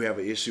 If you have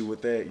an issue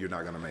with that, you're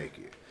not gonna make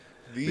it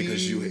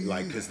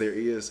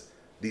because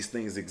these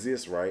things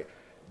exist, right?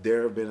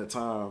 There have been a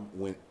time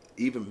when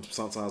even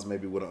sometimes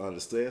maybe with an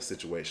understood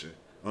situation,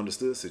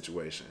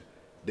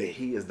 that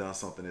he has done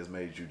something that's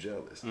made you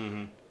jealous.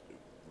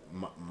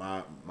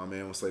 My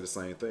man will say the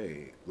same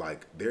thing.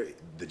 Like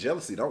the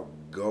jealousy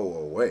don't go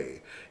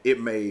away.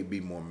 It may be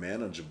more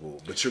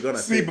manageable, but you're gonna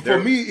see. But for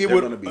me,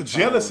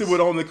 jealousy would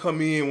only come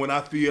in when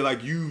I feel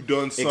like you've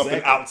done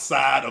something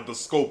outside of the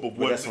scope of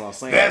what. That's what I'm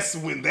saying.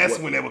 That's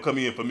when that would come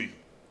in for me.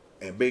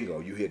 And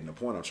bingo, you hitting the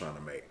point I'm trying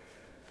to make.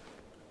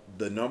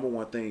 The number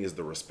one thing is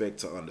the respect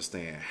to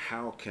understand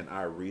how can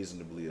I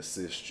reasonably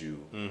assist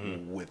you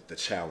with the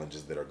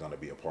challenges that are going to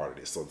be a part of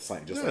this. So the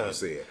same, just like you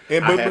said.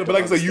 And but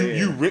like I said,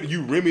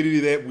 you remedy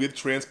that with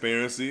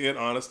transparency and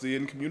honesty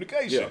and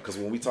communication. Yeah, because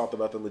when we talked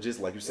about the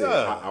logistics, like you said,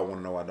 I want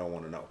to know, I don't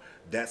want to know.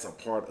 That's a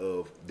part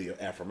of the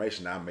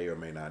affirmation I may or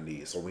may not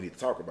need. So we need to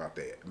talk about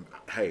that.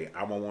 Hey,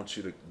 I'm gonna want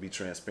you to be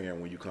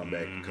transparent when you come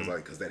back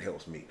because that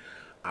helps me.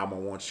 I'm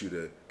gonna want you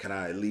to. Can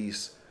I at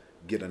least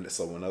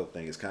so another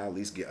thing is, can I at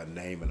least get a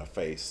name and a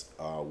face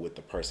with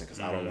the person,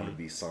 because I don't want to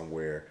be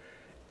somewhere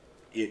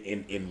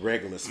in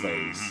regular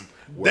space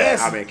where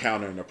I'm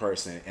encountering a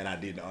person and I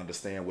didn't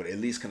understand what. At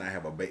least can I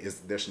have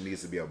there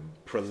needs to be a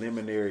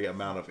preliminary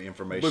amount of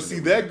information. But see,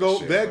 that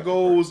goes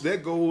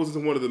into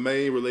one of the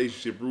main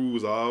relationship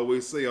rules I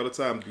always say all the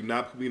time. Do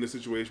not put me in a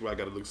situation where I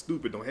got to look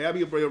stupid. Don't have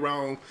me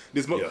around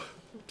this much.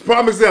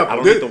 Prime example. I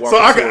don't need to walk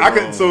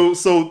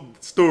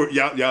story.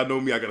 Y'all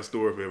know me. I got a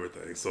story for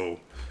everything. So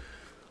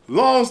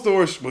Long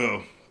story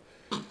well,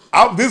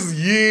 this is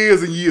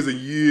years and years and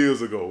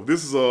years ago.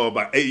 This is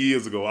about 8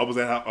 years ago. I was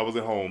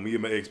at home. Me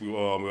and my ex we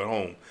were at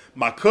home.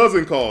 My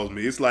cousin calls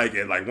me. It's like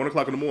at like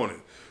 1:00 in the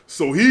morning.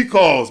 So he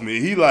calls me.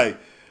 He like,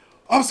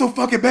 I'm so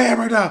fucking bad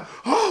right now.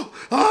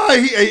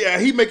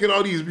 He making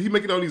all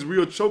these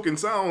real choking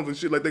sounds and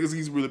shit like that because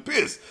he's really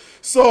pissed.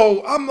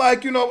 So I'm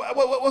like,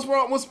 what's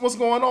wrong? What's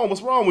going on?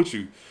 What's wrong with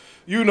you?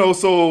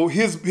 So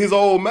his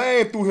old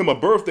man threw him a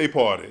birthday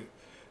party.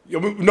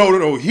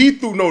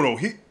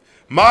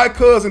 My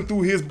cousin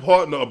threw his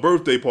partner a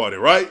birthday party,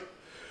 right?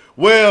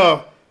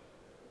 Well,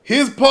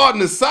 his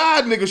partner's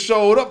side nigga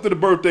showed up to the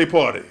birthday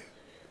party.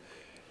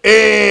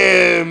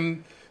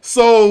 And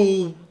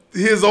so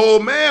his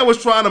old man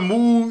was trying to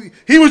move.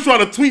 He was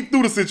trying to tweet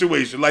through the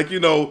situation. Like,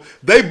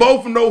 they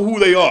both know who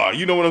they are.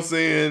 You know what I'm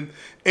saying?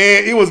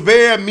 And it was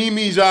very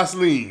Mimi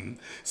Jocelyn.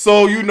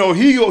 So,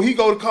 he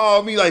go to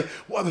call me like,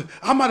 well,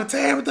 I'm about to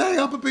tear everything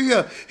up in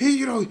here.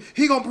 He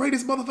gonna bring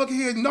this motherfucker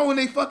here knowing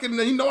they fucking,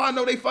 I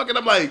know they fucking.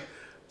 I'm like,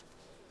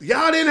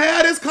 y'all didn't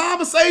have this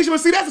conversation. But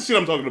see, that's the shit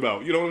I'm talking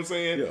about. You know what I'm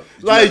saying? Yeah.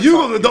 Like, you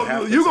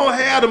gonna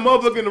have the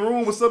motherfucker in the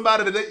room with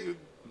somebody that they...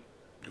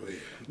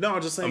 No,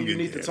 I'm just saying you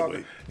need to talk.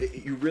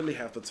 You really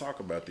have to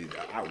talk about these.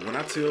 When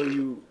I tell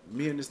you,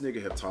 me and this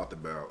nigga have talked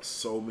about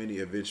so many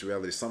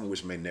eventualities, some of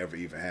which may never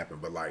even happen,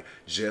 but like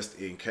just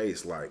in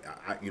case, like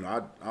I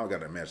don't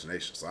got an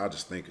imagination, so I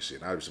just think of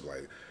shit. And I just be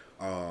like,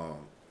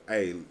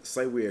 hey,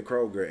 say we're at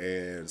Kroger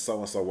and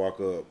so walk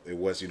up. It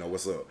was,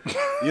 what's up? You know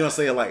what I'm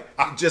saying? Like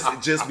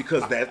just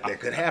because that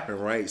could happen,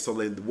 right? So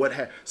like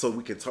so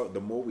we can talk.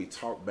 The more we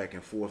talk back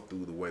and forth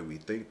through the way we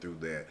think through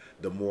that,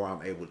 the more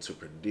I'm able to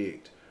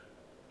predict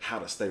how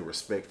to stay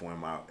respectful in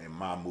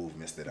my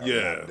movements that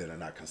are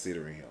not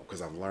considering him, because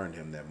I've learned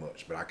him that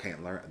much, but I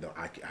can't learn.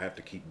 I have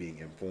to keep being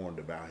informed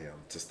about him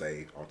to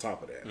stay on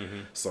top of that.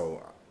 Mm-hmm.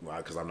 So,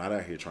 because I'm not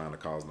out here trying to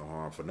cause no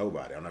harm for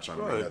nobody. I'm not trying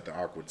to make nothing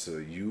awkward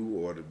to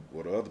you or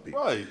the other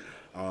people. Right.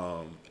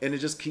 And it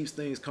just keeps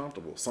things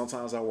comfortable.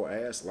 Sometimes I will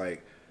ask,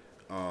 like,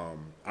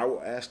 I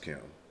will ask him,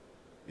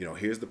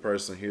 here's the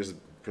person, here's the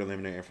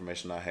preliminary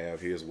information I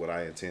have, here's what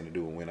I intend to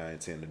do and when I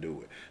intend to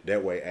do it.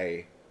 That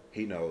way,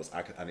 he knows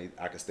I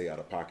can stay out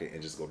of pocket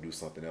and just go do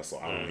something else, so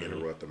I don't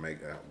interrupt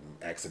or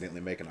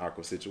accidentally make an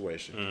awkward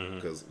situation,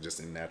 because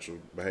just in natural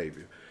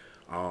behavior.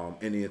 And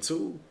then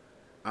two,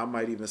 I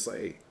might even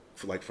say,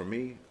 for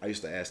me, I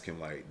used to ask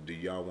him like, do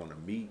y'all want to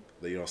meet?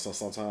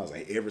 Sometimes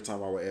like every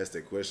time I would ask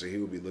that question, he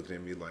would be looking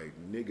at me like,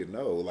 nigga,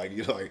 no, like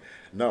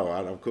no,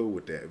 I'm cool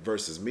with that.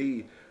 Versus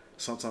me,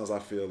 sometimes I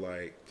feel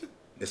like,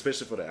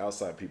 especially for the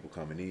outside people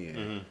coming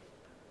in,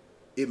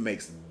 it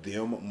makes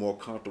them more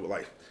comfortable.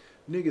 Like,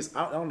 niggas,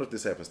 I don't know if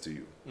this happens to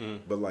you,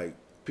 but like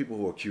people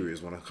who are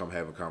curious want to come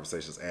having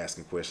conversations,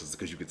 asking questions,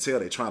 because you can tell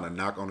they're trying to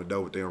knock on the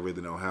door, but they don't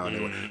really know how.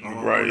 And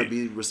I want to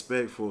be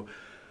respectful.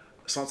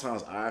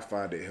 Sometimes I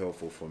find it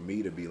helpful for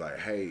me to be like,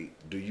 hey,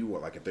 do you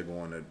want, like if they're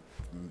going to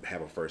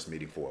have a first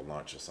meeting for a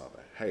lunch or something,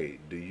 hey,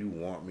 do you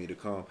want me to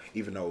come?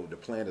 Even though the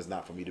plan is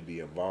not for me to be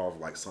involved,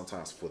 like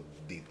sometimes for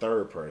the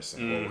third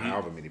person or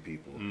however many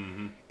people,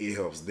 it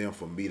helps them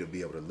for me to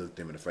be able to look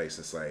them in the face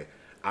and say,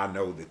 I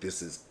know that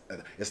this is,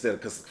 instead of,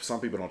 because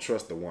some people don't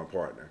trust the one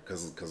partner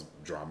because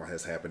drama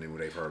has happened and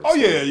they've heard of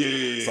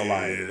yeah. So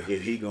like,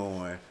 if he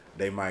going,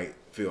 they might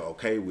feel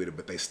okay with it,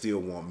 but they still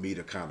want me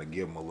to kind of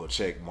give them a little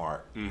check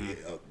mark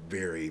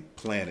very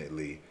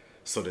plannedly,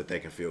 so that they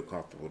can feel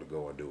comfortable to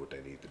go and do what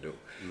they need to do.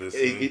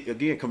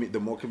 Again, the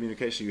more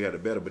communication you have, the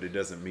better, but it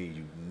doesn't mean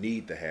you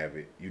need to have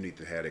it. You need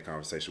to have that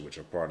conversation with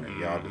your partner.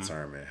 Y'all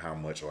determine how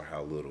much or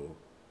how little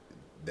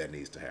that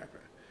needs to happen.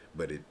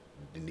 But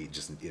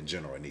just in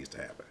general, it needs to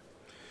happen.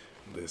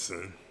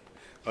 Listen,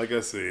 like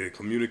I said,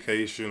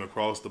 communication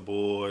across the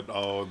board,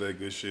 all that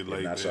good shit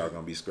like that. Y'all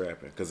gonna be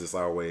scrapping, because it's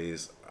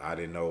always, I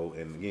didn't know,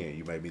 and again,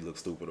 you made me look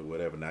stupid or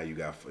whatever. Now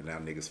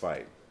niggas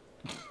fighting.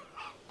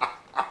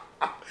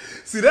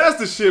 See, that's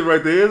the shit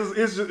right there.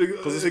 It's just,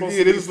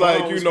 it's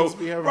like,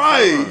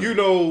 right,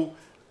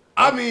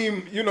 I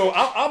mean,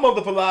 I'm of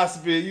the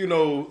philosophy,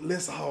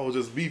 let's all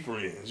just be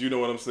friends. You know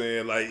what I'm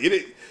saying? Like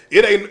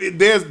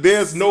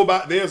there's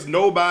nobody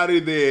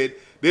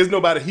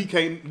he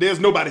can't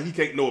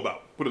know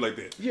about. Put it like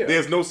that. Yeah.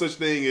 There's no such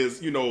thing as,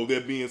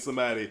 there being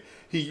somebody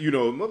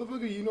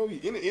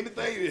motherfucker,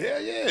 anything,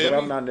 hell yeah. But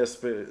I'm not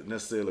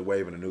necessarily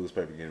waving a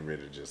newspaper, getting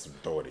ready to just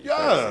throw it in your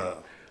face.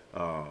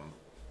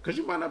 Because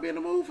you might not be in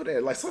the mood for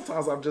that. Like,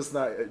 sometimes I'm just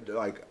not,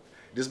 like,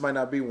 this might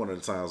not be one of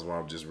the times where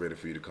I'm just ready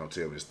for you to come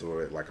tell me the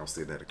story like I'm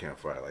sitting at a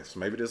campfire. Like, so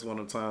maybe this is one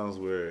of the times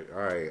where,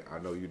 all right, I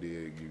know you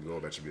did, you go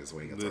about your business.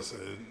 We ain't gonna talk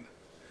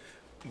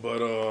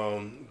about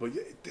it. But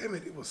yeah, damn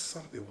it, it was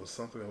something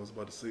I was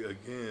about to say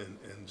again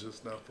and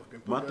just not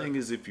fucking. My thing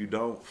is, if you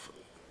don't,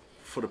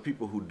 for the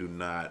people who do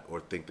not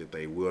or think that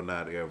they will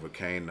not ever,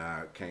 can't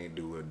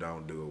do it,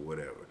 don't do it,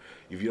 whatever.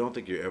 If you don't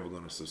think you're ever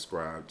going to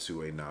subscribe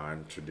to a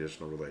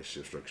non-traditional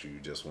relationship structure, you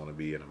just want to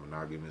be in a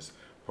monogamous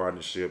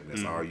partnership, and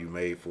that's all you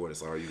made for.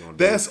 That's all you're gonna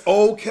do. That's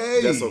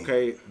okay. That's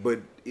okay,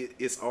 but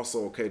it's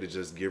also okay to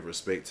just give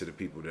respect to the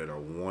people that are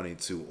wanting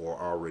to or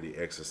already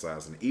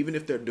exercising, even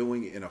if they're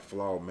doing it in a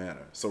flawed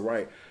manner. So,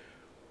 right,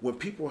 when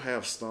people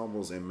have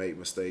stumbles and make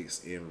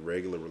mistakes in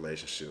regular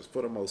relationships,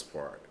 for the most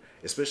part,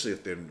 especially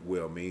if they're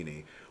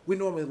well-meaning, we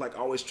normally like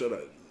always try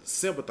to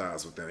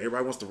sympathize with them.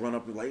 Everybody wants to run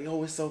up and like,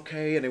 oh, it's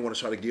okay, and they want to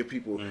try to give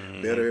people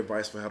better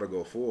advice for how to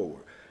go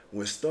forward.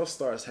 When stuff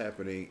starts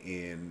happening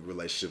in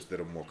relationships that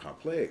are more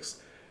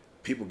complex,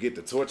 people get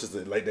the torches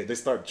and like they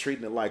start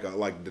treating it like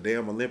the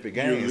damn Olympic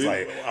Games.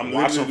 Like I'm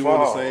watch them doing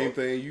fall. the same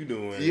thing you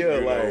doing. Yeah,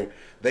 you like know,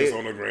 just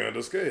on a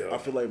grander scale. I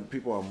feel like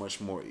people are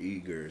much more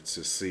eager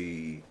to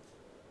see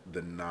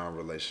the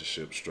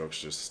non-relationship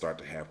structures start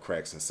to have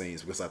cracks and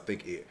seams, because I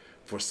think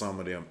for some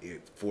of them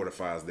it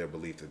fortifies their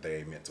belief that they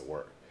ain't meant to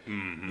work.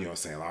 Mm-hmm. You know what I'm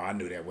saying? Oh, I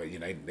knew that way. You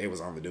know, they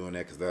was only doing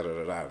that because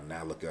da.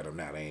 Now look at them.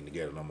 Now they ain't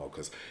together no more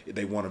because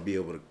they want to be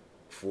able to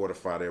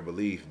fortify their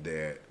belief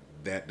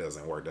that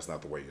doesn't work. That's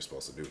not the way you're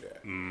supposed to do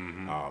that.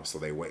 Mm-hmm. So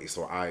they wait.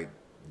 So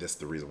that's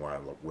the reason why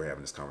we're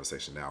having this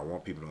conversation now. I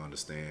want people to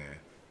understand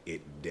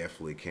it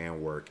definitely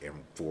can work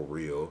and for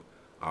real.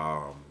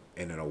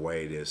 And in a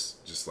way that's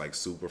just like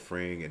super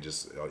freeing and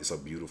just it's a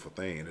beautiful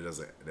thing. And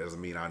it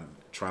doesn't mean I'm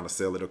trying to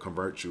sell it or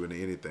convert you into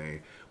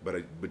anything,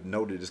 but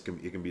know that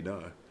it can be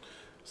done.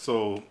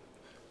 So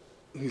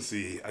let me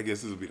see. I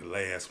guess this will be the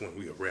last one.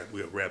 We'll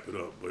wrap it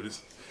up. But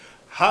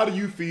how do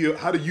you feel?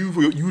 How do you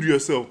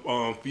yourself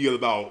feel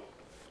about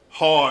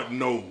hard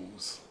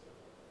nose?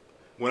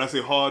 When I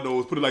say hard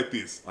nose, put it like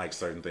this. Like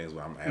certain things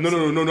where I'm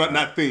no,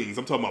 not things.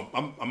 I'm talking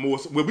about. I'm more.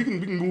 Well, we can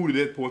move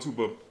to that point too.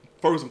 But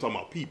first, I'm talking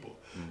about people.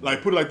 Mm-hmm.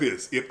 Like, put it like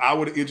this: if I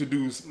were to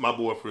introduce my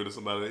boyfriend to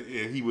somebody,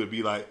 and he would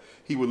be like,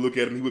 he would look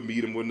at him, he would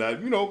meet him,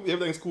 whatnot. You know,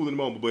 everything's cool in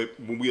the moment. But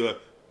when we are,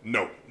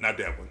 no, not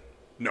that one.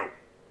 No.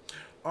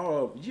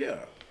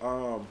 Yeah.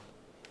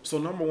 So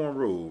number one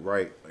rule,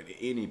 right?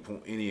 Any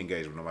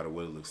engagement, no matter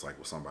what it looks like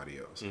with somebody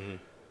else.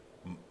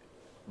 Mm-hmm.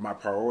 My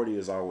priority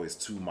is always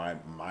to my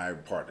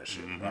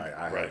partnership. Mm-hmm. Right?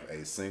 I have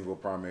a single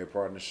primary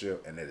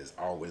partnership, and it is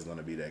always going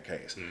to be that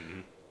case.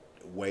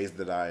 Mm-hmm. Ways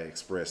that I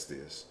express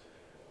this: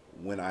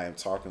 when I am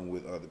talking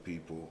with other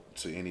people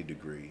to any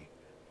degree,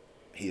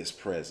 he is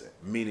present.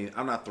 Meaning,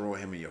 I'm not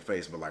throwing him in your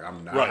face, but like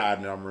I'm not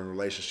hiding I'm in a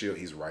relationship.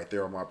 He's right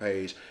there on my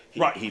page.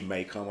 He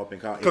may come up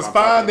and because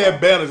find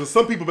that balance. And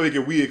some people make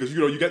it weird because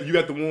you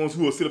got the ones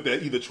who will sit up there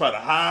either try to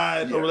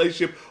hide a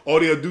relationship or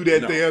they'll do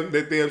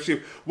that damn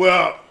shit.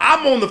 Well,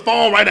 I'm on the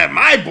phone right now.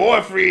 My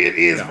boyfriend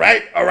is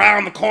right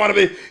around the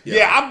corner.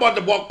 Yeah, I'm about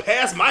to walk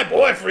past my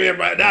boyfriend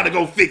right now to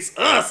go fix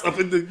us up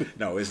in the.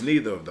 No, it's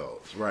neither of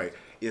those. Right.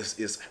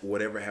 It's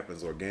whatever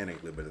happens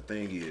organically, but the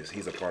thing is,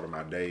 he's a part of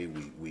my day.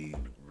 We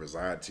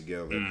reside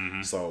together.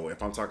 Mm-hmm. So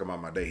if I'm talking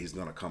about my day, he's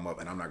gonna come up,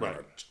 and I'm not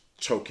gonna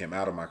choke him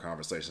out of my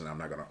conversation. I'm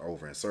not gonna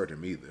over insert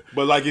him either.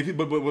 But like if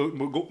but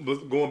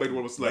going back to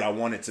what was like, but I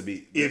want it to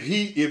be if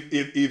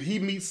he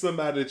meets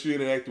somebody that you're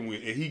interacting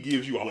with and he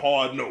gives you a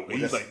hard no, and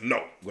he's like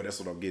no. Well,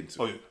 that's what I'm getting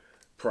to. Oh, yeah.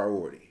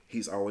 Priority.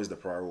 He's always the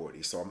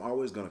priority. So I'm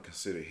always gonna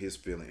consider his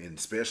feeling, and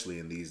especially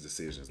in these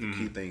decisions. The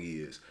key thing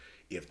is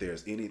if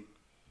there's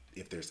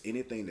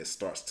anything that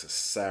starts to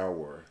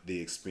sour the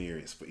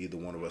experience for either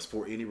one of us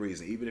for any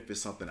reason, even if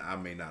it's something I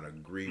may not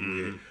agree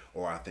with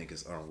or I think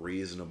is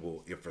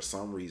unreasonable, if for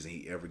some reason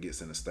he ever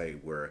gets in a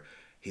state where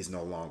he's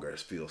no longer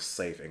feels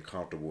safe and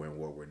comfortable in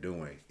what we're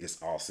doing, it's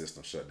all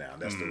systems shut down.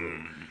 That's the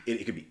rule.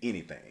 It could be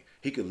anything.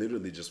 He could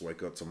literally just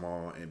wake up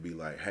tomorrow and be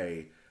like,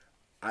 hey,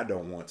 I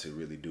don't want to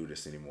really do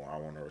this anymore. I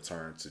want to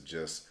return to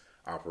just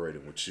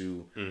operating with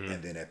you,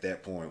 and then at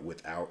that point,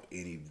 without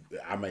any,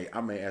 I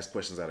may ask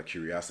questions out of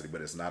curiosity,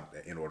 but it's not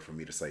in order for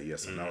me to say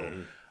yes or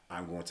no.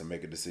 I'm going to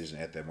make a decision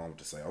at that moment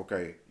to say,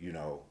 okay,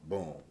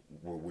 boom,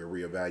 we're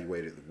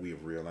reevaluated, we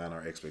have realigned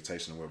our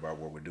expectation about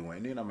what we're doing,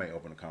 and then I may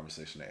open a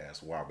conversation to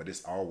ask why. But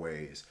it's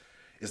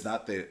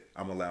not that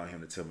I'm allowing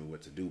him to tell me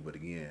what to do, but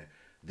again,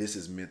 this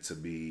is meant to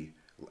be,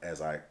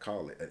 as I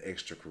call it, an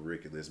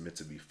extracurricular. It's meant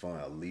to be fun,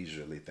 a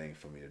leisurely thing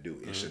for me to do.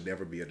 It should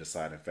never be a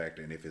deciding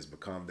factor. And if it's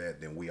become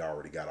that, then we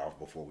already got off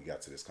before we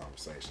got to this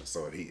conversation.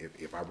 So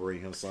if I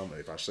bring him something,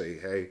 if I say,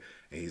 hey,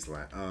 and he's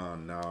like,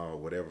 no,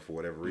 whatever, for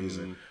whatever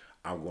reason,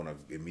 I'm going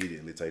to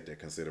immediately take that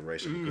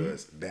consideration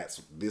because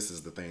this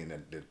is the thing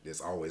that's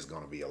always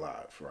going to be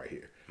alive right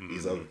here.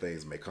 These other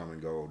things may come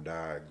and go,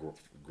 die,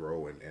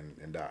 grow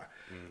and die.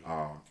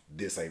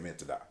 This ain't meant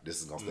to die.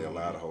 This is going to stay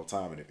alive the whole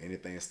time. And if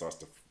anything starts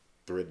to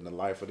threaten the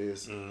life of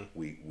this,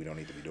 we don't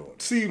need to be doing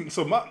it. See,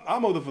 so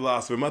I'm of the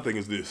philosophy. My thing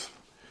is this,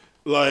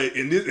 like,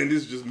 and this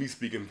is just me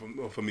speaking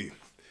for me.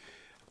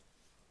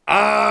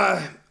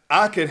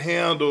 I can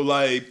handle,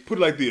 like, put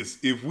it like this: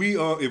 if we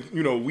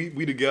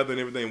together and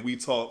everything, we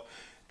talk,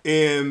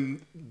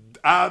 and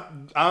I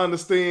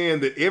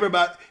understand that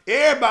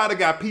everybody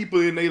got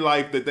people in their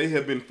life that they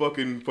have been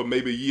fucking for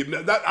maybe a year.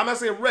 I'm not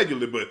saying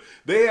regularly, but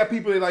they have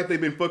people in their life they've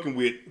been fucking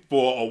with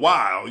for a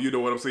while. You know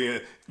what I'm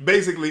saying?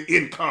 Basically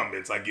in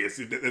comments, I guess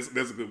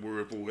that's a good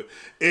word for it.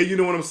 And you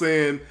know what I'm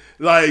saying?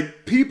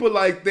 Like people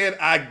like that,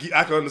 I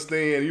can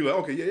understand. You're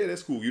like, okay, yeah,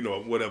 that's cool. You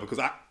know, whatever.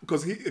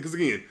 Because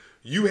again,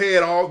 you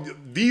had all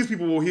these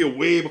people were here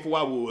way before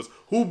I was.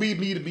 Who be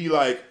me to be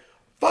like,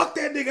 fuck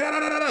that nigga, da,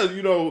 da, da, da.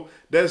 You know,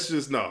 that's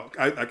just, no,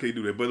 I can't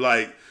do that. But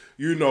like,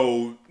 you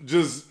know,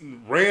 just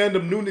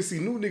random new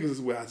niggas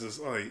is where I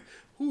just like,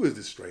 who is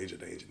this stranger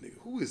danger nigga?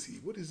 Who is he?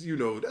 What is, you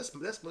know, that's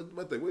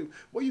my thing.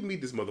 Where you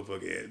meet this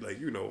motherfucker at? Like,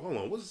 you know, hold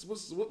on, what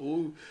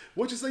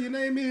you say your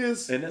name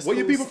is? And that's where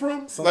your people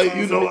from? Sometimes like,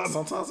 you know,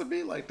 sometimes it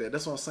be like that.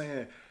 That's what I'm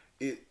saying.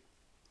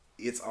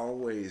 It's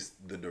always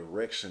the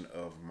direction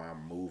of my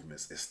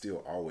movements is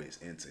still always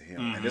into him.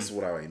 Mm-hmm. And this is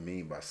what I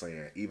mean by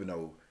saying, even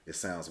though it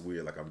sounds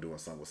weird like I'm doing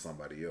something with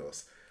somebody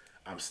else,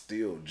 I'm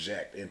still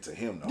jacked into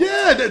him though.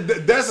 Yeah,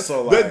 that's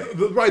so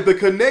right. The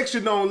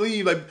connection don't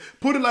leave. Like,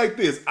 put it like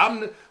this.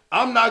 I'm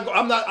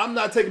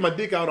not taking my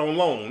dick out on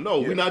loan.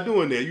 No, we're not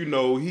doing that. You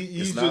know,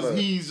 he's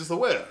just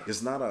aware.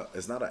 It's not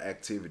an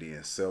activity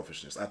in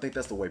selfishness. I think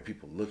that's the way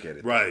people look at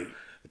it. Right.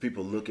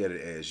 People look at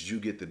it as you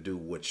get to do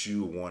what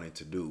you wanted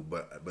to do,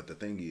 but the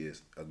thing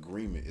is,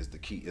 agreement is the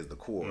key, is the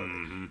core.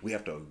 Mm-hmm. We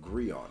have to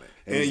agree on it,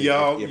 and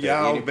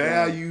y'all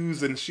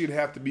values and shit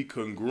have to be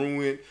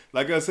congruent.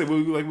 Like I said,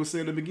 like we said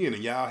in the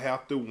beginning, y'all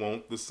have to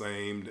want the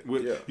same.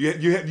 You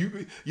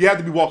have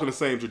to be walking the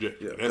same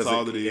trajectory. Yeah, that's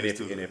all it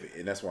is.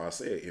 And that's why I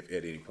said, if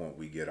at any point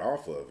we get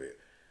off of it,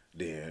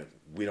 then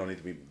we don't need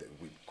to be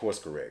course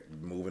correct,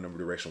 moving in a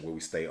direction where we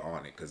stay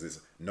on it,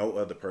 because no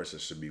other person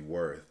should be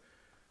worth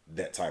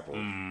that type of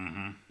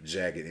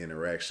jagged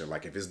interaction.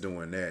 Like if it's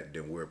doing that,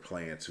 then we're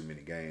playing too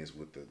many games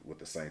with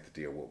the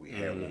sanctity of what we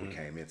had when we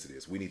came into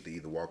this. We need to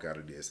either walk out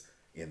of this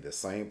in the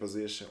same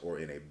position or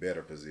in a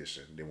better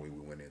position than when we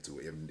went into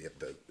it.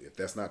 If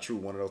that's not true,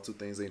 one of those two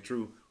things ain't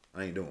true,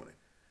 I ain't doing it.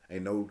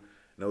 Ain't no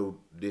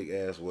dick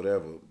ass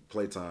whatever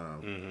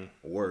playtime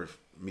worth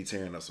me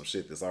tearing up some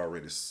shit that's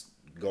already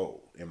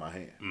gold in my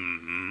hand.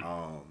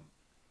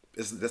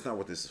 That's not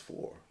what this is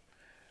for.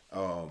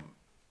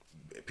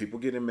 People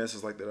get in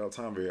messes like that all the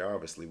time. Very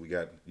obviously, we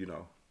got, you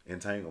know,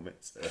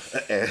 entanglements.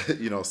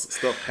 You know,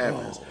 stuff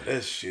happens. Oh,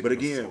 that shit. But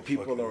again,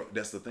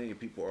 that's the thing.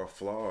 People are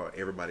flawed.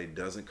 Everybody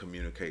doesn't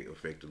communicate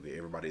effectively.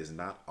 Everybody is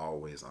not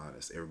always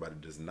honest. Everybody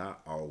does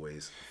not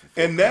always.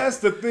 And that's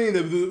the thing.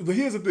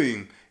 Here's the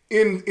thing.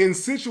 In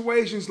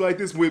situations like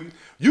this,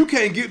 you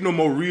can't get no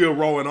more real,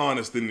 raw, and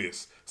honest than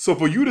this. So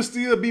for you to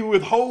still be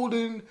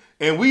withholding,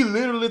 and we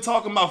literally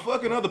talking about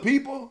fucking other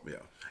people. Yeah.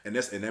 And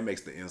that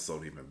makes the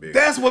insult even bigger.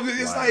 That's what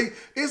it's like.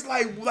 It's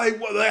like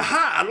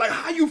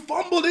how you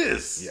fumble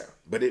this. Yeah,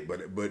 but it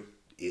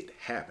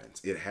happens.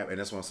 It happens. And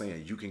that's what I'm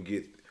saying. You can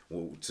get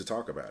to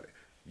talk about it.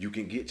 You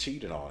can get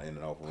cheated on in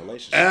an open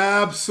relationship.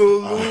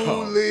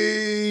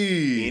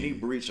 Absolutely. Any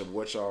breach of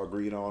what y'all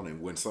agreed on,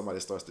 and when somebody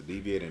starts to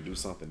deviate and do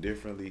something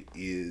differently,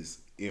 is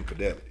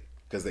infidelity.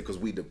 Because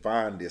we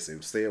defined this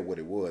and said what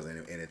it was,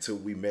 and until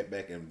we met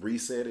back and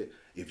reset it,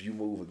 if you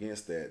move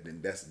against that,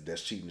 then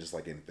that's cheating just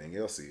like anything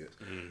else is.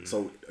 Mm-hmm.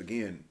 So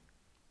again,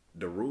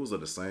 the rules are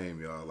the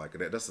same, y'all. Like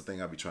that's the thing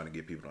I be trying to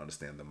get people to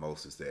understand the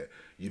most, is that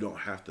you don't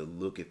have to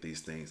look at these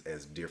things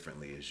as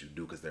differently as you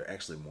do, because they're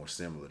actually more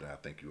similar than I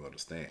think you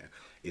understand.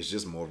 It's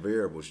just more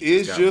variables.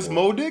 It's just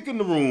more dick in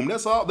the room.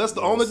 That's all. That's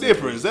the only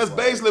difference. That's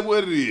basically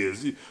what it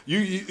is.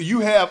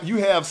 You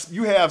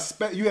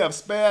have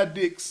spare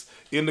dicks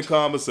in the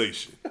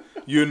conversation.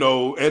 You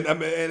know, and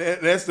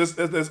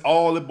that's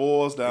all it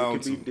boils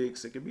down to. It could be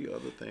dicks. It could be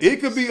other things. It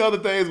could be other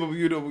things, but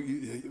you know,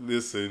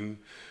 listen.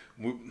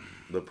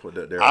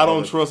 I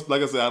don't trust.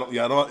 Like I said,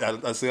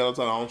 I say all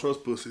the time, I don't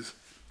trust pussies.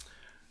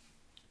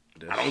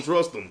 I don't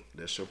trust them.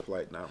 That's your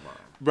plight, not mine.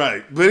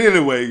 Right, but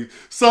anyway,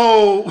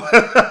 so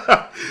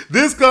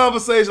this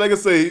conversation, like I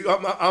say,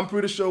 I'm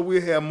pretty sure we'll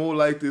have more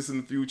like this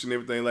in the future and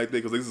everything like that,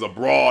 because this is a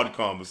broad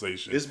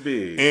conversation. It's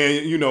big,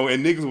 and you know,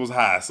 and niggas was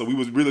high, so we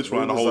was really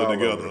trying to hold it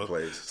together.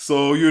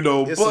 So you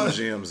know, there's some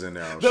gems in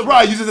there.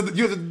 Right, you have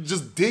to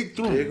just dig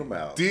through, dig them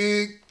out,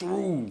 dig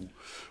through.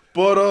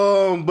 But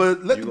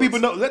let the people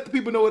know. Let the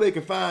people know where they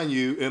can find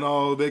you and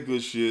all that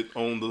good shit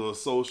on the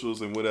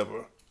socials and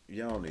whatever.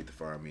 Y'all don't need to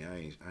find me. I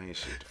ain't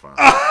shit to find.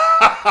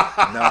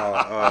 No,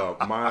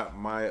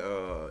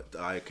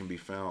 I can be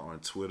found on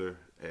Twitter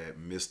at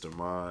Mr.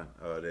 Mon.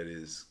 That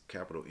is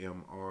capital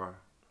MR,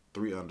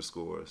 3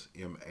 underscores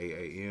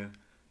MAAN.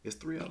 It's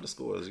 3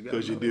 underscores.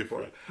 Because you're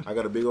different. I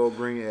got a big old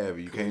green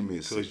Abby. You can't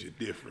miss it. Because you're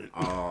different.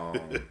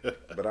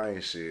 But I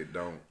ain't shit.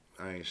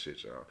 I ain't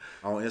shit, y'all.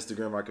 On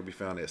Instagram, I can be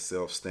found at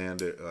Self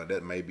Standard.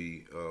 That may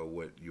be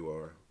what you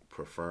are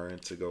preferring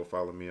to go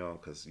follow me on,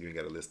 because you ain't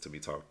got to listen to me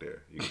talk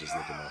there. You can just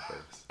look at my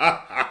face.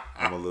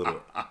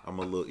 I'm a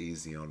a little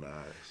easy on the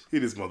eyes. Here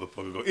this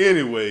motherfucker go.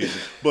 Anyway,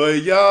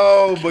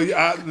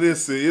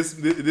 listen,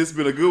 this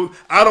been a good.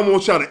 I don't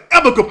want y'all to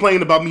ever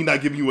complain about me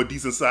not giving you a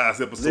decent sized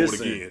episode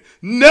again.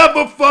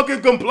 Never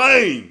fucking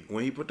complain.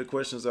 When he put the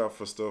questions out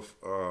for stuff,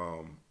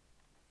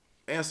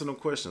 answer them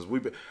questions.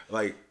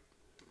 Like,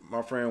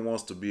 my friend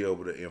wants to be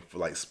able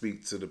to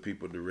speak to the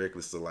people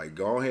directly. So like,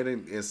 go ahead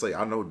and say,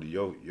 I know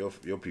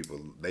your people,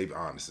 they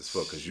honest as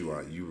fuck because you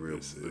real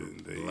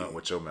blunt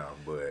with your mouth,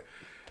 but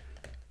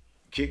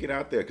kick it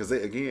out there because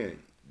again.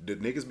 The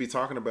niggas be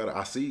talking about it.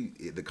 I see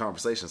the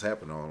conversations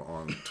happen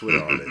on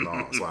Twitter all day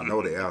long, so I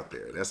know they're out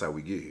there. That's how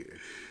we get here.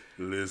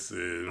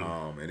 Listen,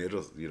 and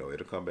it'll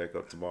come back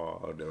up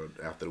tomorrow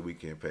after the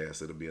weekend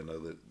pass. It'll be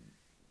another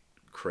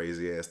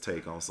crazy ass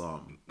take on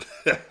something.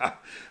 All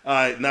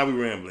right, now we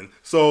rambling.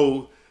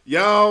 So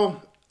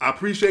y'all, I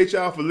appreciate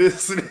y'all for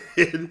listening.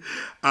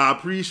 I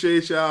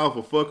appreciate y'all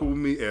for fucking with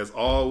me as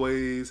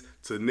always.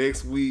 Till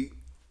next week,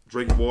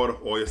 drink water,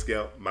 oil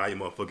scalp, mind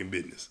your motherfucking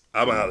business.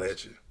 I'll holler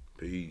at you.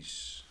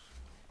 Peace.